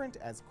as different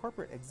as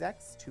corporate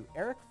execs to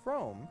Erich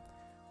Fromm,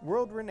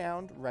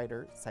 world-renowned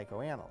writer,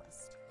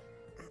 psychoanalyst.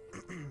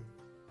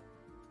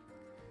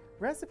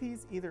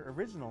 Recipes either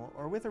original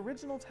or with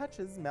original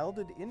touches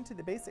melded into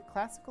the basic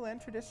classical and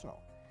traditional.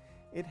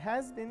 It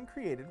has been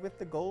created with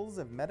the goals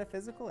of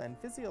metaphysical and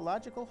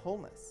physiological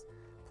wholeness,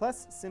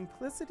 plus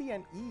simplicity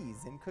and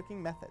ease in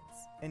cooking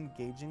methods,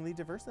 engagingly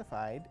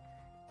diversified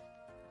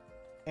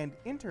and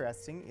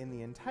interesting in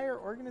the entire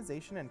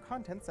organization and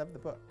contents of the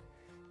book.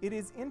 It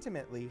is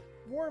intimately,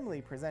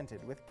 warmly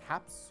presented with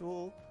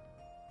capsule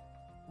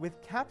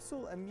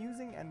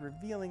amusing and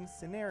revealing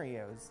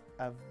scenarios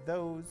of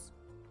those,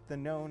 the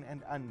known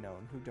and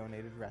unknown, who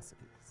donated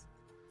recipes.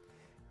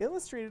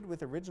 Illustrated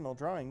with original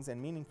drawings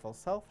and meaningful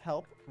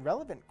self-help,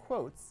 relevant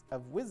quotes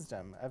of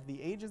wisdom of the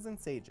ages and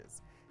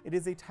sages, it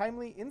is a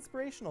timely,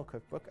 inspirational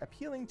cookbook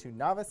appealing to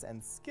novice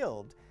and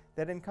skilled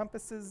that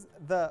encompasses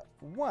the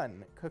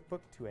one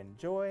cookbook to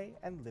enjoy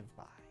and live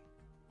by.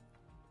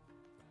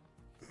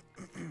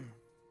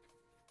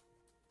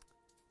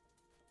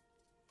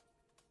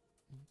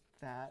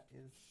 That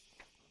is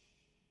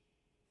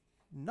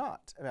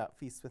not about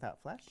Feasts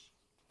Without Flesh.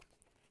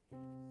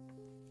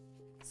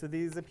 So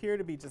these appear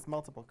to be just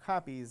multiple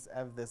copies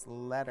of this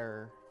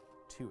letter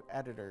to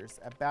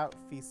editors about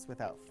Feasts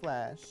Without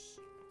Flesh.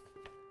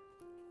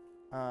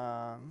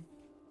 I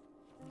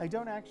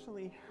don't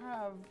actually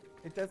have,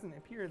 it doesn't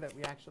appear that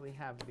we actually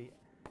have the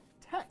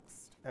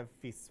text of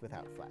Feasts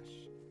Without Flesh.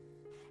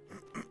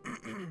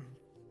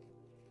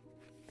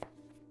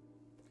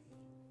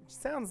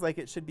 Sounds like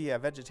it should be a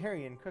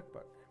vegetarian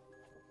cookbook.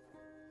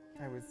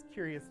 I was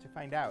curious to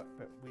find out,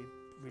 but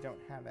we don't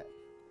have it.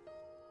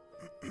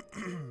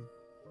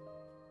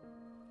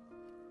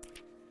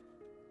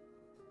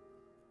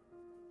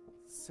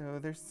 So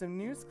there's some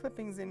news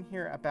clippings in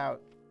here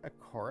about a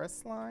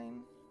chorus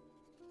line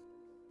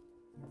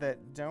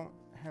that don't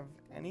have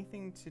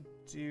anything to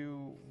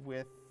do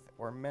with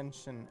or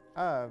mention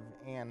of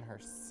Anne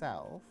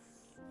herself.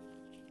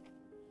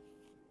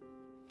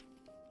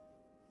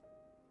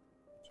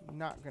 So I'm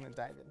not going to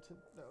dive into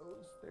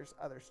those. There's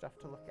other stuff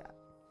to look at.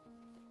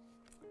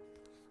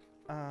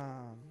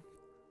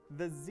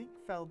 The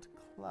Ziegfeld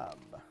Club.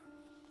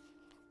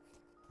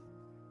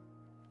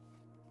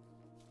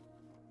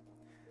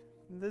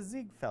 The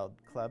Ziegfeld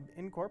Club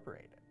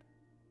Incorporated.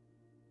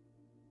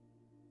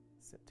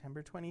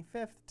 September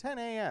 25th, 10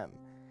 a.m.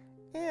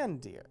 Anne,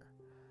 dear.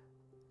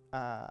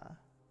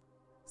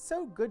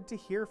 So good to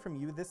hear from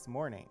you this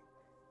morning.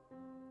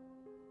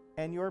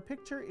 And your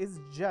picture is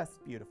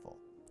just beautiful.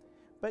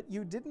 But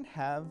you didn't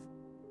have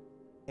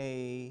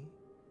a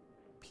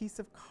piece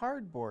of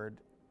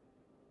cardboard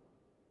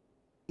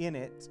in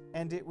it,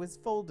 and it was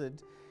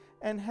folded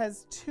and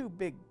has two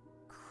big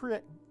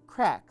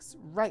cracks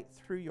right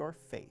through your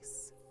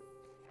face.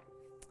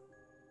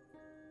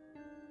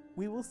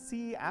 We will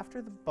see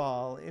after the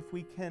ball if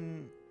we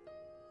can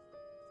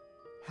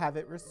have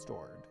it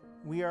restored.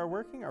 We are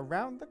working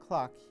around the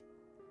clock.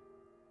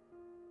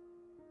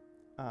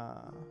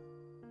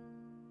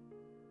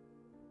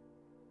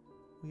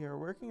 We are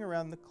working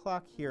around the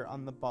clock here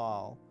on the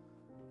ball.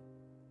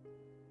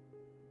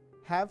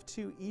 Have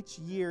to each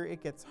year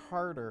it gets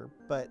harder,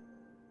 but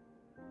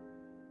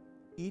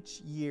each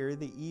year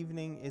the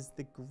evening is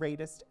the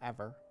greatest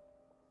ever.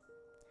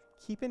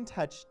 Keep in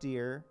touch,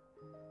 dear,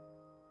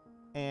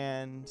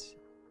 and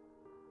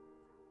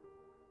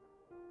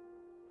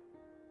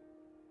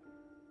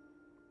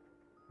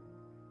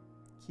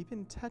keep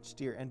in touch,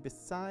 dear, and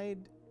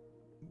beside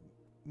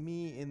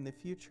me in the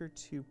future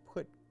to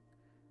put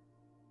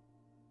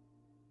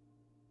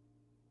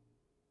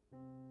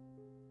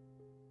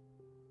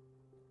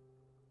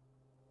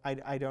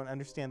I don't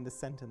understand this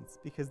sentence,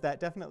 because that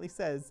definitely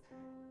says,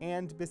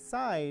 and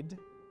beside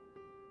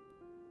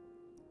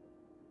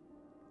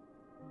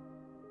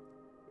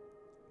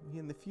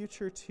in the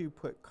future to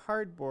put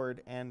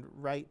cardboard and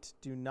write,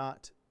 do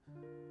not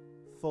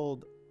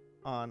fold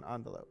on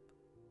envelope.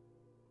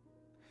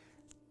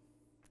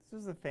 This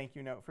was a thank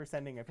you note for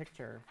sending a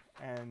picture,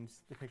 and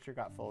the picture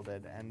got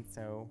folded, and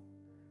so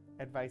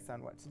advice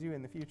on what to do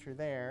in the future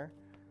there.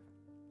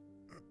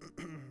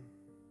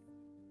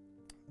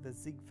 The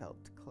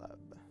Ziegfeld Club.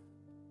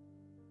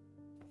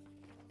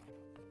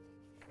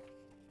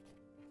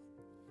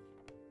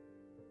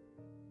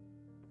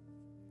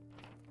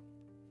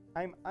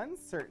 I'm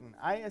uncertain.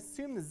 I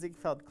assume the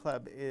Ziegfeld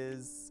Club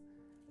is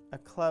a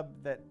club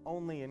that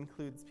only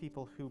includes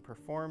people who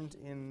performed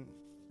in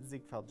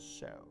Ziegfeld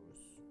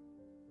shows.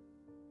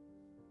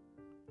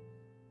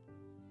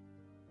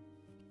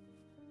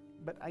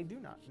 But I do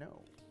not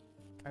know.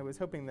 I was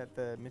hoping that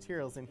the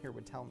materials in here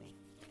would tell me.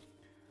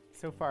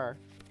 So far,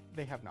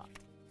 they have not.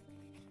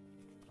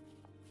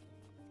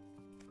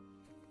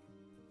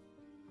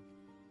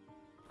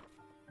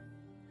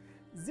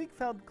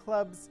 Ziegfeld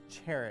Club's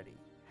charity.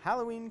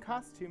 Halloween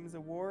Costumes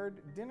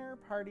Award, Dinner,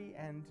 Party,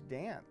 and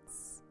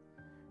Dance.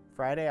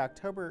 Friday,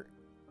 October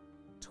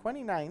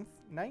 29th,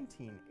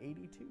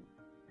 1982.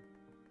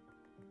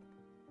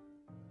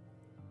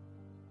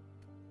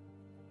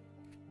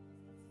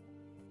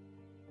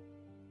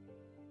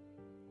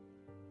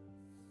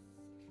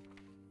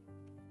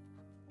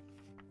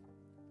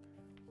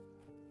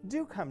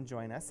 Do come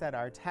join us at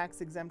our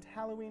tax-exempt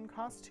Halloween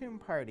costume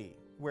party,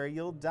 where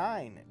you'll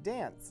dine,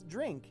 dance,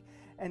 drink,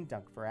 and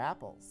dunk for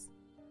apples.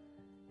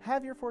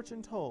 Have your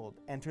fortune told,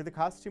 enter the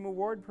costume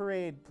award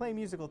parade, play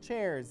musical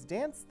chairs,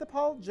 dance the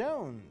Paul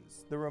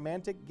Jones, the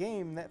romantic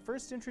game that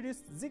first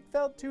introduced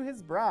Ziegfeld to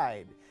his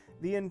bride,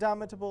 the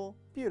indomitable,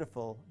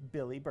 beautiful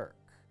Billy Burke.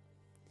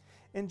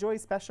 Enjoy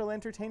special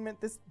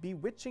entertainment this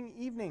bewitching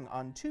evening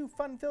on 2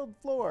 fun-filled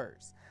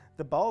floors,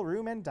 the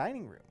ballroom and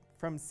dining room,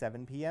 from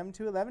 7 p.m.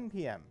 to 11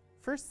 p.m.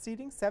 First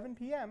seating 7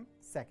 p.m.,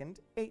 second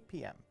 8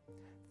 p.m.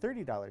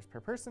 $30 per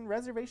person,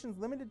 reservations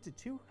limited to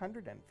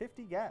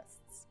 250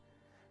 guests.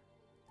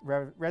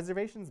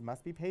 Reservations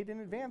must be paid in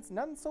advance,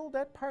 none sold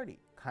at party.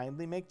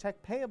 Kindly make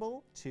check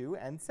payable to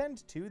and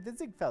send to the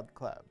Ziegfeld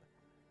Club.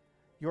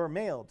 Your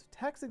mailed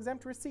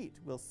tax-exempt receipt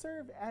will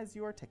serve as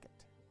your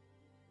ticket.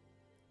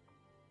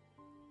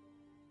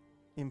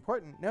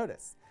 Important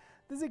notice.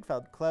 The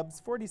Ziegfeld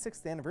Club's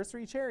 46th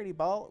Anniversary Charity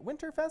Ball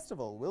Winter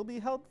Festival will be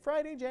held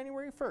Friday,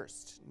 January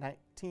 1st,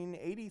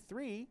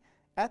 1983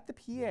 at the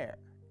Pierre,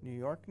 New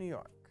York, New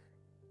York.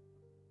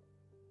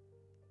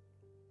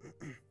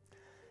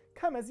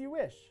 Come as you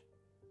wish.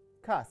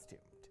 Costumed.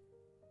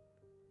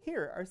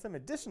 Here are some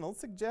additional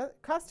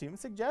costume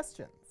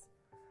suggestions.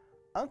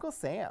 Uncle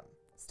Sam,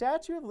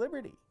 Statue of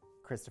Liberty,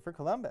 Christopher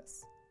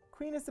Columbus,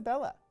 Queen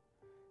Isabella,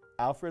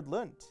 Alfred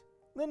Lunt,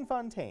 Lynn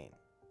Fontaine,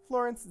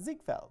 Florence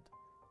Ziegfeld,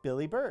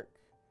 Billy Burke,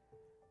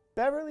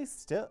 Beverly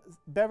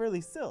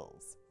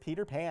Sills,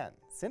 Peter Pan,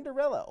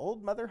 Cinderella,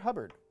 Old Mother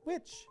Hubbard,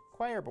 Witch,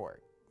 Choir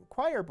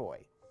Boy,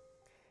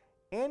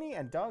 Annie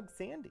and Dog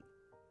Sandy,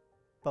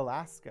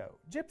 Belasco,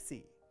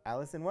 Gypsy,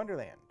 Alice in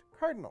Wonderland,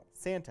 Cardinal,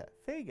 Santa,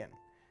 Fagin,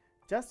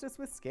 Justice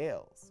with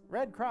Scales,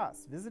 Red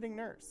Cross, Visiting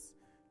Nurse,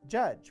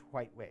 Judge,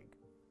 White Wig,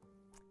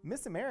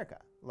 Miss America,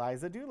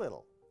 Liza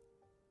Doolittle,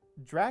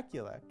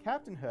 Dracula,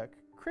 Captain Hook,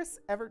 Chris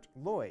Evert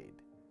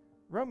Lloyd,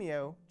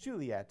 Romeo,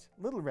 Juliet,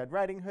 Little Red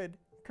Riding Hood,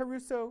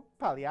 Caruso,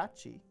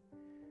 Pagliacci,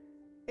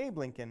 Abe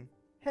Lincoln,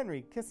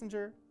 Henry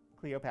Kissinger,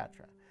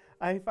 Cleopatra.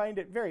 I find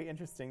it very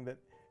interesting that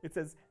it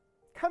says,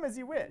 come as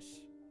you wish,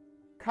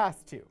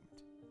 costumed,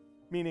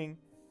 meaning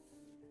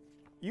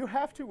you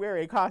have to wear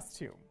a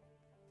costume.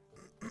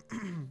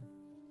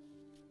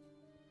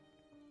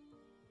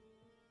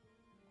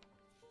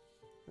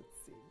 Let's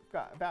see, we've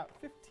got about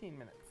 15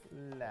 minutes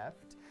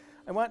left.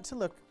 I want to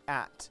look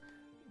at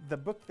the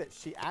book that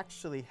she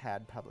actually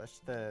had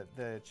published,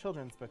 the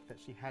children's book that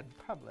she had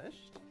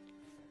published.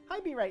 Hi,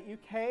 Be Right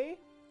UK.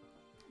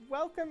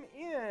 Welcome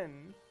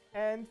in,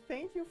 and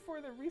thank you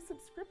for the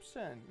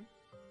resubscription.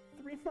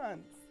 3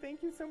 months.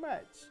 Thank you so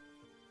much.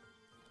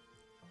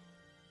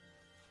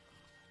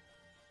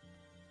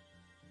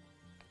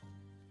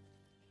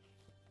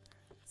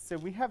 So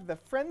we have the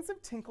Friends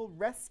of Tinkle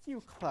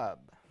Rescue Club.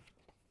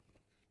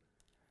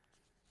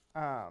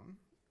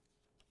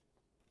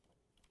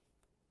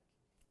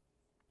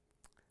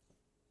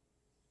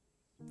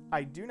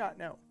 I do not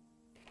know.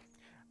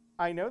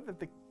 I know that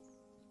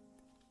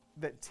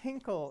that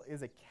Tinkle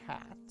is a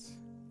cat.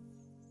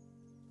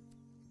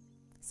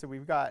 So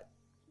we've got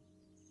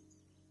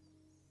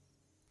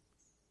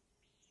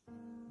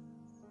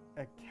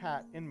a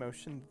cat in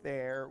motion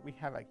there. We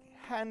have a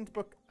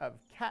handbook of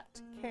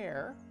cat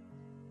care.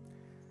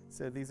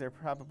 So these are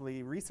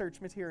probably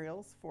research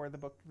materials for the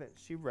book that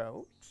she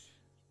wrote.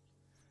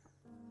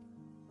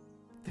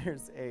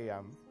 There's a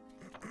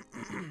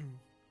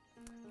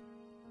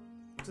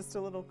just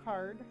a little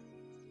card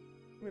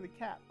with a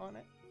cat on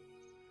it.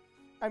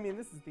 I mean,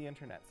 this is the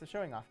internet, so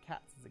showing off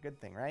cats is a good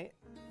thing, right?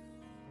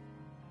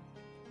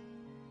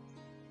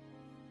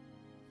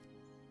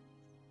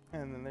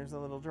 And then there's a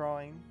little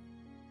drawing.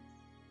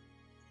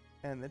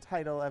 And the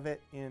title of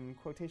it in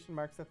quotation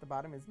marks at the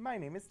bottom is My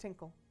Name is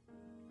Tinkle.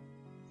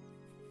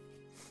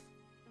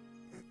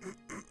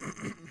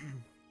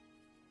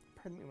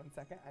 Pardon me 1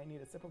 second, I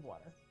need a sip of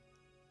water.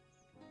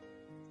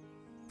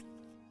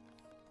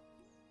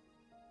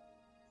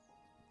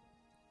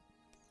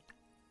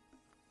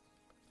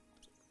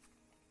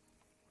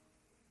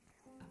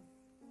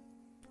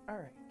 All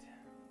right.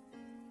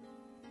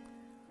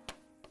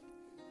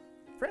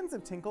 Friends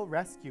of Tinkle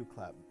Rescue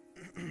Club.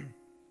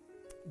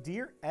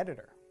 Dear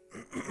Editor,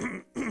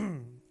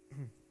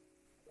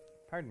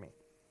 pardon me.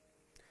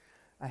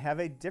 I have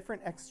a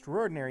different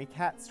extraordinary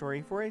cat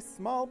story for a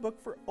small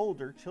book for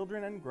older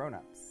children and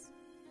grown-ups.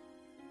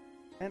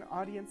 An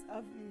audience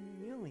of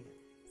millions.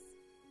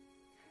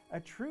 A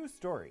true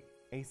story,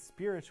 a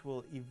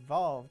spiritual,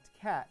 evolved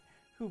cat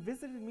who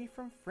visited me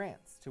from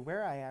France to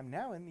where I am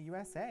now in the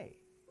USA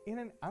in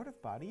an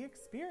out-of-body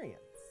experience.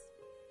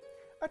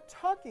 A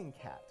talking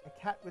cat, a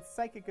cat with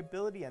psychic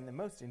ability and the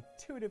most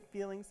intuitive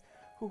feelings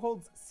who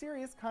holds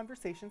serious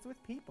conversations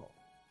with people,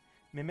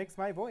 mimics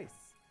my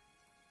voice,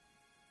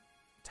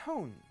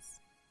 tones,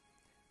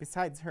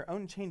 besides her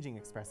own changing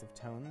expressive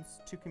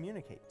tones to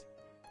communicate.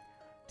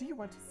 Do you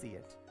want to see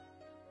it?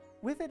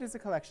 With it is a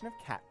collection of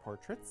cat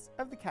portraits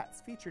of the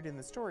cats featured in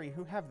the story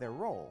who have their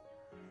role,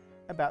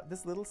 about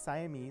this little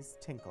Siamese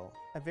Tinkle,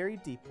 a very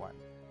deep one.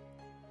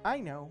 I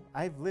know,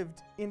 I've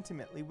lived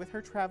intimately with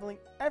her, traveling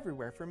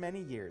everywhere for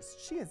many years.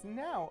 She is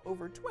now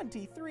over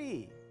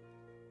 23.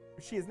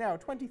 She is now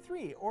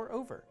 23 or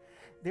over.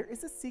 There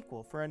is a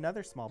sequel for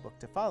another small book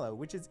to follow,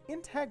 which is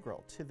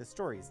integral to the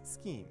story's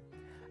scheme.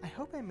 I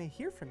hope I may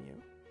hear from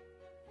you.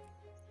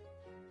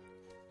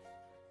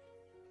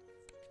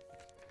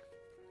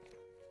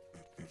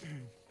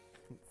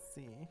 Let's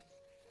see.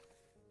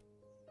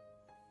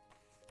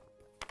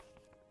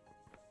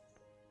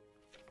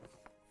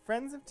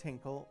 Friends of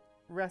Tinkle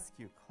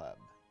Rescue Club.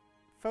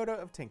 Photo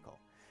of Tinkle.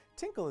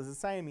 Tinkle is a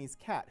Siamese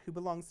cat who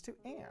belongs to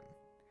Anne.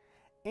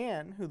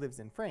 Anne, who lives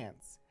in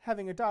France,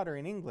 having a daughter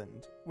in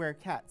England, where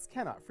cats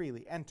cannot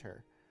freely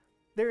enter,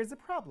 there is a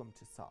problem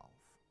to solve.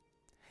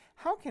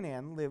 How can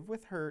Anne live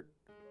with her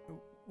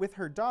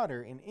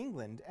daughter in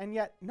England and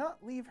yet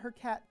not leave her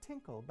cat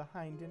Tinkle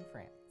behind in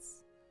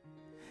France?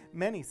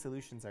 Many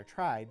solutions are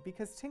tried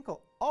because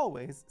Tinkle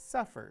always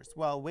suffers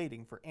while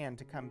waiting for Anne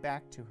to come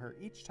back to her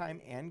each time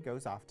Anne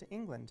goes off to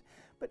England.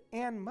 But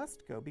Anne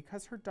must go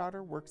because her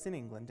daughter works in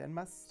England and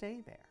must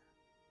stay there.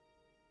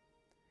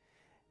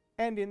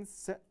 And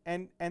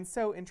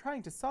so in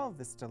trying to solve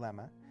this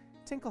dilemma,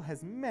 Tinkle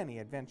has many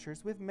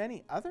adventures with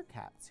many other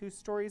cats whose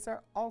stories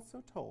are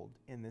also told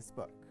in this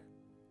book.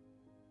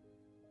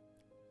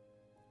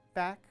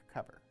 Back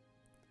cover.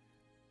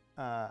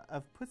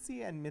 Of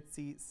Pussy and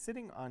Mitzi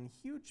sitting on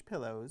huge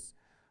pillows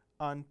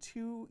on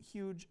two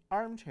huge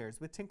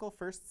armchairs, with Tinkle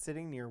first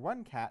sitting near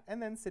one cat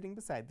and then sitting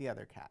beside the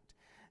other cat,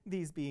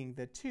 these being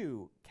the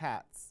two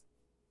cats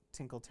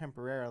Tinkle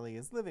temporarily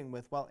is living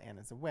with while Anne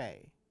is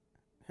away.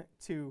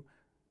 Two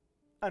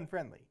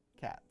unfriendly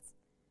cats.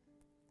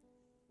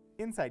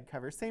 Inside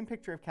cover, same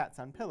picture of cats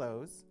on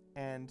pillows,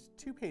 and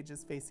two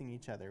pages facing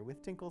each other,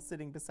 with Tinkle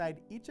sitting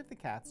beside each of the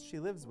cats she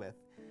lives with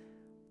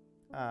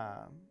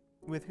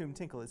whom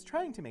Tinkle is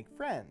trying to make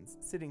friends,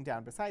 sitting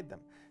down beside them,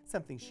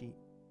 something she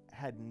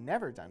had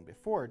never done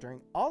before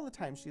during all the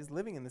time she is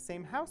living in the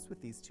same house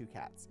with these two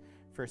cats,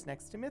 first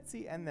next to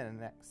Mitzi and then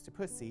next to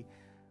Pussy,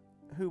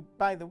 who,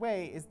 by the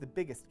way, is the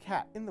biggest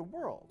cat in the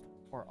world,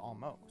 or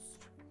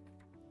almost.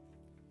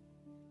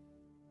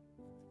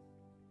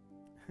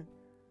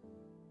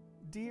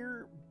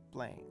 Dear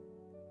Blaine,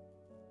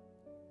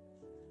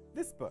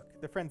 this book,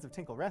 The Friends of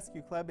Tinkle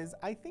Rescue Club, is,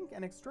 I think,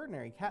 an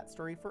extraordinary cat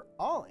story for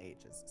all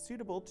ages,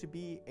 suitable to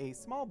be a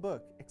small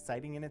book,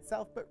 exciting in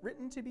itself, but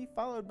written to be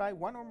followed by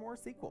one or more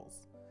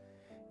sequels.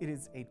 It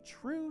is a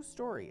true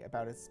story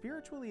about a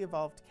spiritually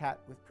evolved cat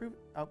with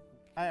oh,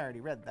 I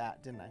already read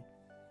that, didn't I?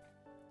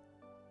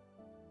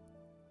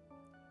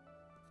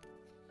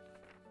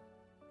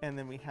 And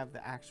then we have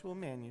the actual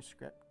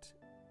manuscript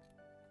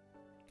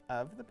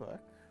of the book,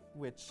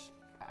 which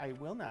I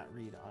will not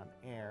read on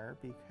air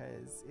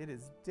because it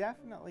is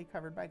definitely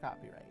covered by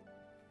copyright.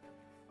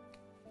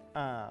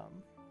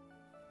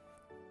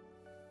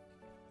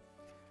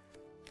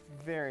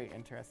 Very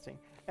interesting.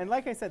 And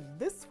like I said,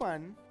 this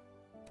one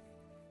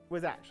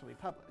was actually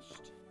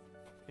published.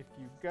 If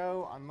you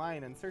go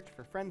online and search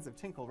for Friends of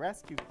Tinkle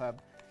Rescue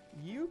Club,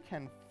 you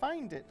can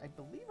find it, I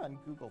believe, on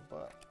Google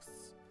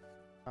Books.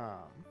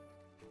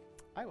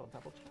 I will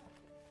double check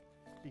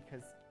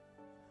because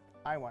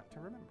I want to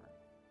remember.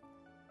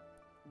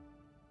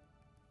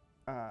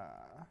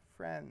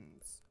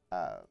 Friends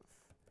of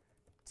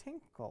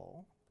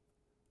Tinkle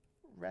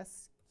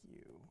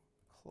Rescue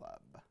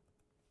Club.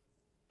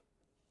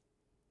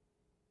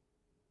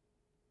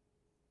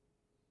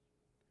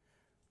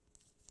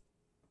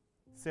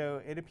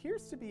 So it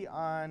appears to be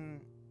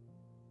on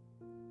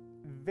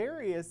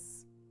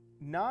various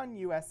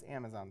non-US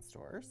Amazon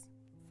stores.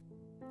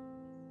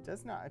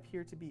 Does not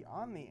appear to be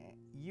on the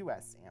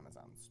US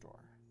Amazon store.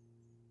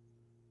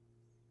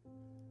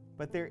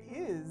 But there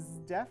is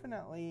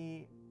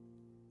definitely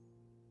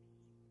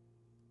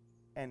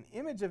an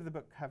image of the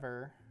book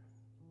cover.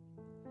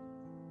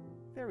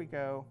 There we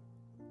go.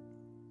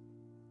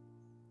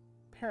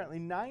 Apparently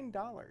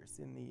 $9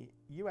 in the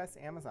US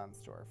Amazon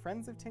store.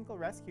 Friends of Tinkle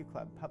Rescue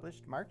Club,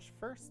 published March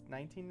 1st,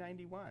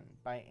 1991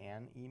 by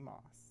Anne E.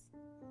 Moss.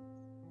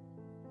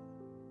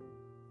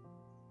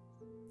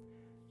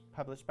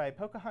 Published by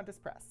Pocahontas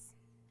Press.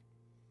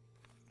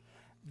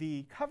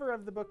 The cover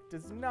of the book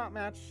does not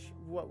match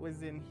what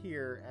was in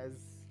here as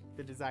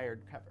the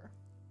desired cover.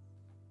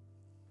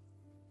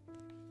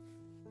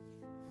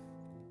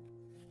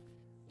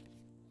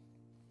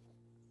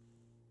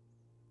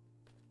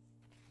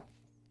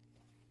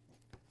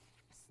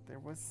 So there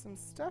was some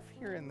stuff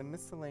here in the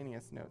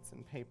miscellaneous notes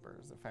and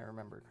papers, if I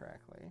remember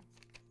correctly.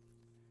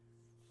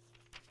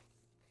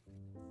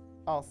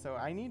 Also,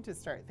 I need to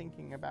start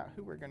thinking about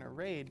who we're going to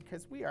raid,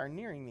 because we are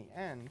nearing the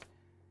end.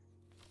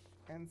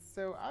 And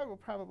so I will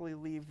probably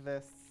leave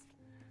this.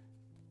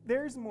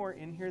 There's more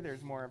in here.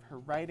 There's more of her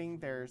writing.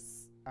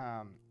 There's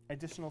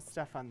additional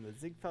stuff on the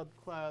Ziegfeld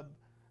Club.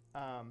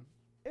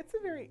 It's a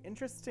very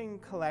interesting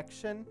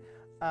collection.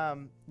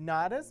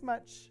 Not as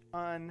much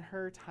on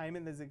her time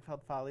in the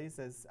Ziegfeld Follies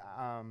as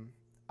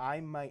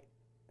I might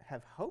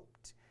have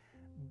hoped,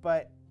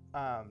 but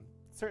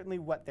certainly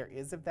what there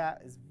is of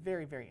that is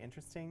very, very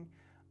interesting.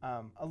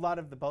 A lot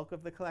of the bulk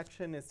of the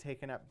collection is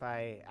taken up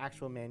by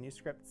actual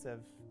manuscripts of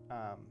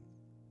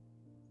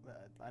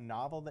a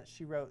novel that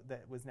she wrote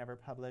that was never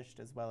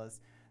published, as well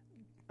as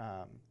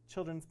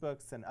children's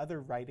books and other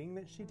writing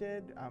that she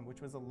did,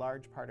 which was a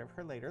large part of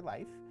her later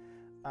life.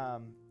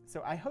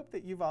 So I hope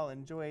that you've all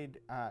enjoyed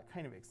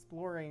kind of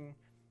exploring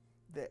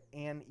the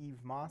Anne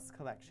Eve Moss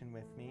collection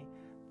with me.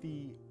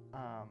 The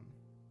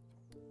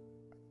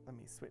let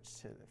me switch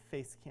to the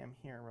face cam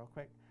here real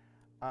quick.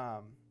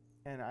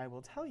 And I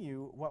will tell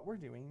you what we're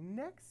doing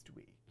next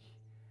week.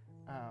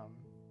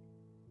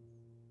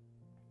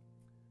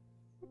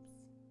 Oops.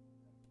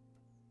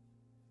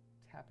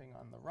 Tapping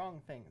on the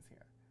wrong things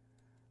here.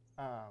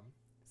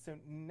 So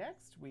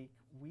next week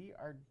we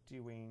are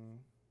doing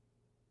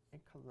a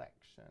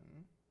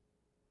collection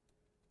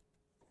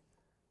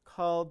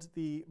called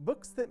the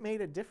Books That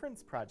Made a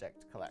Difference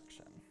Project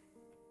Collection.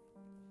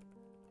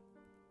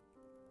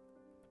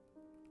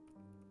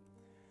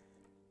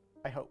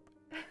 I hope.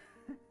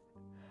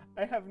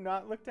 I have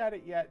not looked at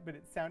it yet, but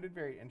it sounded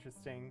very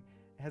interesting.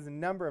 It has a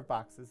number of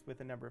boxes with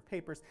a number of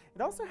papers.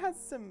 It also has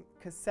some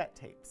cassette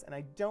tapes, and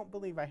I don't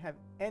believe I have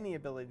any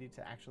ability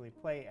to actually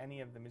play any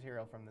of the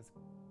material from this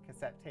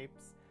cassette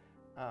tapes.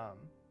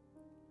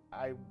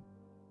 I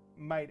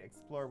might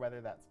explore whether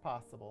that's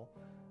possible.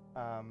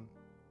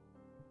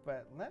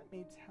 But let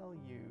me tell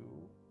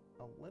you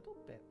a little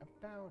bit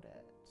about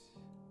it.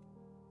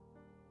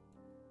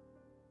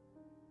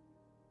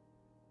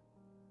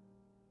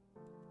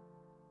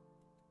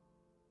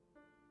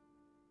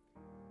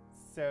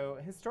 So,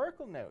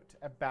 historical note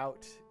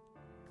about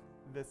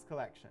this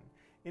collection.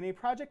 In a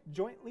project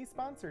jointly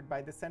sponsored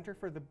by the Center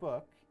for the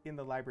Book in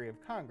the Library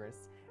of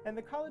Congress and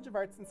the College of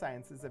Arts and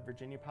Sciences of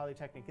Virginia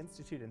Polytechnic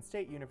Institute and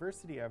State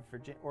University of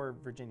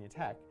Virginia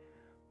Tech,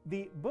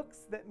 the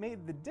Books That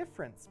Made the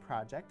Difference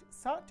project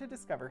sought to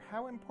discover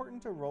how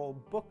important a role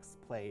books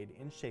played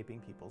in shaping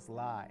people's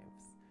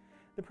lives.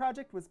 The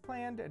project was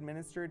planned,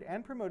 administered,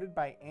 and promoted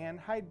by Anne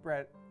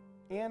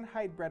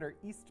Heidbreder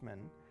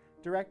Eastman,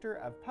 Director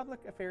of Public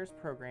Affairs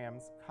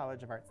Programs,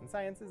 College of Arts and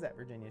Sciences at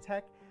Virginia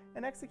Tech,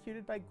 and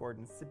executed by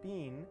Gordon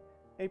Sabine,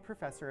 a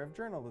professor of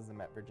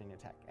journalism at Virginia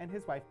Tech, and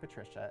his wife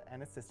Patricia,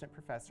 an assistant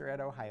professor at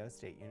Ohio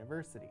State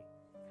University.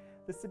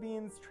 The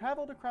Sabines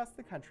traveled across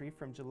the country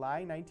from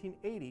July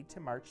 1980 to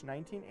March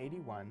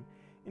 1981,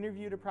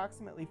 interviewed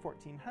approximately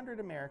 1,400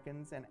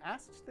 Americans, and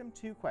asked them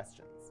 2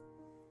 questions.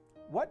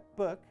 What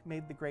book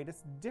made the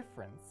greatest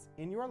difference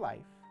in your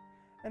life,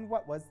 and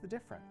what was the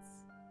difference?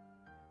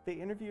 They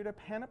interviewed a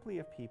panoply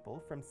of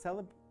people, from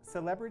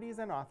celebrities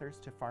and authors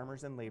to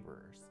farmers and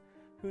laborers,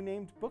 who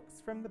named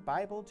books from the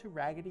Bible to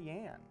Raggedy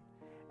Ann,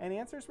 and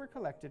answers were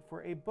collected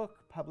for a book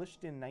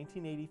published in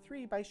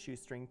 1983 by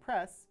Shoestring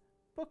Press,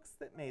 Books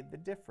That Made the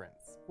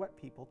Difference,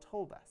 What People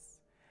Told Us.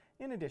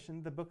 In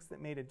addition, the Books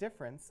That Made a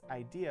Difference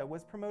idea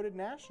was promoted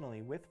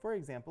nationally with, for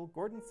example,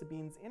 Gordon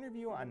Sabine's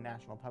interview on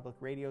National Public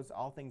Radio's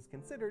All Things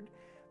Considered,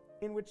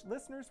 in which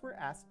listeners were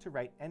asked to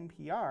write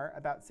NPR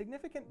about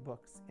significant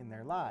books in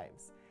their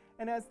lives.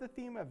 And as the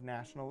theme of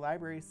national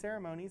library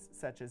ceremonies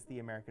such as the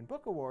American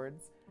Book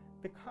Awards,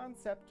 the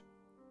concept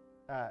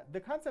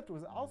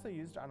was also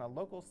used on a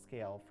local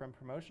scale, from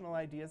promotional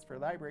ideas for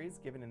libraries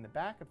given in the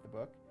back of the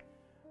book.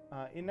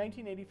 In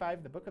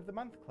 1985, the Book of the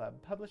Month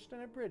Club published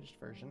an abridged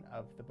version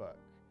of the book.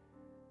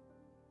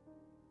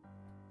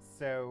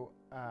 So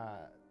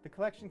the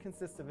collection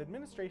consists of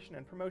administration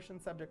and promotion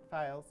subject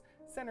files,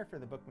 Center for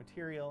the Book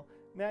material,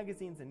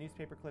 magazines and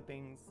newspaper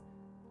clippings,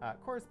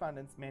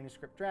 correspondence,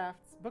 manuscript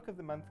drafts, Book of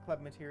the Month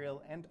Club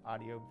material, and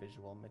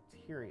audio-visual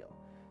material.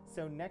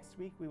 So next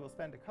week we will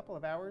spend a couple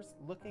of hours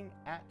looking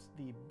at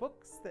the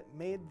Books That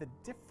Made the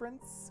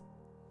Difference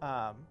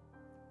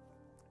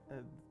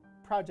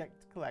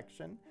project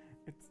collection.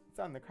 It's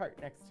on the cart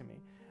next to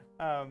me,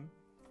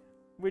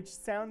 which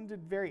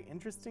sounded very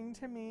interesting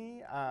to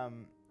me.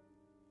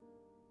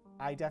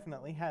 I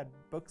definitely had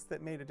books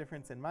that made a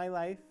difference in my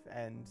life,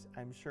 and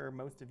I'm sure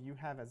most of you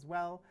have as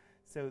well.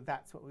 So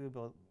that's what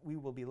we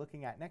will be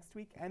looking at next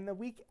week. And the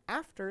week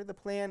after, the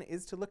plan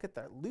is to look at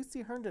the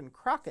Lucy Herndon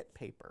Crockett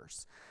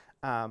papers.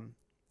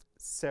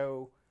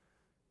 So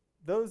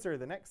those are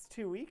the next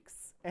 2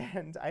 weeks,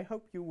 and I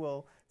hope you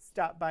will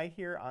stop by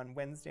here on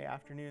Wednesday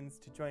afternoons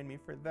to join me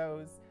for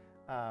those.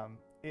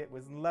 It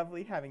was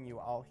lovely having you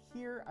all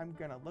here. I'm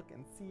going to look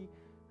and see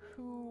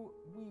who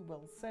we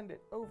will send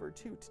it over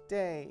to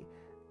today.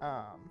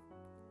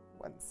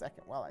 1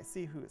 second while I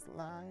see who is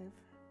live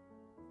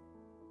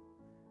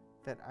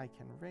that I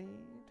can raid.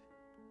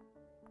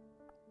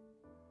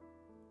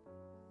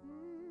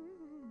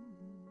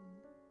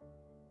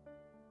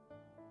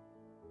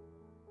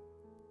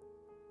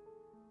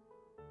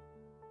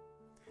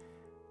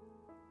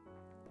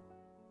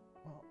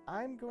 Well,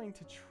 I'm going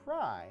to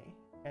try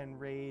and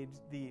raid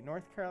the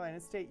North Carolina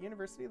State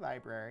University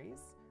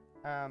libraries.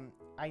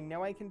 I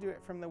know I can do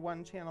it from the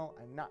one channel.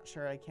 I'm not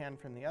sure I can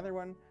from the other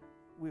one.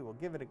 We will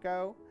give it a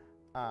go.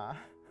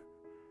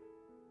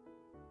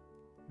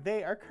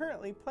 They are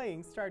currently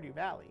playing Stardew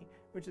Valley,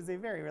 which is a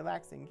very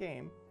relaxing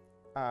game.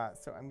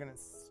 So I'm going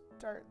to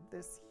start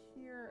this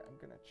here. I'm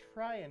going to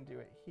try and do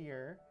it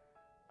here.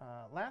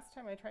 Last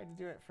time I tried to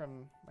do it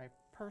from my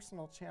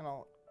personal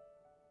channel,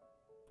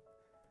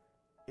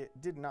 it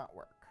did not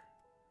work.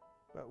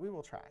 But we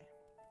will try.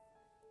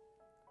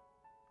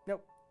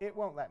 Nope, it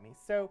won't let me.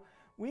 So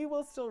we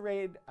will still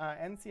raid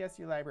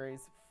NCSU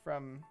libraries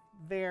from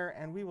there,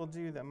 and we will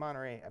do the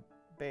Monterey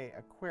Bay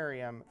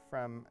Aquarium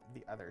from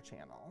the other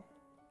channel.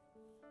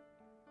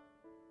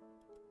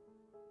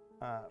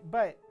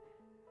 But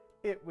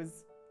it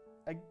was,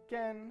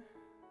 again,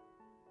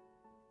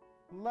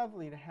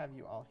 lovely to have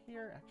you all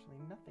here. Actually,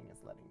 nothing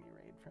is letting me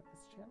raid from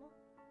this channel.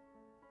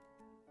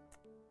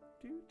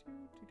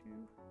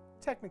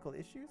 Technical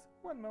issues.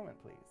 1 moment,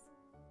 please.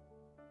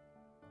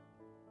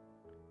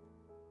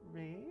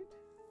 Raid.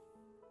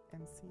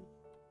 NC.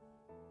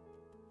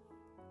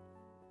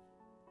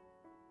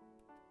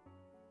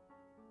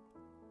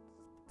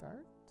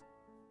 Start.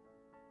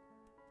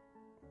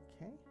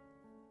 Okay.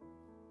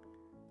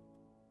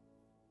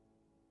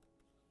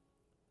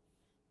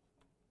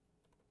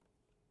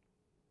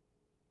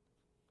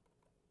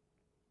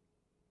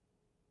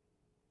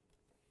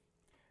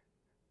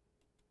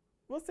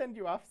 We'll send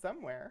you off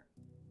somewhere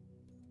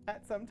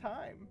at some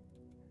time.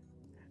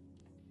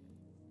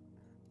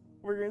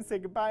 We're going to say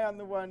goodbye on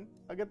the one.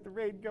 I'll get the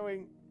raid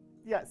going.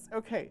 Yes,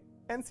 okay.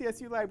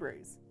 NCSU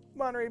Libraries,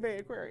 Monterey Bay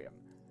Aquarium.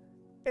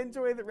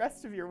 Enjoy the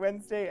rest of your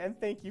Wednesday, and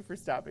thank you for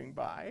stopping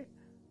by.